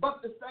gifts,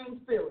 but the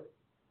same Spirit.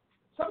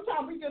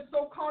 Sometimes we get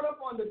so caught up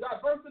on the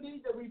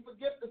diversity that we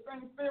forget the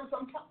same Spirit.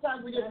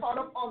 Sometimes we get caught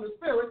up on the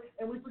Spirit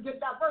and we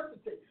forget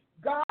diversity.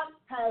 God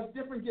has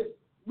different gifts.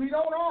 We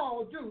don't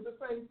all do the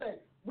same thing.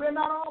 We're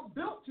not all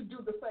built to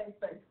do the same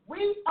thing. We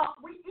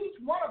each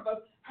one of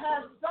us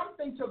has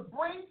something to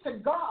bring to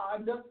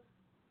God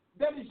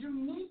that is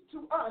unique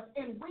to us,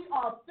 and we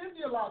are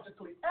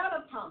physiologically,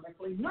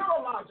 anatomically,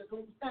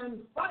 neurologically,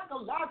 and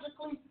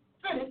psychologically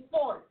fitted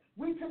for it.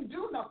 We can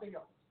do nothing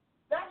else.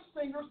 That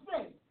singer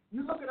sings.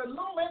 You look at a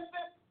little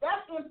infant,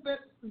 that infant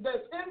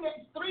that's in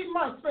it 3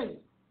 months singing.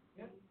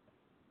 Yeah.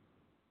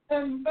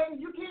 And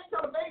you can't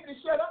tell the baby to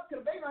shut up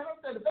because the baby, I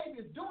understand, the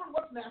baby is doing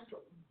what's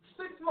natural.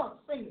 6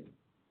 months singing.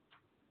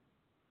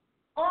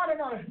 On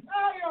and on.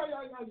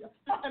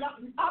 And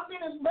I've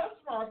been in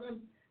restaurants,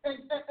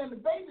 and the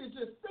baby is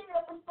just singing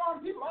up a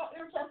song. People all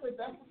irritated say,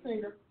 that's a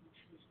singer.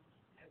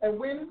 And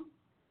when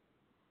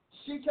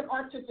she can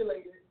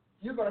articulate it,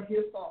 you're going to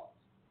hear songs.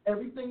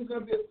 Everything's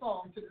going to be a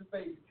song to this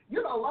baby.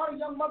 You know, a lot of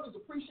young mothers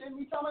appreciate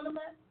me telling them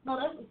that. No,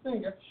 that's a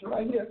singer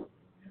right here.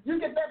 You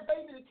get that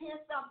baby that can't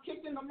stop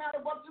kicking no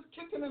matter what, just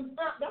kicking and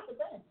stop. That's a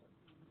dancer.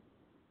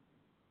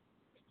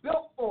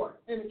 Built for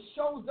it, and it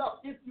shows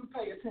up if you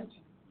pay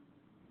attention.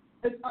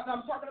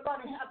 I'm talking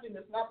about in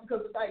happiness, not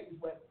because the baby's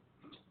wet.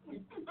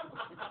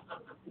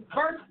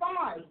 Verse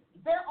 5,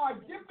 there are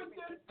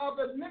differences of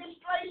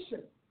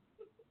administration.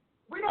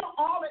 We don't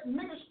all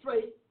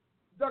administrate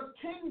the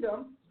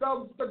kingdom,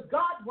 the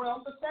God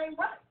realm, the same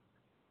way.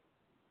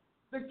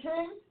 The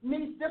king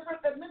needs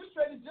different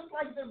administrators, just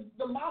like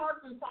the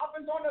monarchs and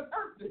sovereigns on the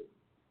earth do.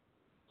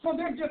 So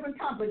they're different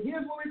kinds. But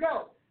here's where we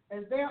go.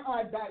 And there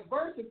are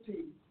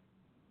diversities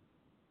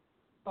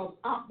of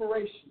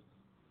operations.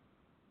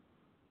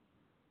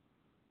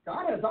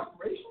 God has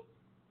operations.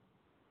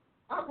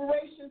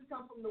 Operations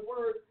come from the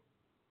word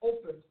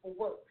office for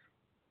work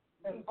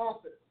and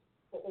office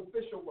for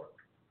official work.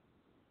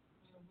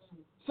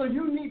 So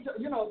you need to,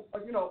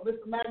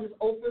 Mr. Magnus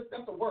office,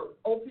 that's a word.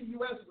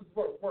 O-P-U-S is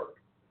work.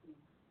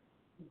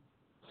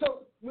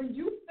 So when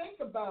you think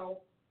about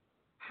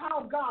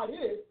how God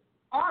is,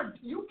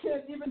 you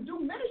can't even do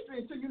ministry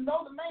until you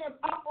know the man's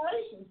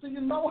operations, so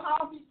you know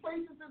how he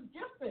places his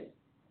gifting,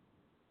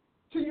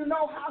 so you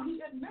know how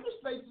he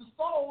administrates the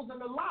souls and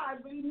the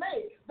lives that he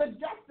made, the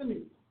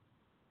destiny.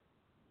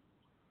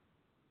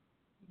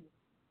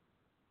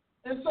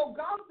 And so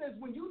God says,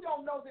 when you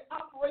don't know the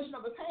operation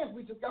of his hands,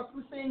 we just got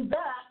through seeing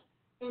that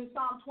in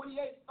Psalm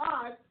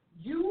 28:5,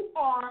 you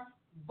are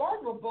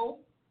vulnerable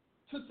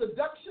to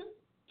seduction,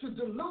 to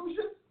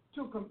delusion,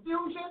 to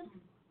confusion,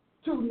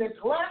 to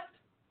neglect,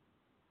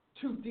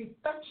 to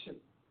defection,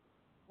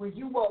 where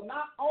you will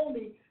not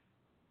only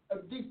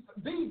be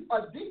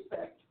a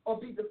defect or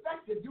be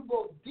defective, you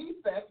will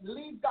defect,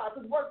 leave God.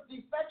 Because the word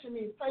defection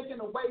means taken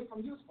away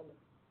from usefulness.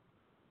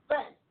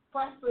 Thanks,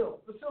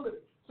 facility.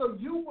 So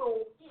you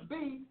will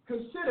be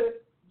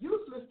considered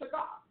useless to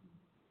God.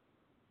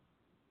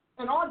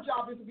 And our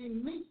job is to be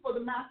meat for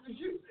the master's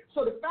use.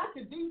 So the fact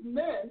that these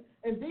men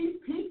and these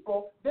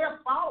people, their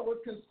followers,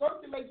 can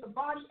circulate the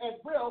body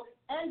at will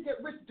and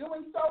get rich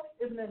doing so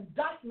is an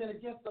indictment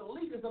against the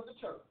leaders of the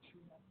church.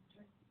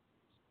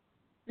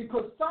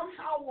 Because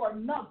somehow or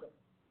another,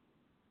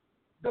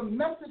 the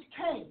message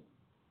came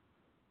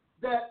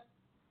that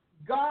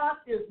God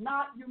is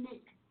not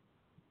unique.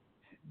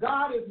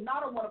 God is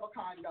not a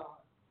one-of-a-kind God.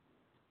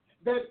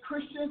 That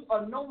Christians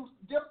are no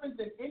different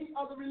than any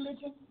other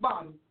religious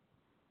body.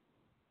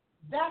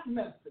 That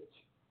message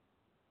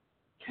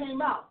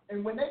came out.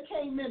 And when they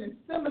came in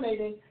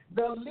inseminating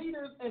the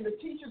leaders and the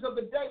teachers of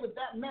the day with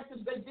that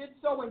message, they did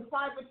so in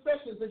private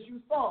sessions, as you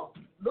saw.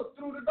 Look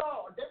through the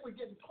door. They were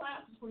getting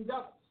classes from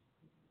devils.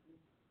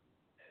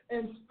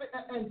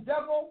 And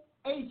devil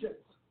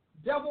agents,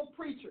 devil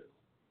preachers,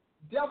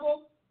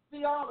 devil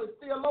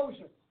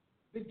theologians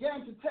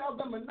began to tell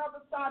them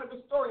another side of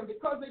the story. And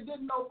because they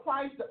didn't know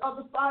Christ, the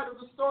other side of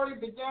the story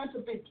began to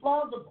be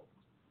plausible.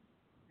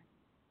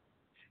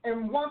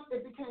 And once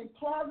it became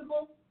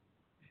plausible,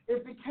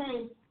 it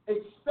became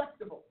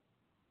acceptable.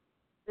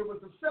 It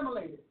was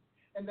assimilated.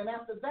 And then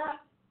after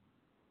that,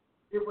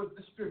 it was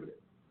distributed.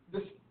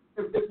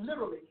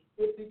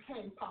 It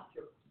became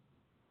popular.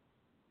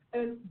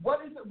 And what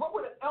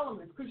were the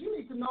elements? Because you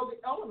need to know the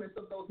elements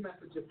of those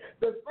messages.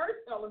 The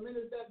first element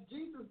is that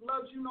Jesus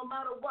loves you no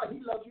matter what.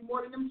 He loves you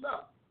more than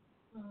himself.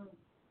 Mm-hmm.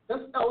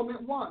 That's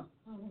element one.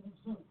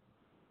 Mm-hmm.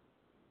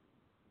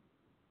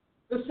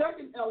 The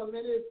second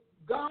element is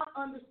God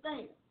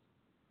understands.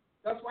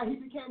 That's why he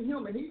became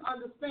human. He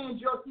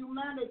understands your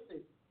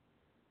humanity.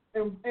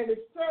 And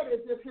it's said as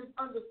if his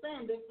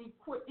understanding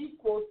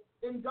equals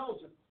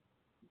indulgence.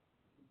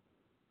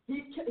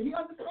 He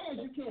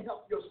understands you can't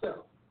help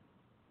yourself.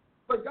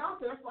 But God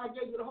said, that's why I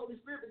gave you the Holy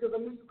Spirit, because I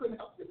knew you couldn't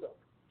help yourself.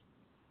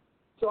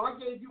 So I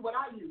gave you what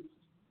I use,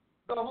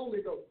 the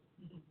Holy Ghost.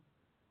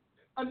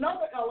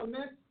 Another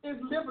element is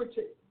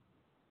liberty.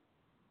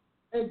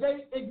 And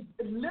they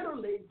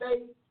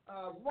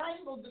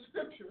wrangle the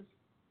scriptures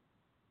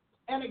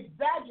and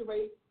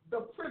exaggerate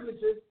the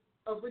privileges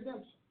of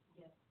redemption.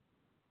 Yes.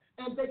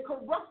 And they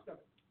corrupt them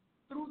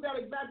through that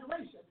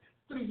exaggeration.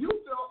 So you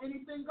feel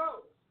anything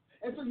goes.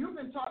 And so you've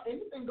been taught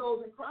anything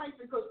goes in Christ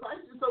because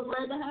Christ is so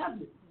glad to have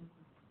you.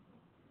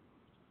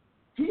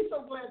 He's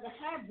so glad to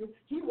have you,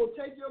 he will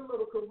take your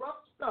little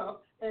corrupt stuff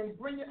and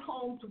bring it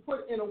home to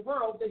put in a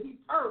world that he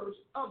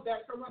purged of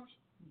that corruption.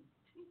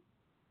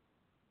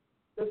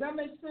 Does that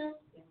make sense?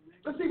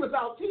 Let's see,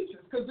 without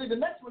teachers, because the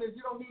next one is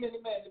you don't need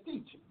any man to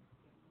teach you.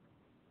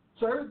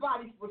 So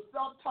everybody was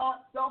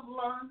self-taught,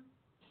 self-learned,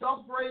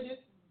 self-graded,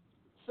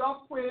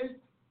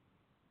 self-quizzed,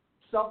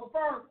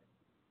 self-affirmed.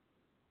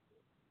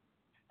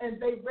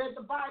 And they read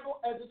the Bible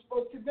as it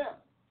spoke to them.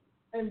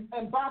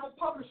 And Bible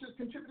publishers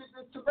contributed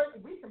to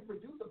it. We can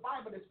produce a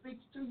Bible that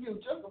speaks to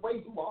you just the way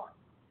you are.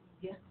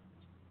 Yeah.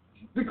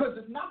 Because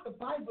it's not the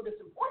Bible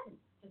that's important.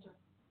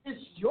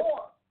 It's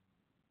your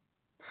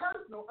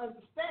personal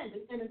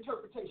understanding and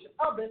interpretation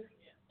of it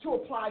to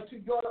apply to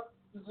your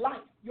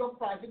life, your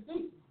private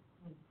needs.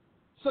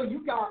 So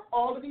you got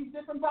all of these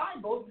different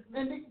Bibles,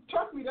 and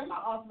trust me, they're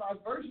not authorized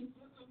versions.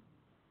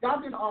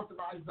 God didn't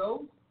authorize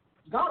those.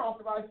 God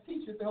authorized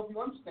teachers to help you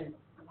understand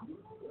them.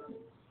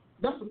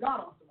 That's what God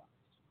authorized.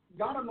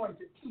 God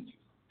anointed teachers.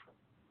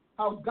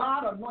 How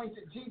God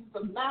anointed Jesus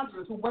of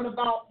Nazareth, who went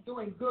about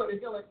doing good and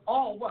healing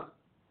all what?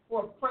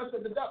 Or oppressed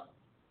of the devil.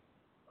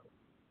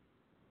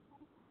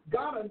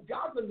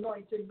 God's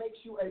anointing makes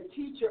you a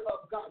teacher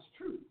of God's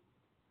truth.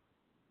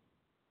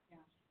 Yeah.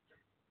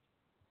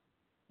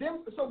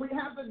 Then, so we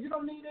have you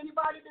don't need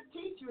anybody to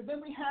teach you.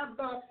 Then we have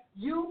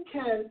you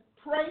can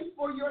pray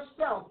for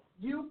yourself.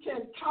 You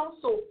can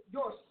counsel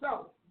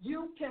yourself.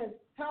 You can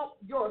help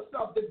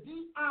yourself. The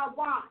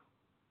DIY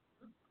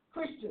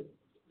Christian.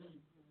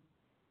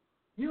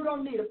 You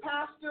don't need a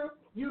pastor.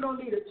 You don't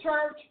need a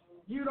church.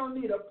 You don't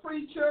need a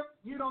preacher.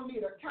 You don't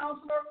need a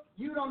counselor.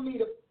 You don't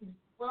need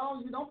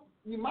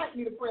you might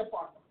need a prayer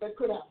partner. That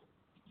could happen.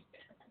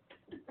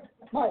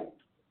 Right.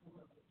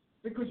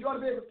 Because you ought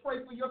to be able to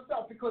pray for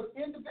yourself, because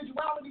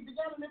individuality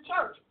began in the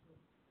church.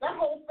 That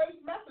whole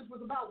faith message was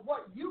about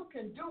what you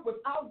can do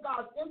without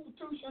God's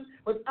institution,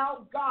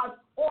 without God's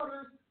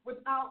orders,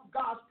 without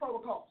God's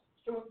protocols.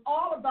 It was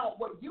all about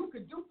what you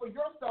could do for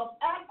yourself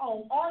at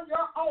home, on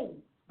your own,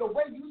 the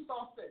way you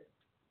saw fit.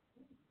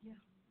 Yeah.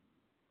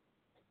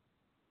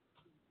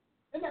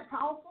 Isn't that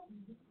powerful?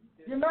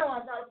 Mm-hmm. You know I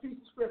got a piece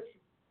of scripture.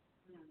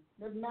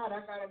 If not, I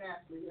got an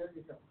Ashley. There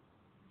you go.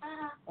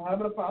 I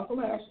have an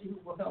apostle Ashley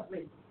who will help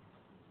me.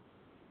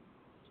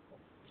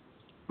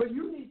 But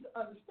you need to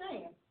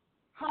understand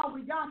how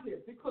we got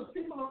here, because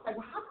people are like,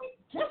 well, how did we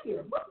get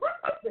here? What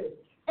is this?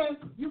 And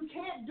you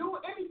can't do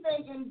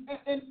anything in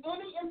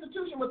any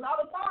institution without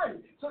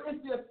authority. So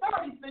it's the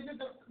authority figure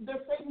that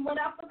Satan went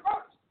after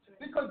first,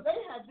 because they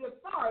had the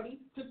authority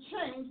to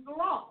change the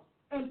law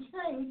and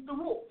change the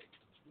rules.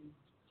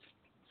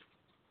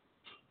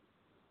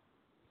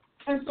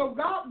 And so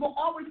God will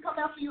always come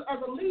after you as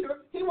a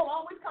leader. He will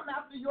always come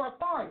after your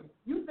authority.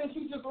 You think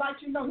he just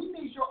likes you? No, he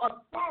needs your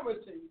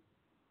authority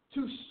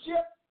to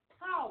shift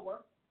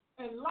power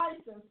and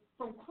license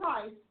from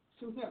Christ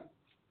to him.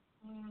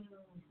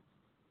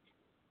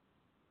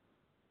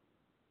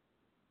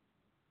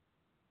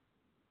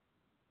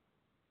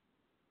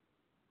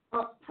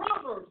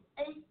 Proverbs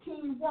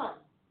 18:1.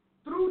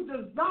 Through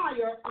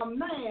desire, a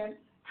man,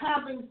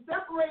 having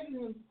separated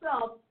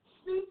himself,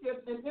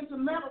 seeketh and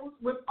intermeddles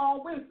with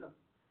all wisdom.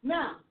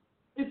 Now,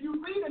 if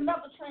you read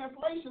another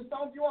translation,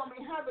 some of you all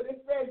may have it,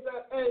 it says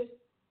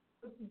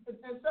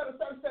instead of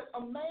says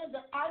a man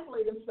that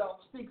isolates himself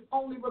seeks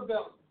only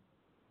rebellion.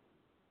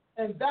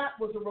 And that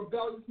was a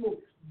rebellious move.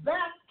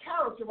 That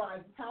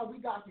characterizes how we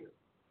got here.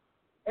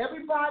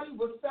 Everybody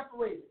was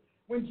separated.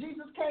 When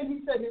Jesus came,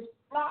 he said his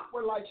flock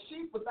were like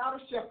sheep without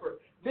a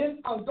shepherd.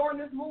 Then during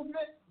this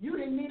movement, you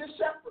didn't need a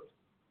shepherd.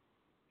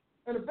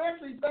 And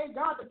eventually, thank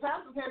God, the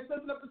pastors had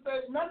stood up and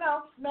said,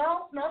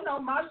 no,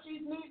 my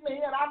sheep need me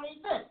and I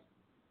need them.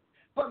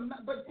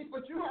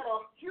 But you had a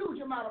huge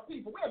amount of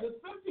people. We had to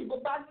send people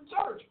back to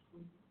church.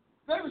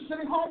 They were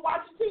sitting home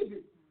watching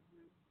TV.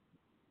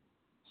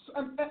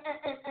 And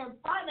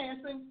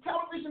financing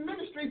television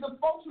ministries of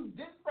folks who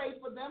didn't pray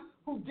for them,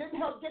 who didn't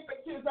help get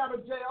their kids out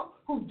of jail,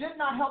 who did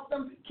not help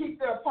them keep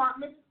their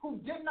apartments,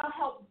 who did not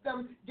help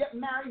them get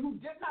married, who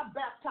did not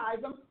baptize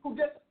them,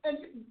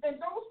 and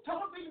those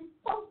television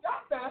folks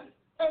got that,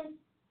 and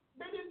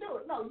they didn't do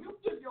it. No, you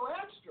give your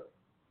extra,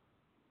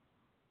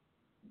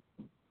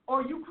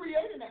 or you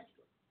create an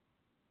extra.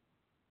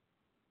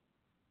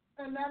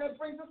 And now that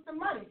brings us to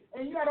money.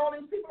 And you had all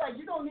these people like,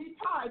 you don't need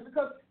tithes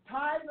because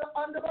tithes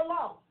are under the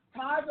law.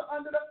 Tithes are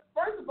under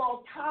first of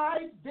all,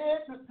 tithes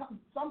did,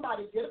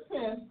 somebody get a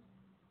pen.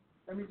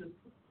 Let me just.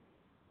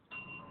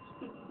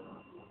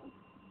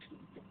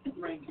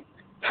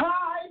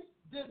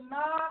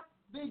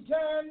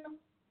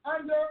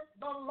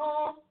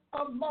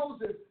 of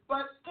Moses,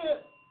 but if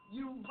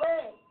you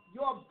read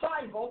your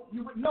Bible,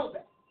 you would know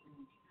that.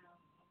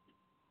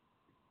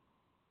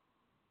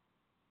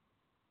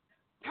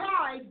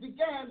 Tithes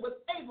began with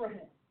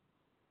Abraham.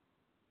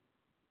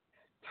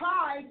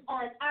 Tithes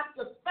are an act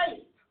of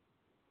faith.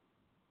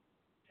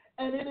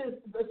 And it is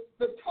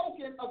the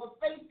token of a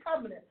faith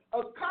covenant,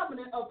 a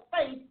covenant of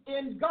faith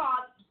in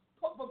God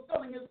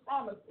fulfilling his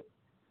promises.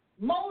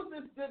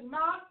 Moses did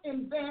not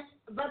invent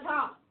the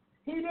tithe.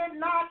 He did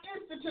not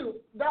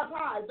institute the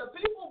tithe. The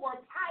people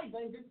were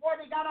tithing before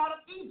they got out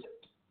of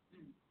Egypt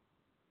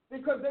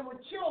because they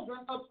were children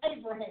of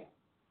Abraham.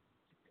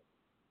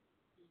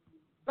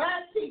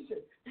 Bad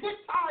teaching. Hit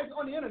tithes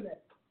on the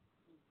internet.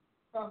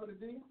 Prophet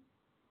Adia,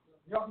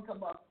 y'all can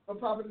come up. But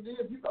Prophet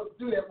Adia, you go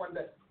do that one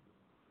day.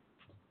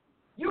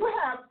 You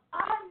have,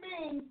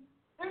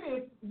 it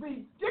is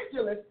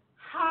ridiculous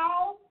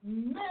how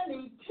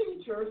many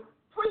preachers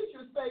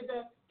say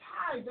that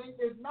tithing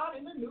is not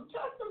in the New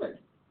Testament.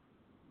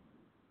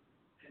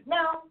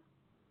 Now,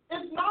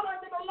 it's not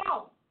under the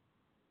law.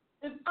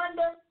 It's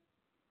under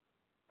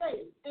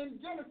faith. In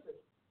Genesis,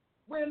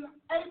 when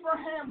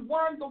Abraham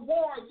won the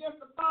war against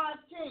the 5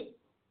 kings,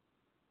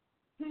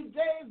 he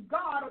gave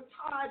God a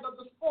tithe of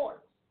the spoils,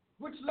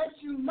 which lets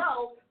you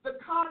know the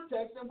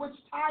context in which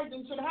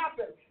tithing should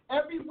happen.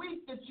 Every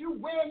week that you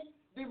win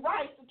the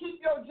right to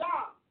keep your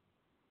job,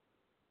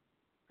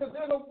 because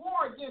there's a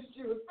war against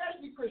you,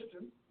 especially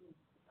Christians,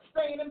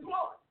 staying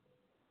employed.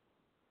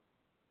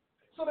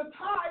 So the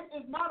tithe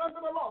is not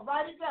under the law.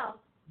 Write it down.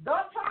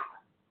 The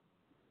tithe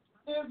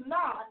is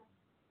not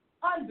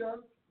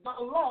under the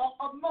law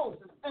of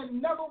Moses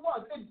and never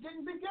was. It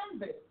didn't begin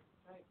there.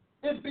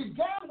 It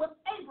began with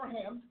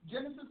Abraham,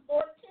 Genesis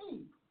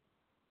 14.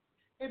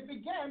 It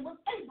began with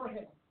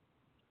Abraham.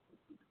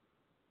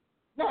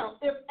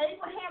 Now, if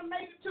Abraham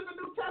made it to the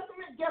New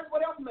Testament, guess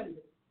what else made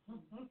it?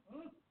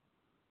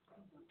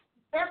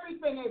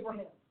 Everything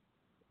Abraham.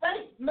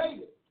 Faith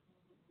made it.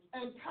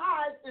 And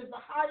tithe is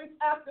the highest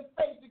act of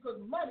faith because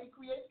money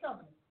creates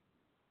covenant.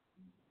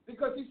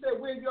 Because he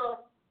said, where your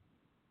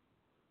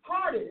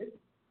heart is,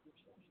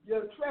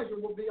 your treasure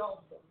will be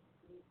also.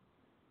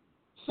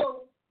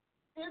 So,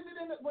 is it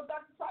in it what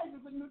Dr. Price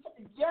is in the New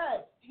Testament?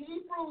 Yes.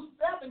 Hebrews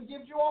 7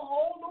 gives you a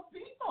whole new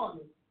piece on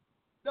it.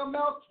 The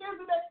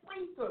Melchizedek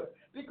priesthood.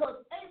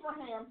 Because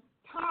Abraham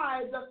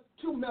tithed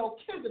to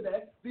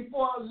Melchizedek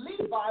before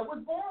Levi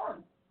was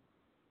born.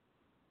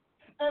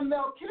 And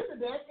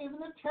Melchizedek is an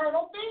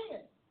eternal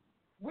being.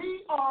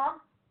 We are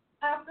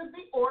after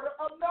the order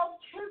of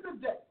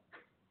Melchizedek.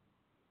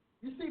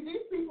 You see,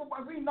 these people,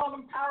 when we know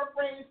them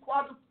paraphrase,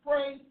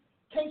 quadriphrase,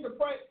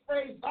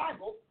 phrase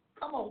Bible,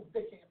 come on,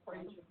 they can't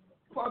phrase you.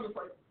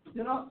 Quadriphrase,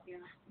 you know?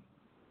 Yeah.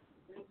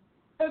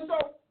 And so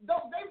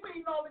they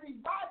read all of these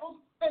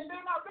Bibles, and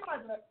they're not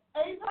realizing that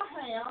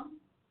Abraham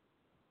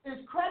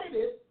is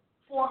credited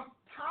for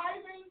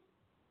tithing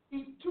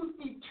to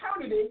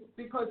eternity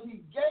because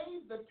he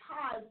gave the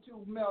tithe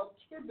to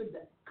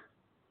Melchizedek,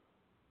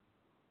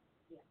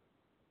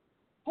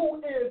 who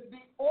is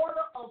the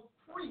order of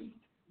priest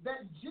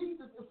that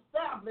Jesus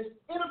established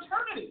in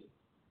eternity.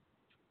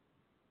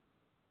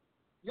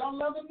 Y'all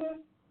loving this?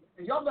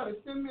 And y'all better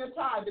send me a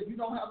tithe if you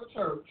don't have a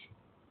church,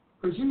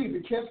 because you need to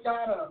catch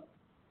God up.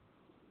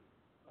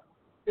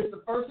 It's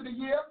the first of the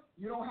year.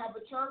 You don't have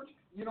a church.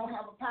 You don't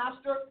have a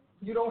pastor.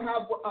 You don't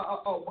have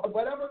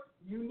whatever.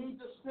 You need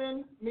to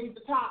send me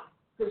the tithe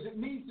because it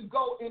needs to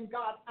go in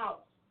God's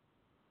house.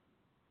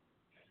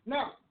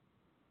 Now,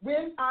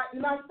 when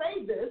I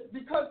say this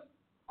because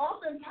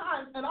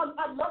oftentimes, and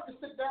I'd love to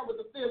sit down with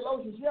the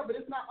theologians here, but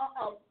it's not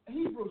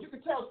Hebrews. You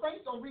can tell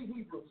saints don't read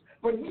Hebrews.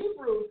 But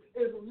Hebrews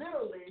is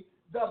literally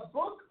the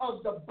book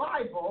of the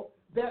Bible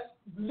that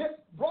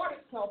brought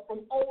itself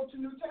from Old to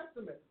New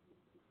Testament.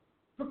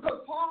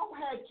 Because Paul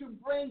had to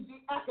bring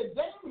the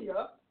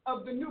academia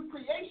of the new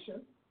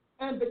creation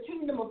and the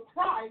kingdom of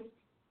Christ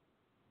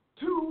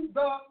to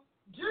the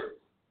Jews.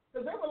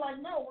 Because they were like,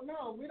 no,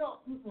 we don't.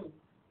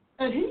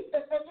 And you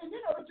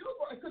know, the Jews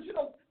were, because, you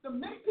know, the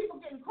many people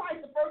get in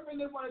Christ, the first thing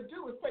they want to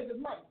do is take his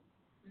money.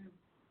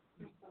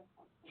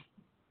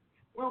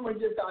 We don't want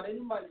to give God any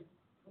money.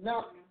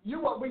 Now,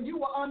 when you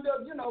were under,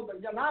 you know, the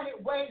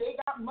United Way, they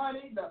got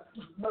money,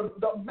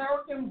 the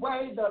American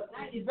Way,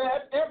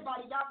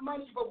 everybody got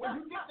money, but when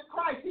you get to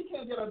Christ, he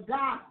can't get a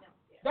dime.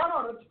 That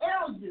ought to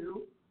tell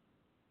you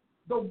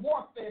the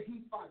warfare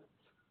he fights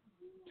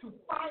to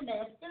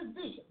finance his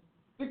vision.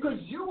 Because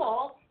you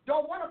all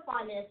don't want to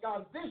finance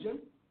God's vision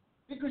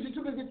because you're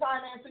too busy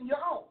financing your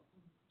own.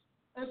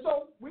 And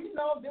so we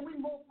know, then we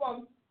move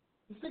from,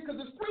 because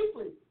it's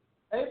priestly.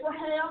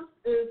 Abraham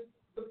is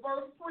the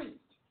first priest.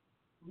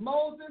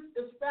 Moses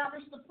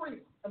established the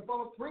priest and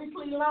from a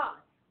priestly line.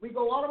 We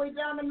go all the way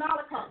down to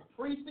Malachi,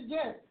 priest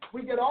again.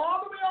 We get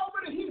all the way over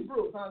to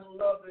Hebrews. I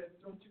love it.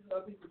 Don't you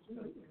love Hebrews?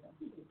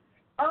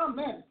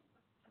 Amen.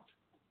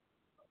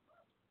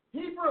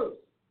 Hebrews.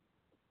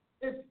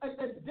 This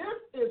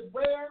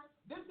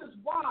is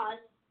why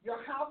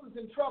your house is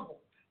in trouble.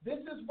 This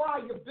is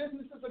why your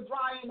businesses are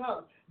drying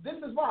up. This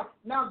is why.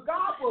 Now,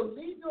 God will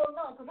leave you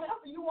alone, because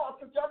after you all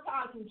took your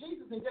tithes from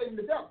Jesus and gave him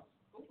the devil.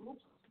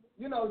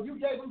 You know, you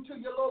gave him to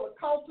your little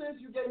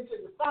occultists, you gave him to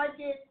your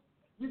psychics,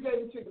 you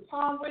gave him to the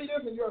palm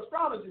readers and your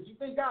astrologers. You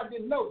think God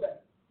didn't know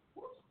that?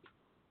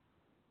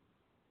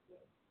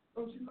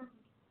 Don't you know?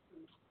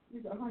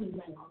 He's a honey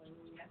man.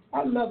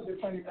 I love this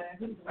honey man.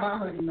 He's my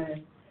honey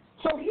man.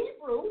 So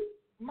Hebrews,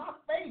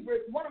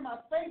 one of my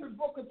favorite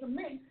books to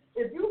me,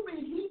 if you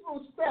read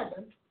Hebrews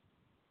 7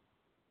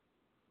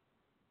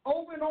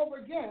 over and over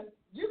again,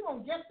 you're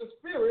going to get the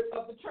spirit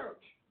of the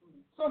church.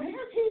 So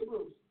here's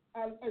Hebrews,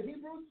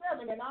 Hebrews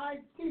 7, and I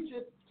teach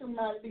it to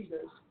my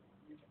leaders.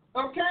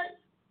 Okay?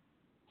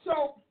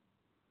 So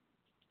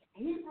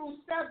Hebrews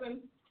 7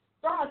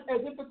 starts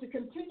as if it's a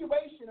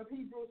continuation of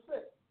Hebrews 6.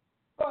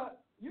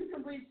 But you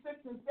can read 6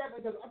 and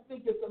 7 because I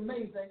think it's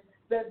amazing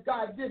that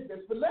God did this.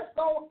 But let's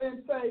go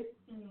and say,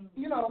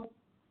 you know,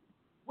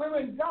 we're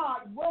in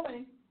God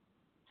willing.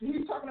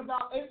 He's talking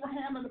about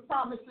Abraham and the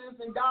promises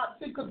and God.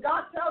 See, because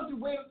God tells you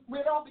where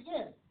it all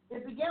began.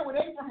 It began with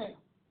Abraham.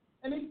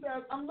 And he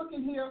says, I'm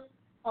looking here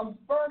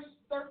verse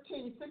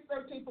 13,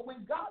 6:13. For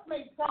when God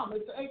made promise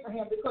to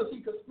Abraham, because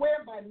he could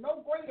swear by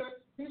no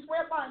greater, he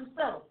swear by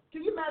himself.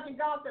 Can you imagine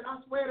God said,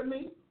 I swear to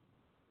me?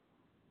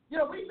 You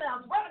know, we say,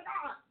 I swear to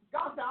God.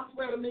 God said, I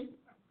swear to me.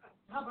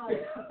 How about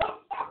it? I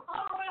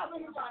don't have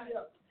anybody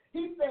else.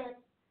 He said,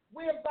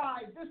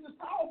 whereby, this is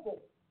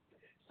powerful,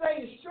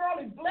 saying,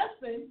 surely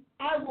blessing,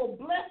 I will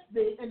bless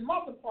thee, and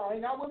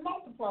multiplying, I will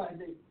multiply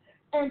thee.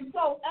 And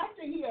so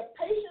after he had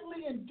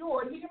patiently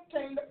endured, he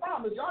obtained the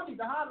promise. Y'all need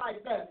to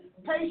highlight that.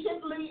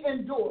 Patiently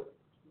endured.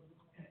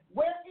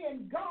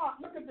 Wherein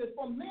God, look at this,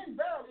 for men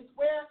verily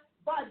swear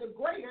by the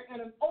greater, and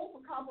an oath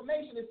of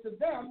confirmation is to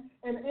them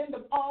an end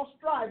of all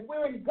strife,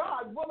 wherein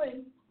God,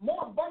 willing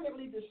more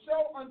abundantly to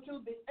show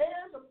unto the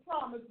heirs of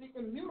promise the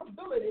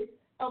immutability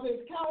of his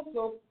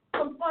counsel,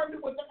 confirmed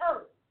it with the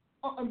earth,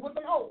 and with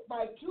an oath,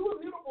 by two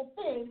immutable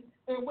things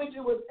in which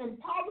it was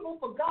impossible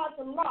for God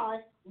to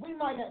lie, we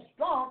might have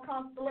strong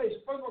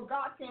consolation. First of all,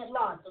 God can't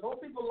lie. So those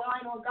people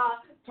lying on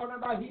God, talking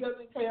about he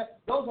doesn't care,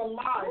 those are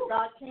lies.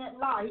 God can't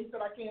lie. He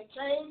said, I can't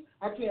change,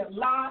 I can't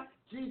lie.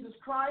 Jesus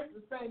Christ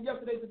is saying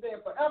yesterday, today,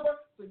 and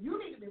forever. So you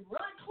need to be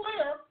really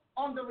clear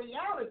on the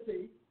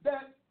reality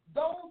that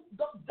those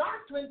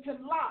doctrine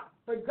can lie,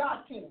 but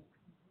God can't.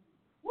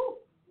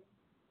 Woo.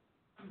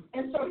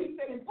 And so he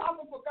said,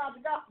 impossible for God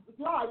to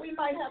lie. We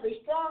might have a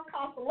strong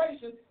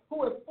consolation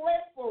who have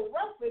fled for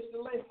refuge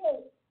to lay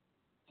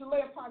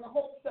upon the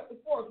hope set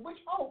before us, which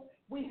hope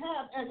we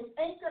have as an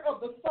anchor of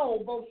the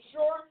soul, both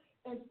sure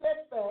and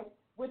steadfast,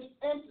 which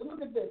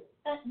look at this,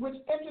 which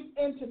enters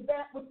into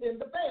that within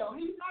the veil.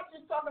 He's not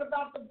just talking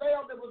about the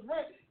veil that was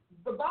rent.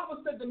 The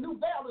Bible said the new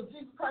veil is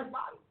Jesus Christ's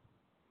body.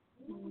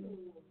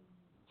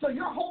 So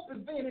your hope is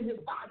being in his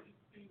body.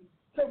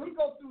 So we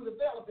go through the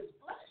veil of his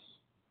flesh.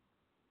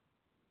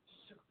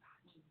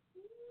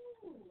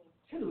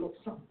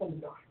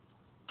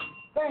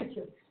 Thank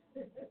you.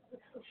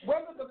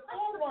 Whether the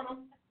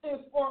forerunner is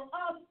for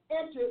us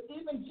entered,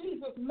 even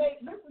Jesus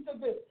made, listen to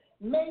this,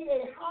 made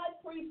a high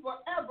priest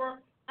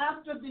forever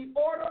after the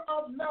order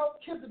of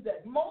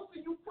Melchizedek. Most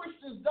of you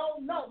Christians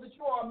don't know that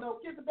you are a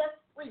Melchizedek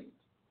priest.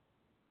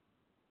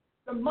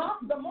 The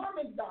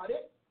Mormons got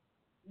it,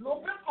 a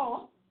little bit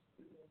off,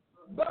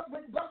 but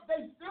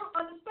they still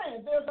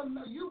understand.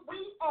 We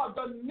are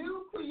the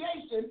new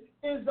creation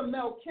is the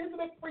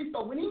Melchizedek priest.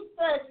 So when he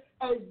said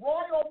a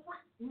royal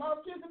priest,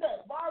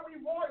 Melchizedek, why are we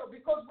royal?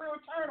 Because we're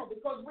eternal,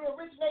 because we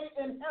originated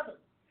in heaven.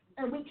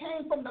 And we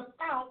came from the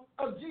fount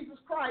of Jesus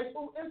Christ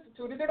who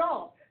instituted it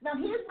all. Now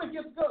here's where it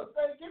gets good.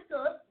 Say it gets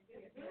good.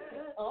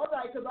 All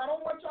right, because I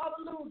don't want y'all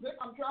to lose it.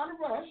 I'm trying to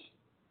rush.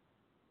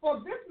 For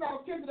this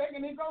Melchizedek,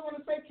 and he goes on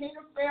to say, King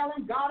of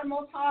Salem, God and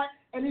Most High,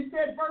 and he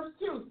said, verse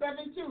 2,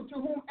 7:2, to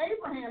whom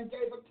Abraham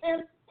gave a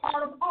tenth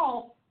part of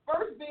all,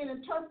 first being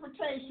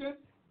interpretation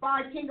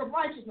by King of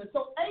Righteousness.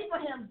 So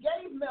Abraham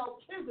gave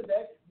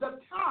Melchizedek the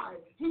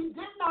tithe. He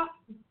did not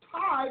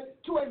tithe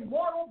to a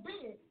mortal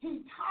being.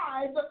 He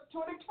tithed to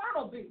an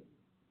eternal being.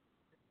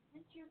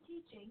 That's your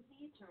teaching,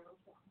 the eternal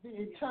tithe. The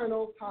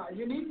eternal tithe.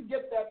 You need to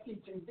get that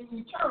teaching. The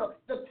eternal.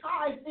 The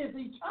tithe is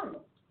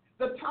eternal.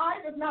 The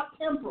tithe is not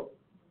temporal.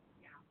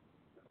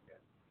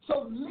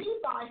 So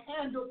Levi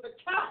handled the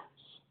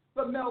cash,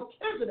 but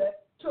Melchizedek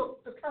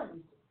took the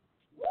currency.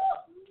 Woo!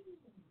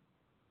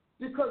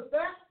 Because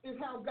that is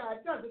how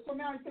God does it. So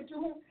now he said to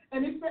whom,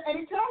 and he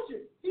tells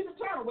you, he's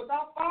eternal,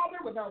 without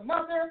father, without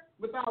mother,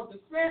 without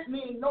descent,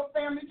 meaning no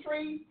family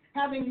tree,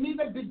 having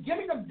neither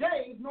beginning of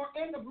days nor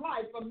end of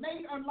life, but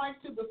made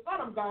unlike to the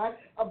Son of God,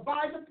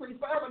 abides a priest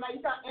forever. Now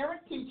you got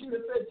Aaron teaching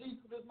that said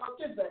Jesus is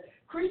Melchizedek.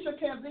 Creature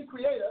can't be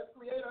creator.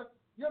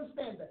 You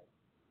understand that?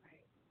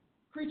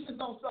 Creatures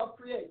don't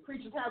self-create.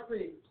 Creatures have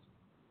creators.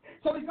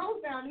 So he goes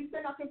down and he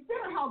said, now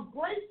consider how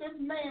great this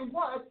man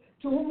was,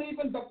 to whom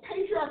even the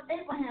patriarch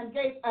Abraham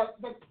gave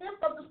the tenth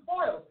of the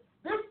spoils.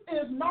 This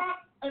is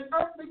not an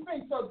earthly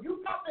thing. So if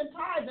you've not been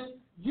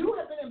tithing, you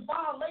have been in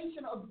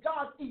violation of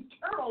God's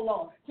eternal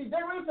law. See,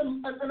 there is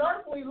an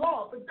earthly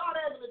law, but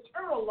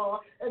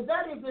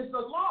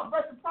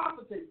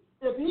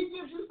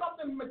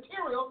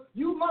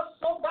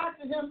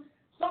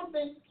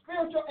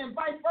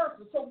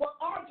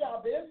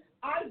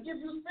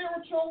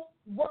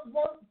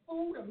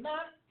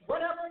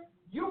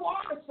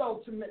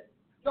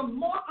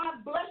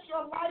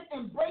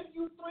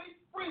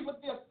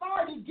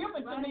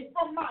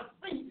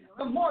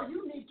the more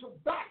you need to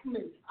back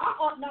me. I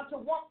ought not to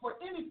want for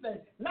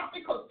anything, not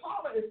because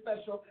Paula is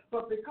special,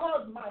 but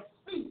because my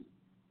feet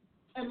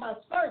and my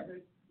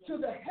service to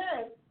the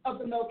head of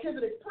the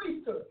Melchizedek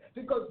priesthood.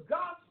 Because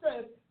God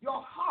says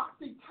your heart,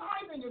 see,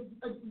 tithing is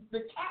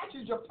the cash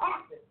is your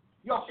pocket.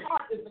 Your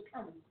heart is the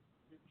currency.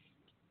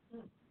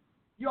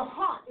 Your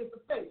heart is the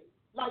faith.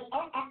 Like,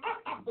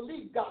 I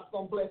believe God's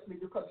going to bless me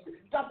because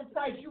Dr.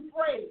 Price, you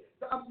prayed.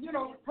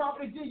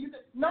 Prophet G, you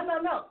said, no.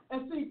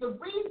 And see, the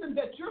reason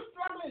that you're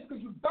struggling is because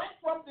you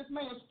bankrupt this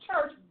man's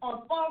church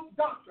on false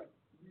doctrine.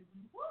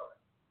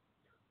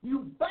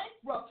 You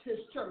bankrupt his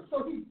church,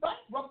 so he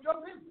bankrupt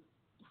your business.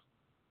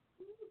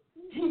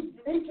 He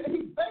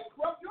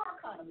bankrupt your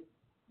economy.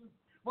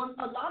 Well,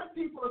 a lot of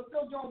people are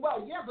still doing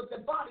well, yeah, but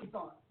their body's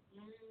on.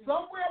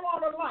 Somewhere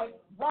along the line,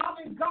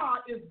 robbing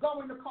God is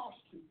going to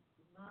cost you.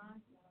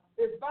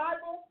 It's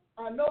Bible.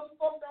 I know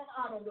folks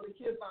I don't really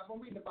care about. I'm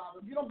reading the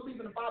Bible. If you don't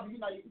believe in the Bible, you're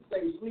not even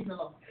saved. Leave it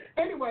alone.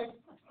 Anyway.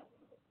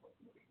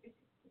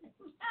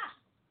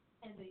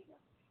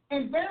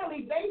 And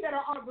verily, they that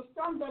are of the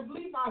sons of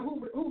Levi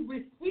who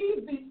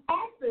receive the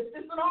office,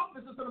 it's an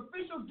office, it's an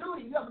official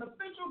duty. You have an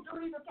official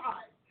duty to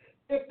tithe.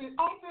 If the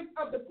office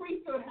of the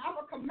priesthood have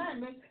a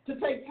commandment to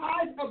take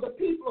tithes of the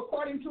people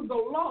according to the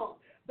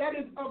law, that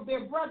is of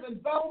their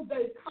brethren, though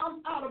they come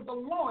out of the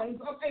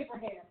loins of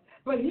Abraham.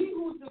 But he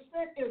whose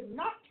descent is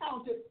not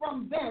counted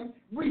from them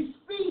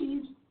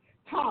receives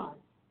tithes.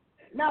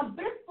 Now,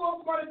 this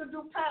book wanted to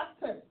do past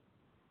tense.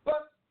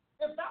 But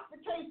if that's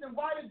the case, then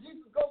why did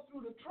Jesus go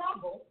through the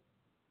trouble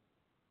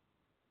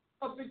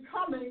of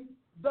becoming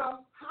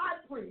the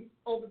high priest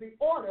over the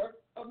order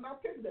of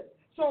Melchizedek?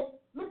 So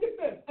look at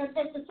this. And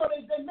so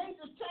they made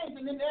this change,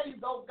 and then there you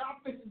go.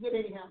 God fixes it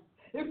anyhow.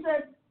 It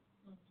says,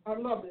 I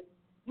love it,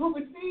 who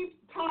received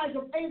tithes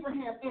of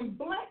Abraham and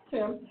blessed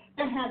him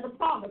and had the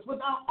promise.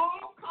 Without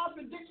all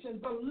contradiction,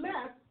 the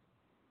less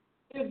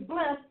is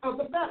blessed of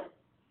the better.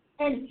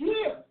 And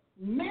here,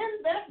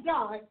 men that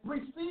die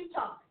receive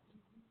tithes.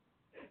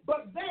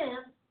 But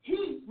there,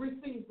 he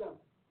receives them,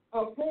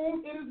 of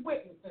whom it is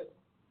witnesses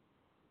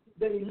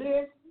that he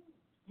lives,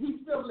 he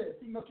still lives.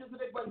 See,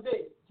 Melchizedek wasn't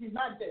dead. He's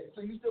not dead,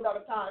 so you still got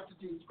a tie to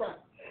Jesus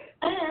Christ.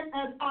 And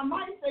as I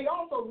might say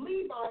also,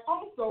 Levi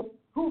also,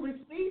 who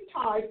received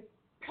tithes,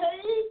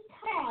 paid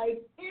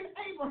tithes in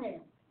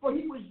Abraham, for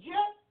he was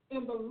yet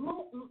in the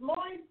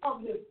loins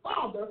of his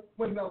father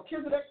when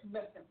Melchizedek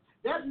met him.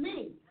 That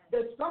means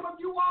that some of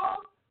you all,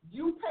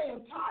 you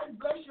paying tithes,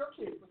 bless your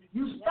kids.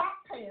 You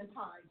stop paying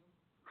tithes,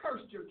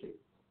 cursed your kids.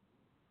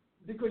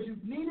 Because you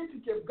needed to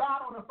give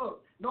God on the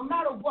hook, no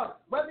matter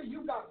what, whether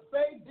you got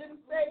saved, didn't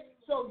save.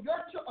 So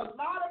a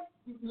lot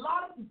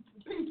of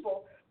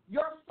people,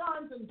 your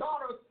sons and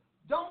daughters,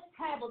 don't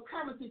have a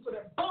currency, so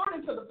they're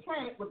born into the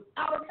planet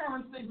without a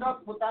currency,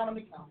 without an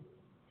account.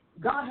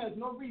 God has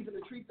no reason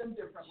to treat them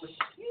differently.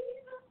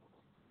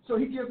 So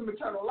he gives them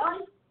eternal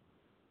life.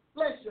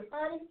 Bless you,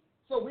 honey.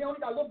 So we only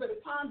got a little bit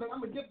of time, but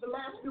I'm going to give the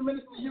last few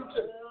minutes to you,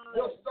 too.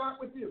 We'll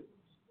start with you.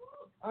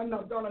 I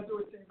know, don't I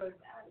do it to you, baby?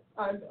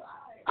 I know.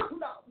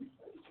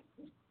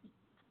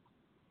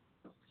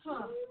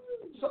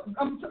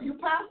 So you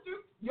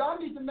pastors, y'all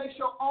need to make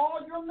sure all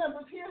your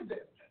members hear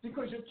this,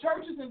 because your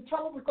church is in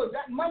trouble, because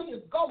that money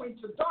is going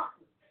to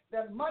darkness.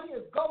 That money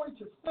is going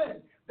to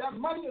sin. That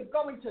money is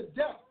going to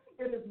death.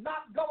 It is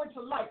not going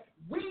to life.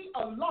 We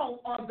alone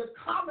are the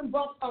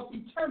commonwealth of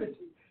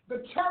eternity.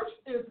 The church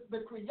is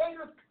the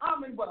creator's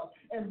commonwealth,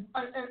 and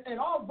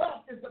our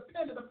wealth is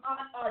dependent upon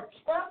our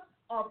trust,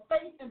 our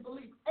faith, and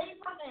belief.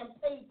 Abraham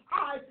paid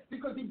tithes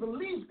because he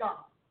believed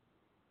God.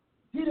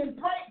 He didn't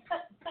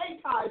pay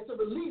tithes to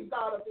relieve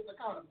God of his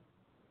economy.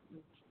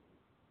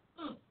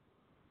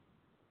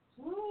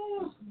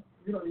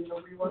 You don't even know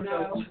where you want to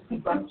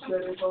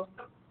go.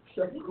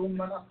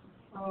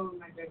 Oh,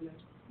 my goodness.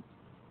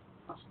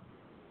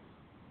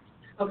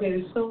 Okay,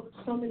 there's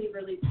so many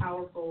really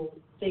powerful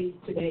things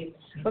today,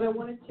 but I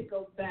wanted to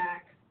go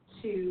back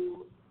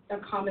to a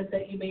comment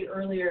that you made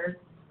earlier,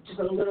 just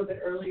a little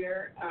bit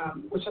earlier,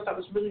 which I thought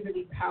was really,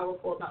 really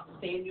powerful about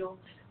Samuel.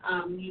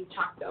 You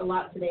talked a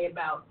lot today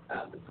about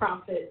the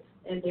prophet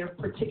and their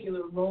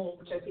particular role,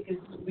 which I think is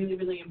really,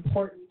 really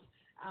important.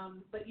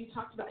 But you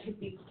talked about him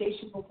being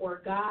stationed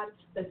before God,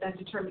 that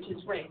determined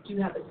his rank. Do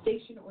you have a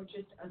station or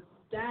just a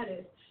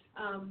status?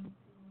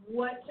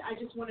 I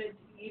just wanted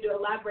you to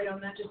elaborate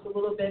on that just a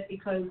little bit,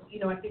 because,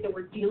 I think that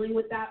we're dealing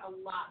with that a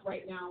lot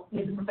right now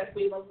in the prophetic.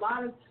 We have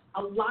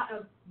a lot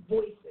of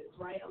voices,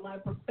 right? A lot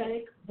of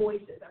prophetic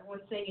voices.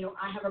 Everyone's saying,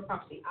 I have a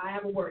prophecy, I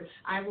have a word,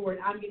 I'm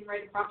getting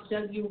ready to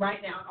prophesy to you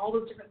right now, and all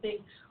those different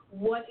things.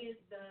 What is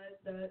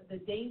the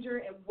danger,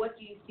 and what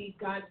do you see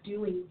God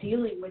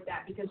dealing with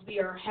that? Because we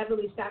are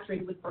heavily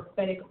saturated with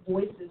prophetic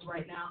voices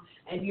right now,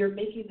 and you're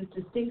making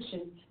this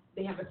distinction.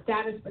 They have a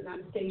status but not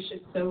a station.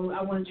 So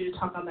I wanted you to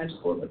talk on that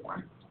just a little bit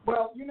more.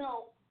 Well,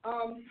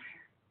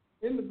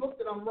 in the book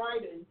that I'm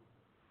writing,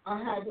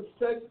 I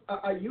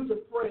use a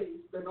phrase,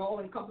 an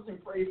all-encompassing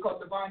phrase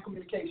called divine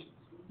communications.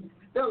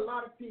 There are a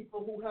lot of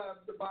people who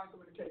have divine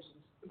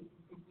communications,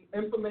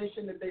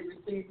 information that they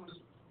receive from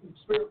the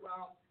spirit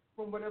realm,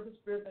 from whatever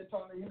spirit they're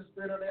talking in the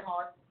spirit of their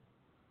heart.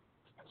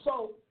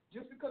 So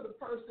just because a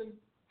person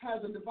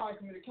has a divine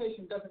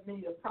communication doesn't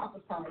mean they're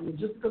prophesying. And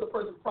just because a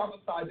person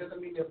prophesies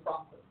doesn't mean they're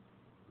prophet.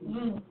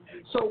 Mm-hmm.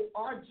 So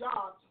our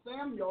job,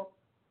 Samuel,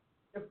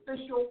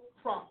 official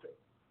prophet.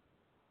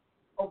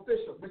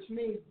 Official, which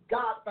means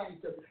God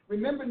thanked him.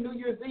 Remember New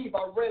Year's Eve,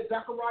 I read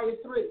Zechariah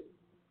 3.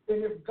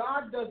 And if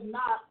God does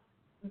not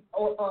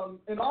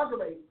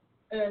inaugurate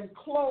and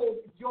clothe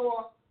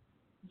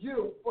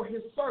you for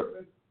his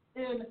service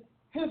in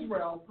his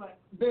realm,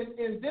 then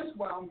in this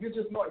realm, you're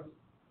just noisy.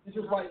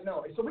 You're just white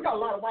noise. So we got a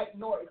lot of white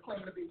noise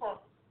claiming to be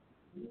prophets.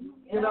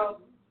 Yeah. You know,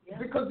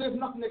 because there's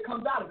nothing that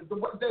comes out of it.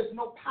 There's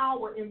no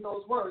power in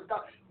those words.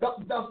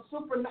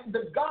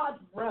 The God's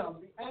realm,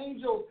 the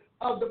angels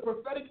of the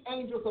prophetic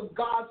angels of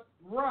God's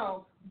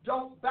realm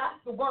don't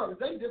back the words.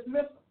 They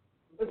dismiss them.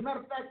 As a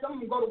matter of fact, some of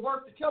them go to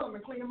work to kill them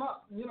and clean them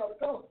up, to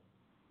kill them.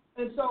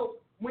 And so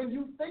when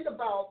you think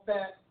about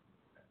that,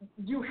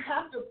 you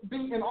have to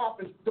be in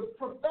office. The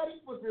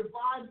prophetic was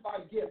revived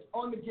by gifts,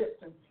 on the gifts,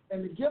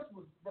 and the gift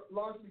was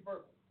largely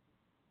verbal.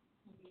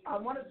 I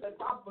want to say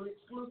probably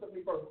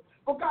exclusively verbal.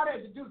 But God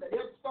had to do that. He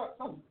had to start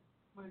somewhere.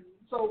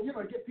 So,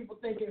 get people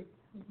thinking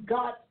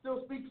God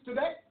still speaks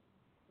today,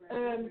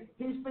 and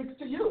he speaks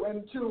to you.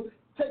 And to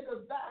take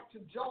us back to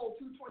Joel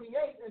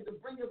 2:28 and to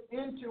bring us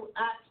into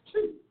Acts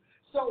 2.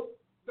 So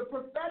the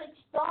prophetic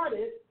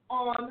started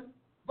on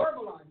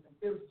verbalizing.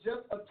 It was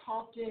just a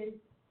talking,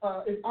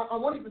 I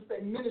won't even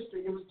say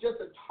ministry. It was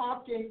just a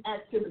talking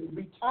activity.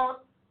 We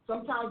talked.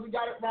 Sometimes we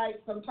got it right.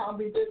 Sometimes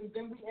we didn't.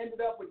 Then we ended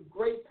up with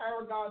great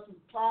paragons who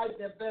tried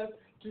their best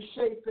to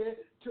shape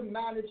it, to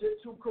manage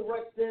it, to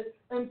correct it,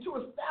 and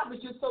to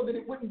establish it so that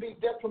it wouldn't be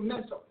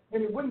detrimental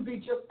and it wouldn't be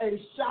just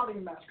a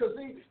shouting match. Because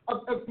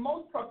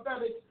most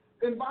prophetic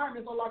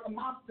environments are like a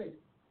mob scene.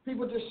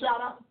 People just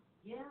shout out.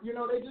 Yeah.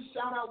 They just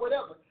shout out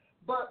whatever.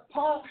 But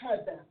Paul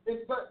had that.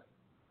 But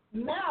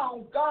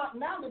now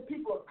that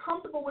people are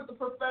comfortable with the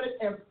prophetic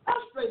and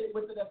frustrated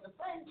with it at the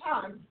same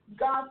time,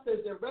 God says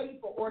they're ready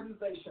for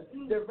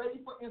organization. They're ready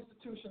for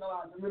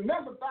institutionalizing.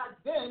 Remember, back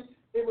then,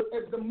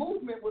 the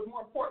movement was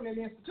more important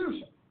than the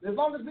institution. As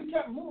long as we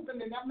kept moving,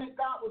 then that meant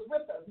God was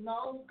with us.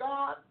 No,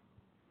 God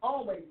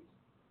always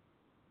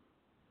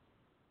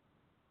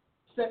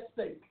set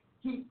stake.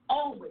 He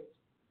always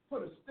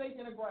put a stake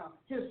in the ground.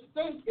 His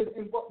stake is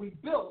in what we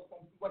build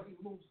from what he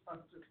moves us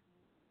to.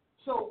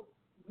 So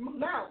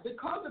now,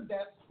 because of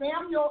that,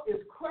 Samuel is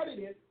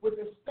credited with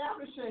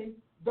establishing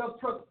the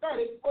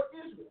prophetic for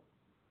Israel.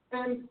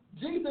 And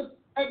Jesus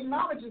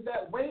acknowledges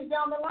that way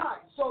down the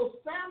line. So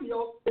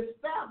Samuel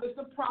established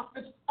the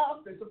prophet's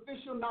office,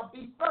 official not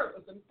be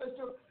service,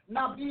 official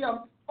not be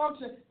a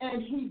function,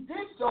 and he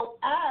did so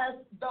as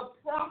the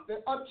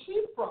prophet, a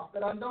chief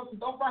prophet. I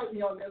don't write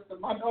me on this, but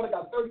my daughter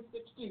got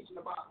 36 chiefs in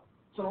the Bible,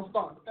 so don't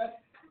start, okay?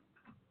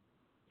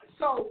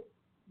 So,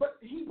 but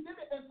he did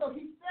it, and so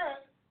he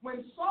said,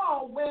 when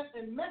Saul went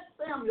and met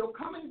Samuel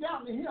coming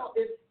down the hill,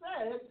 it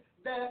said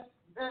that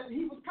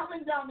he was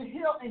coming down the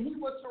hill and he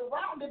was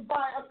surrounded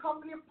by a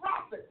company of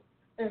prophets.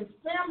 And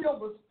Samuel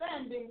was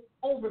standing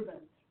over them.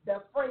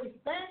 That phrase,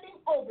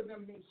 standing over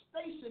them, means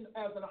stationed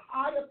as a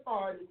high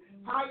authority,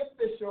 high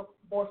official,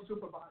 or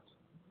supervisor.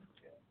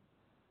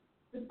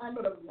 I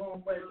know that's the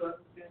wrong way,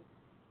 but,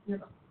 you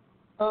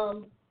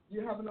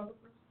have another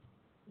person?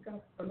 You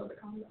got another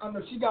comment? I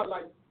know she got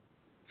like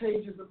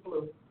pages of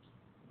blue.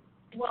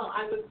 Well,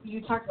 you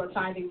talked about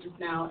tithing just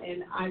now,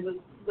 and I was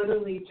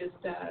literally just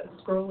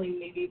scrolling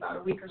maybe about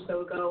a week or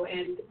so ago,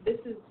 and this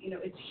is,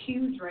 it's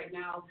huge right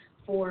now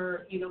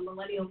for,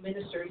 millennial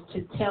ministers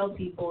to tell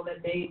people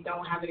that they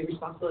don't have any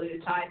responsibility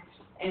to tithe,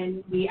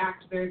 and we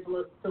act very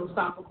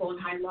philosophical and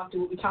high and lofty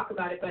when we talk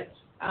about it, but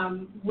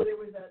there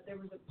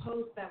was a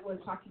post that was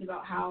talking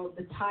about how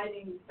the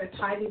tithing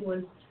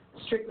was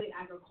strictly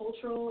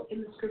agricultural in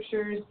the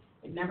scriptures.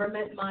 It never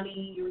meant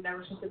money. You were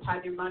never supposed to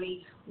tithe your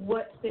money.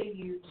 What say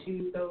you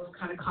to those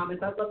kind of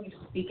comments? I'd love you to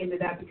speak into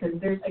that because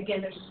there's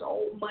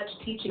so much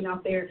teaching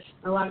out there.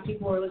 And a lot of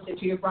people who are listening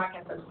to your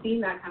broadcast have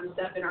seen that kind of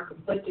stuff and are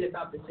conflicted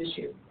about this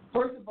issue.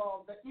 First of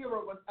all, the era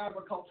was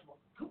agricultural.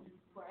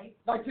 Right.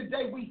 Like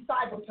today, we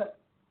cyber-tech.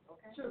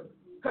 Okay. True.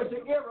 Because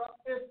the era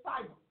is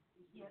cyber.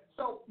 Yes.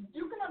 So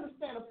you can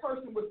understand a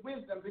person with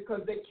wisdom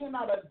because they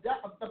cannot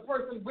adapt. A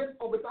person with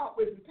or without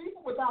wisdom.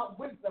 People without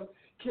wisdom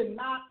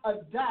cannot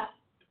adapt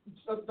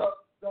the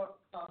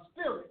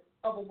spirit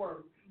of a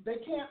word. They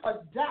can't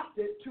adapt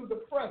it to the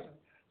present.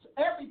 So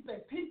everything.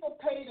 People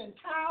paid in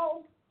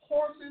cows,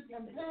 horses,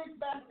 and pigs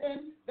back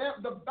then.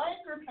 The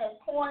bankers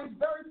had coins.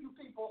 Very few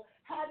people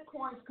had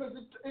coins because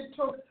it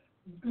took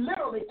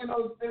literally an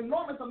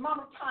enormous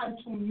amount of time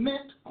to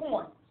mint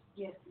coins.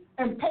 Yes.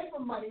 And paper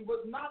money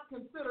was not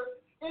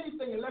considered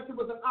anything unless it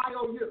was an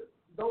IOU.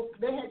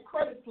 They had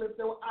credit slips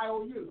that were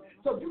IOU.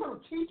 So if you're going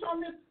to teach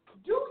on this,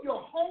 do your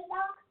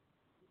homework.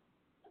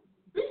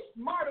 Be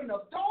smart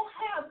enough. Don't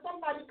have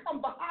somebody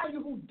come behind you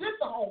who did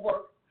the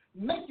homework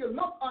make you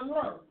look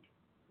unlearned.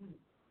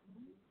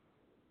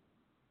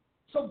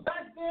 So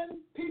back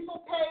then,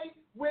 people paid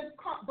with,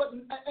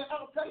 and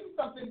I'll tell you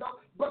something though,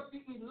 but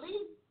the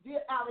elite, the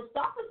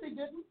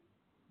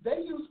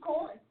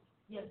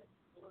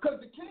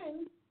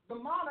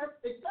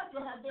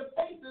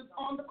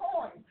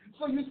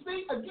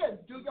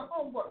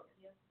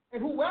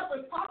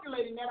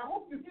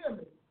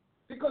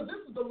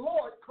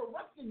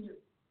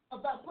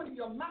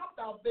your mouth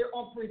out there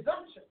on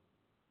presumption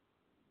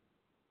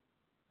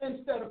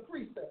instead of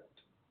precept.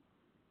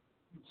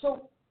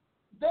 So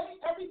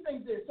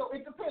everything's there. So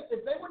it depends.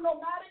 If they were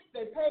nomadic,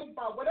 they paid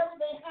by whatever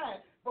they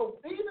had.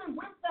 But even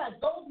with that,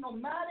 those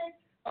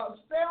nomadic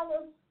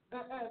sailors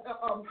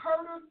and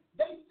herders,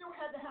 they still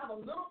had to have a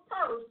little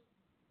purse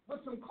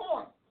with some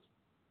coins.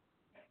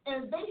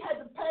 And they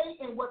had to pay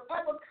in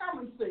whatever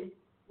currency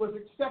was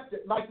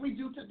accepted, like we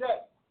do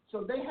today.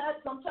 So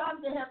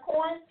sometimes they had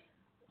coins,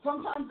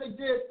 sometimes they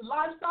did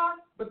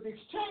livestock, but the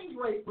exchange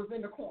rate was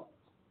in the coins.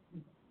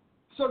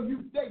 So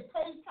they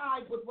paid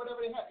tithes with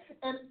whatever they had.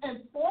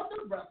 And for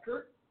the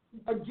record,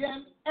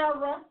 again,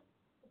 error.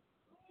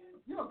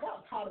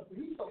 God's hot of it.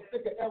 He's so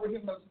sick of error, he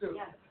must do.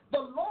 Yeah. The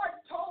Lord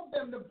told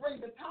them to bring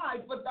the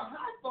tithes, but the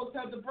high folks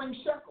had to bring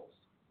shekels.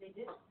 They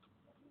did.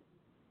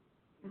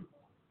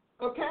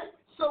 Okay?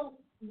 So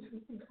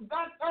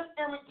that's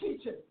errant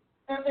teaching.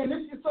 And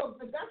so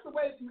that's the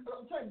way,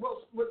 I'm saying,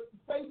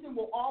 Satan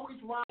will always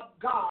rob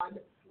God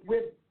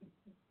with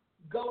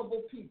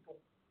gullible people.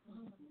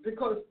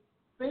 Because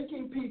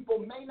thinking people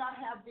may not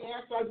have the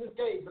answer I just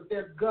gave, but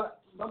their gut,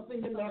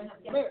 something in their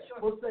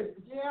will say,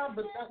 yeah,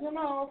 but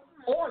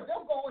or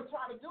they'll go and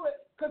try to do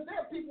it because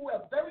there are people who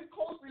have very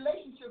close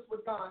relationships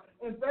with God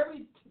and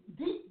very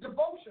deep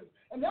devotion,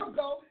 and they'll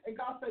go and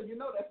God says,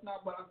 that's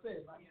not what I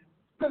said, right?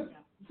 Because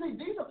see,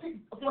 these are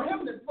people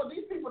for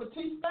these people to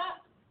teach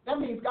that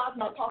means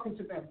God's not talking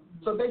to them,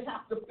 so they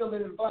have to fill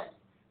it in blank.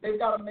 They've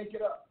got to make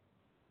it up.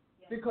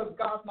 Because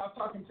God's not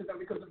talking to them.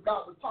 Because if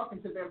God was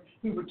talking to them,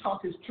 he would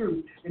talk his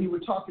truth and he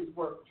would talk his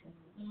word.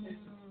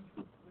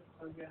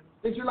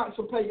 Did you like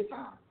to play your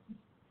time?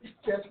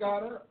 Catch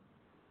God up.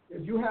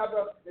 If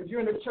you're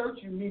in the church,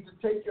 you need to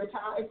take your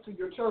tithes to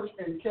your church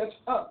and catch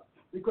up.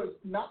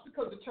 Not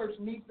because the church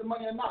needs the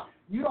money or not.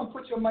 You don't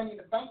put your money in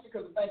the bank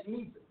because the bank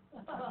needs it.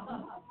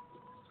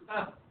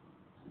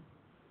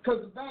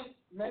 Because the bank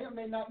may or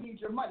may not need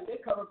your money. They're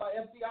covered by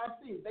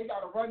FDIC. If they got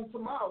to run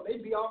tomorrow,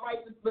 they'd be all right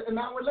an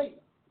hour later.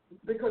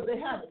 Because they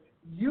have it.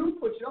 You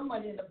put your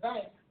money in the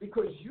bank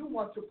because you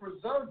want to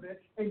preserve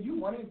it and you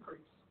want to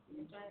increase.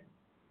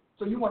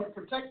 So you want it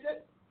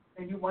protected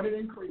and you want it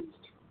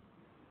increased.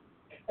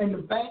 And the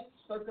bank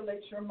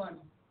circulates your money.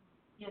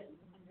 Yes.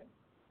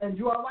 And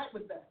you're all right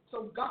with that.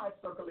 So God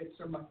circulates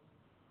your money.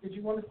 Did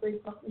you want to say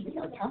something? We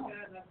got time.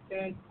 That's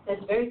good.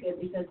 That's very good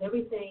because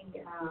everything,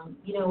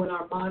 in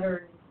our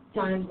modern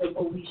times of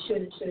what we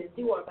should and shouldn't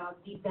do are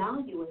about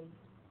devaluing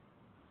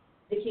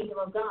the kingdom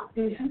of God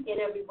in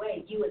every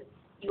way. You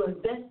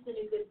invest in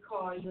a good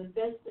car, you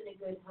invest in a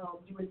good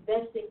home, you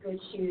invest in good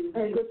shoes,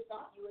 and good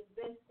stuff. You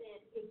invest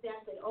in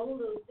exactly all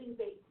those things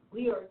that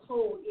we are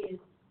told is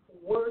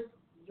worth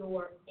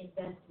your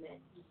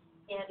investment.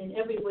 And in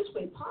every which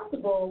way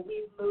possible,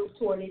 we've moved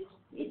toward it.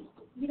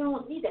 You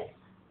don't need that.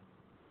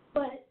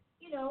 But,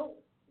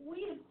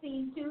 we have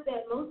seen, too,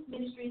 that most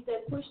ministries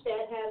that push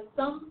that have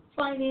some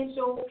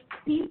financial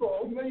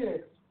people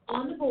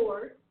on the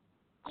board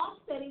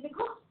offsetting the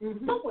cost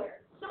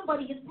somewhere.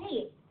 Somebody is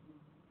paying.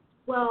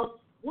 Well,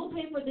 we'll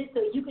pay for this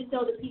so you can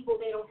tell the people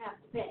they don't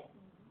have to pay.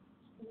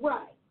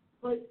 Right.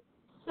 But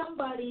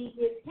somebody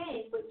is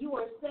paying, but you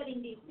are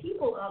setting these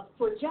people up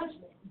for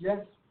judgment.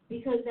 Yes.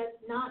 Because that's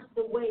not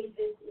the way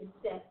this is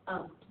set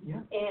up. Yeah.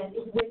 And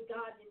it's with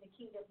God in the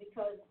kingdom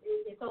because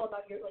it's all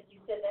about like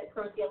you said, that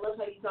currency. I love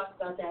how you talked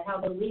about that,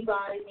 how the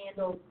Levites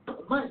handle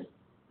the money.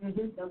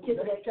 The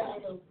Melchizedek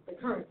handles the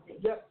currency.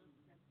 Yes.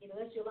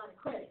 That's your line of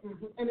credit.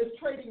 And it's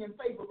trading in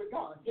favor with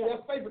God. Yeah.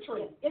 That's favor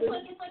trading. Yeah. It's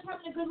like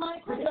having a good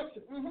line of credit.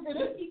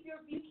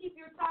 You keep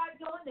your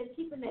tithe going, then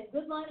keeping that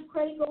good line of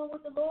credit going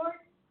with the Lord.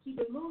 Keep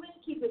it moving,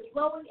 keep it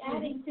flowing,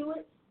 adding to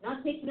it,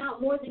 not taking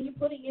out more than you're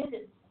putting in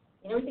and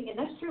everything. And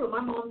that's true. My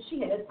mom,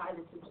 she had a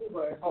tithing since we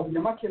were. Oh, yeah,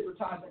 my kids were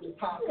tithing in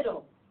time.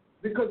 Little.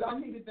 Because I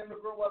needed them to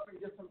grow up and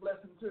get some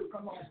blessing too.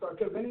 Come on, sir.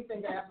 Because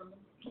anything can happen.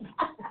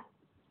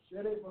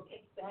 Sure they will.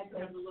 Exactly.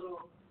 There's a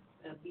little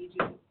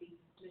BGC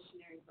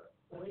missionary book.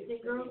 Boys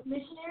and Girls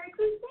Missionary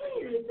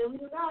Crusade. It's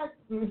the God.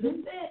 That's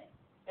it.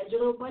 That's your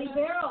little Buddy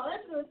Barrel.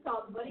 That's what it's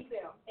called, Buddy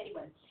Barrel.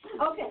 Anyway.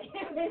 Okay.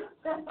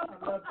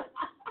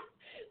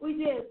 We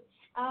did.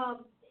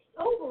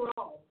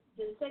 Overall,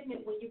 the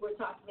segment when you were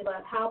talking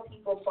about how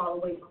people fall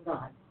away from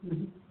God,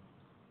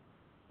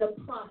 the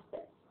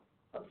process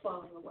of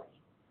falling away.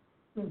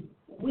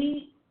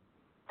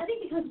 I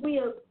think because we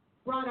have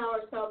brought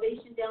our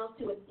salvation down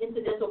to an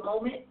incidental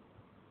moment,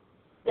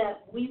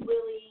 that we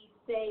really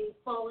say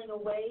falling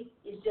away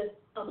is just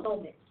a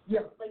moment.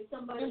 Yeah. Like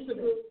somebody who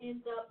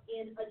ends up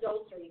in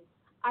adultery.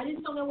 I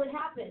just don't know what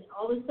happened.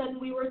 All of a sudden,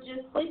 we were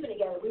just sleeping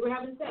together. We were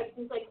having sex.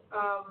 It's like,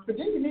 But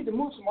then you need to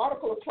move some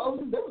article of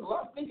clothing. There was a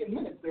lot of thinking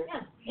minutes there.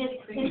 Yeah.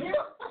 And there's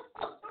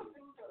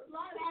a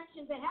lot of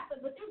actions that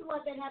happen, but there's a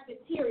lot that happens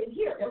here and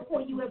here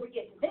before you ever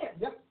get to there.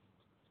 Yep.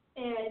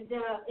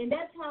 And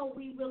that's how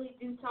we really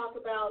do talk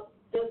about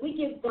we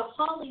give the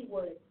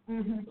Hollywood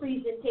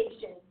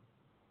presentation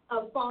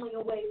of falling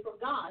away from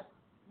God.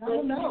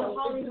 The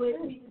Hollywood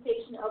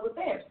presentation of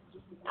affairs.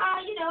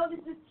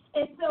 This is,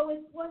 and so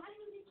it's, well, I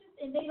mean,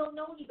 and they don't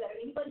know any better.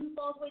 Anybody who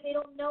falls away, they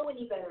don't know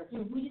any better.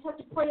 We just have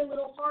to pray a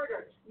little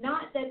harder.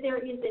 Not that there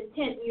is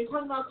intent. When you're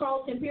talking about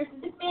Carlton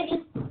Pearson, this man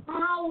is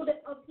proud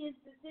of his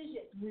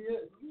decision.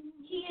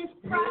 He is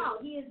proud.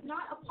 He is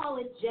not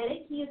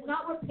apologetic. He is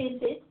not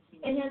repentant,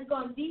 and has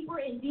gone deeper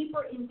and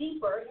deeper and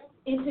deeper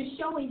into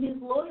showing his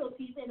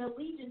loyalties and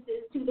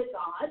allegiances to the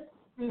God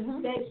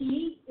that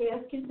he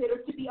is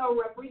considered to be a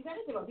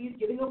representative of. He's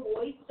giving a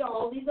voice to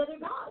all these other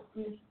gods.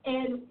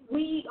 And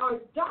our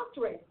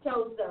doctrine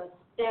tells us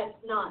that's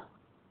not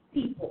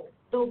people.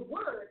 The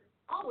word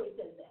always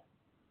says that.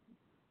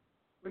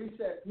 But he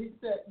said,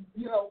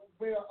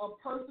 where a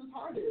person's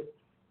heart is.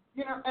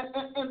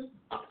 And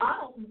I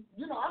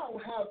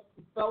don't have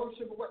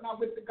fellowship or whatnot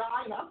with the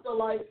guy, and I feel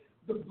like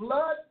the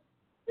blood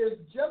is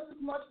just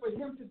as much for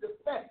him to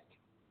defect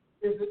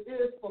as it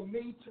is for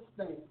me to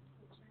stand.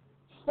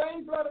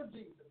 Same blood of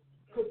Jesus,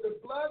 because the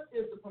blood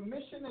is the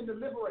permission and the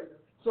liberator.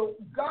 So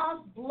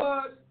God's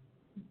blood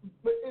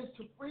is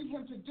to free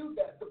him to do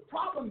that. The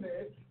problem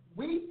is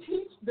we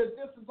teach that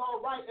this is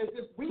all right as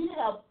if we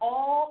have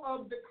all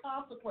of the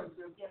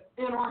consequences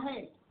in our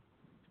hands,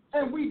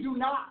 and we do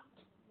not.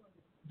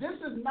 This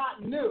is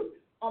not new.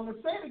 I'm going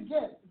to say it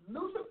again.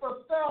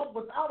 Lucifer fell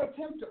without a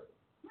tempter.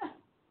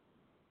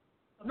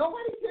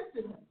 Nobody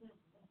tempted him.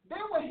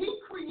 Then when he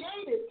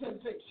created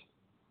temptation,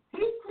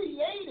 he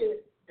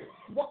created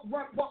what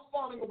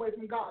falling away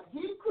from God.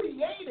 He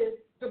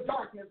created the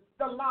darkness,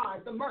 the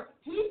lies, the murder.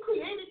 He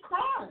created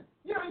crime.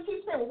 You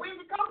keep saying, well, where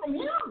did it come from?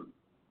 Him.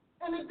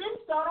 And it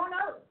didn't start on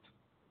earth.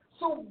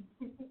 So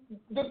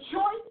the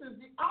choices,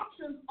 the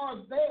options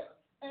are there.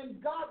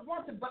 And God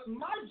wants it. But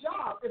my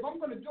job, if I'm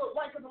going to do it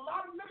right, because a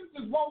lot of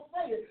ministers won't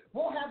say it,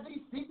 won't have these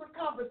secret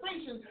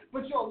conversations,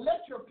 but you'll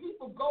let your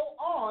people go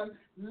on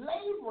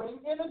laboring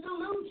in a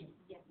delusion.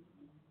 Yes.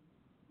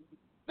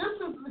 This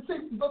is the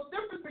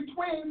difference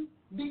between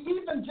the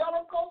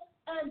evangelical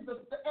and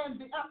the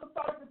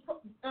apostolic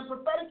and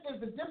prophetic is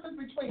the difference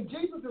between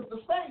Jesus as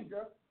the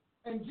Savior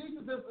and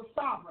Jesus as the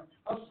sovereign.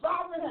 A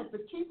sovereign has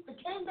to keep the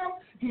kingdom.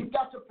 He's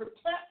got to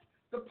protect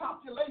the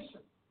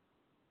population.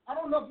 I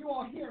don't know if you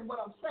all hearing what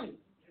I'm saying.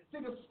 See,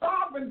 the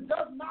sovereign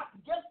does not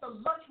get the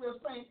luxury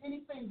of saying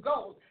anything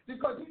goes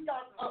because he's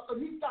got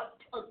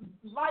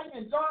light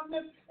and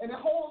darkness and a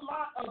whole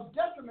lot of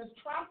detriments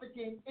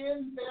trafficking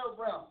in their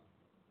realm,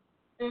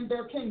 in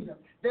their kingdom.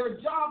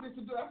 Their job is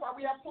to do. That's why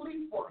we have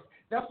police force.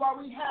 That's why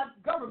we have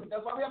government.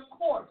 That's why we have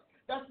courts.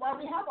 That's why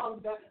we have all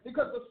of that,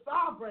 because the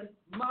sovereign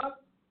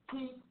must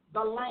keep the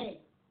land.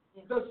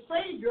 The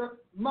Savior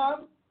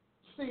must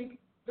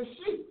seek the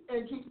sheep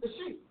and keep the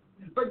sheep.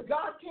 But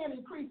God can't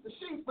increase the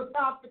sheep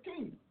without the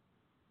kingdom.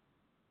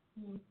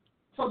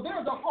 So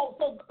there's a whole.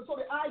 So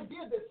the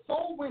idea that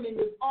soul winning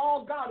is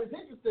all God is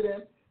interested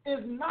in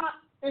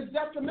is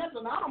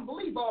detrimental. Now, I don't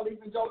believe all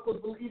evangelicals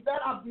believe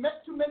that. I've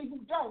met too many who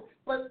don't.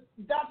 But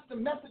that's the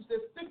message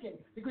that's sticking,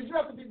 because you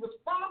have to be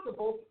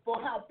responsible for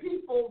how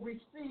people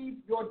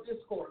receive your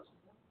discourse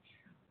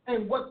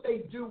and what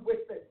they do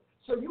with it.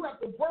 So you have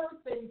to word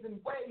things in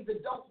ways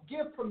that don't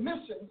give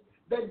permission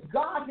that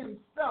God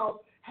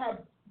Himself has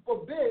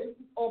forbid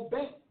or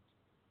ban.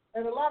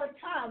 And a lot of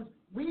times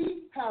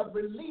we have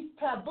released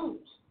taboos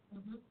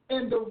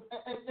in the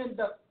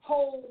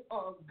whole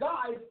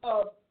guise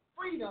of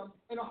freedom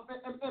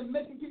and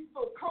making people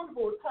feel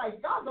comfortable with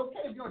Christ. God's okay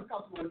if you're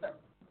uncomfortable with Him.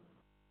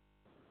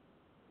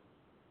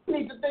 You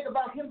need to think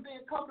about Him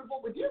being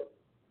comfortable with you,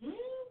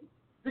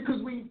 because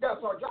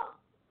that's our job.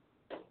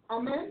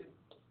 Amen.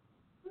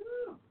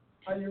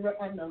 Are you ready?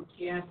 I know.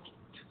 Yeah.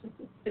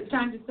 It's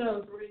time to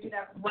sow, so we're going to do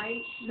that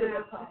right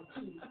now.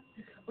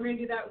 We're going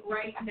to do that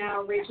right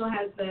now. Rachel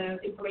has the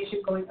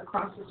information going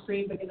across the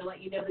screen, but going to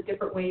let you know the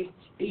different ways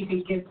that you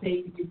can give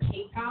today. You can do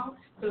PayPal.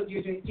 So if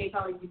you're doing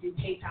PayPal, you can do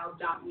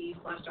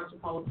paypal.me/Dr.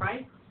 Paula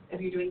Price.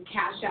 If you're doing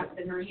Cash App,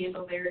 then her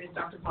handle there is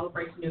Dr. Paula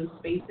Price, no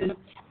spaces.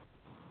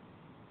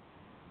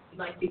 You'd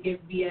like to give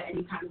via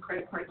any kind of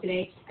credit card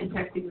today, and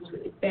texting is a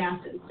really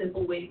fast and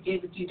simple way to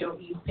give if you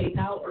don't use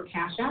PayPal or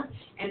Cash App.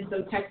 And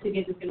so texting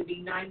is going to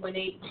be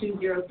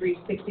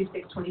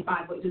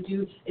 918-203-6625. What you'll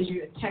do is you're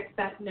going to text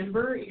that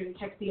number, you're going to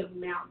text the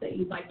amount that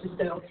you'd like to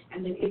sow,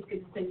 and then it's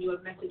going to send you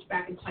a message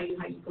back and tell you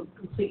how you can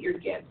complete your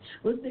gift.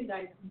 Listen,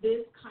 guys,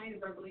 this kind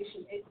of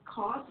revelation, it's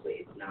costly.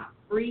 It's not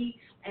free,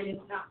 and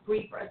it's not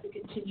free for us to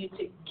continue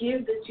to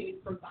give this to you,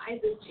 provide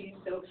this to you.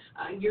 So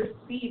your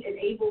seed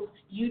enables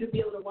you to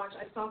be able to watch.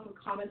 I saw some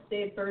comments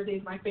saying Thursday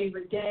is my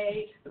favorite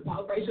day, the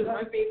Paula Price show is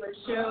my favorite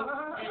show,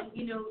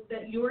 and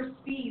that your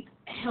seeds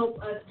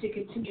help us to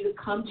continue to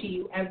come to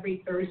you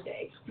every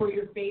Thursday for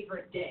your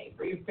favorite day,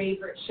 for your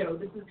favorite show.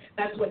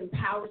 That's what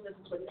empowers us,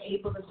 it's what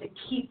enables us to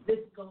keep this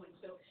going.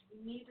 So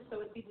you need to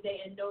sow a seed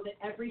today and know that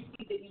every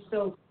seed that you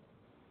sow,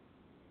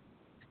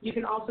 you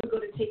can also go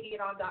to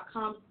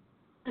takingiton.com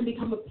and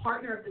become a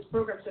partner of this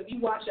program. So if you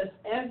watch us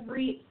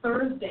every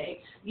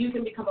Thursday, you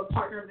can become a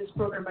partner of this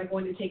program by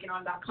going to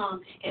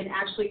takeIton.com and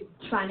actually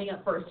signing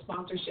up for a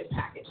sponsorship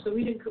package. So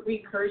we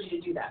encourage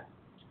you to do that.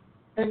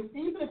 And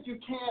even if you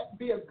can't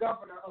be a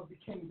governor of the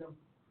kingdom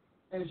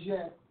as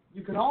yet,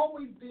 You can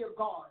always be a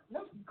guard.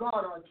 Let's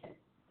guard our king.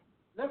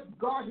 Let's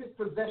guard his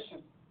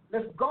possession.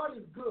 Let's guard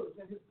his goods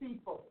and his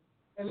people.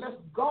 And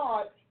let's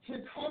guard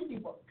his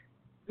handiwork,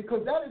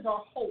 because that is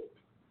our hope.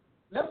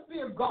 Let's be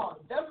a guard.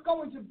 That's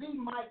going to be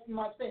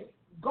my thing.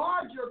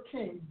 Guard your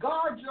king.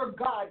 Guard your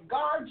God.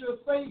 Guard your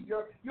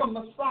Savior, your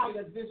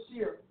Messiah this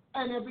year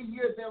and every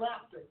year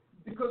thereafter.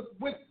 Because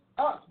with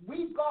us,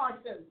 we guard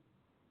him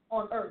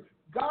on earth.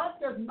 God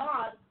does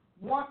not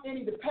want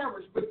any to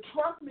perish, but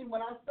trust me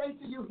when I say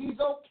to you, he's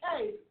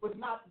okay with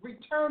not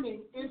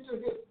returning into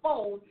his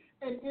fold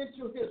and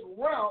into his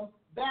realm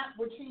that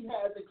which he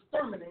has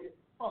exterminated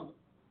from us.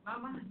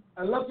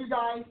 I love you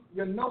guys.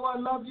 You know I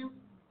love you.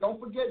 Don't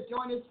forget,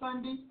 join us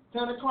Sunday,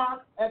 10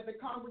 o'clock, at the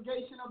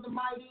Congregation of the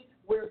Mighty,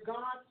 where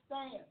God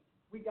stands.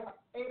 We got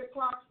 8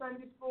 o'clock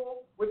Sunday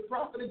school with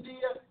Prophet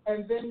Adia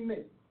and then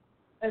me.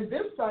 And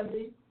this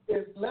Sunday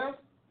is Let's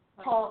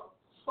Talk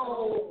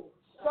Soul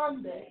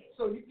Sunday.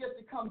 So you get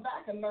to come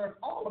back and learn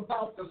all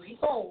about the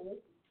soul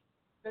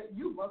that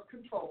you must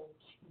control.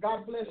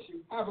 God bless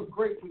you. Have a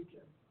great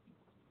weekend.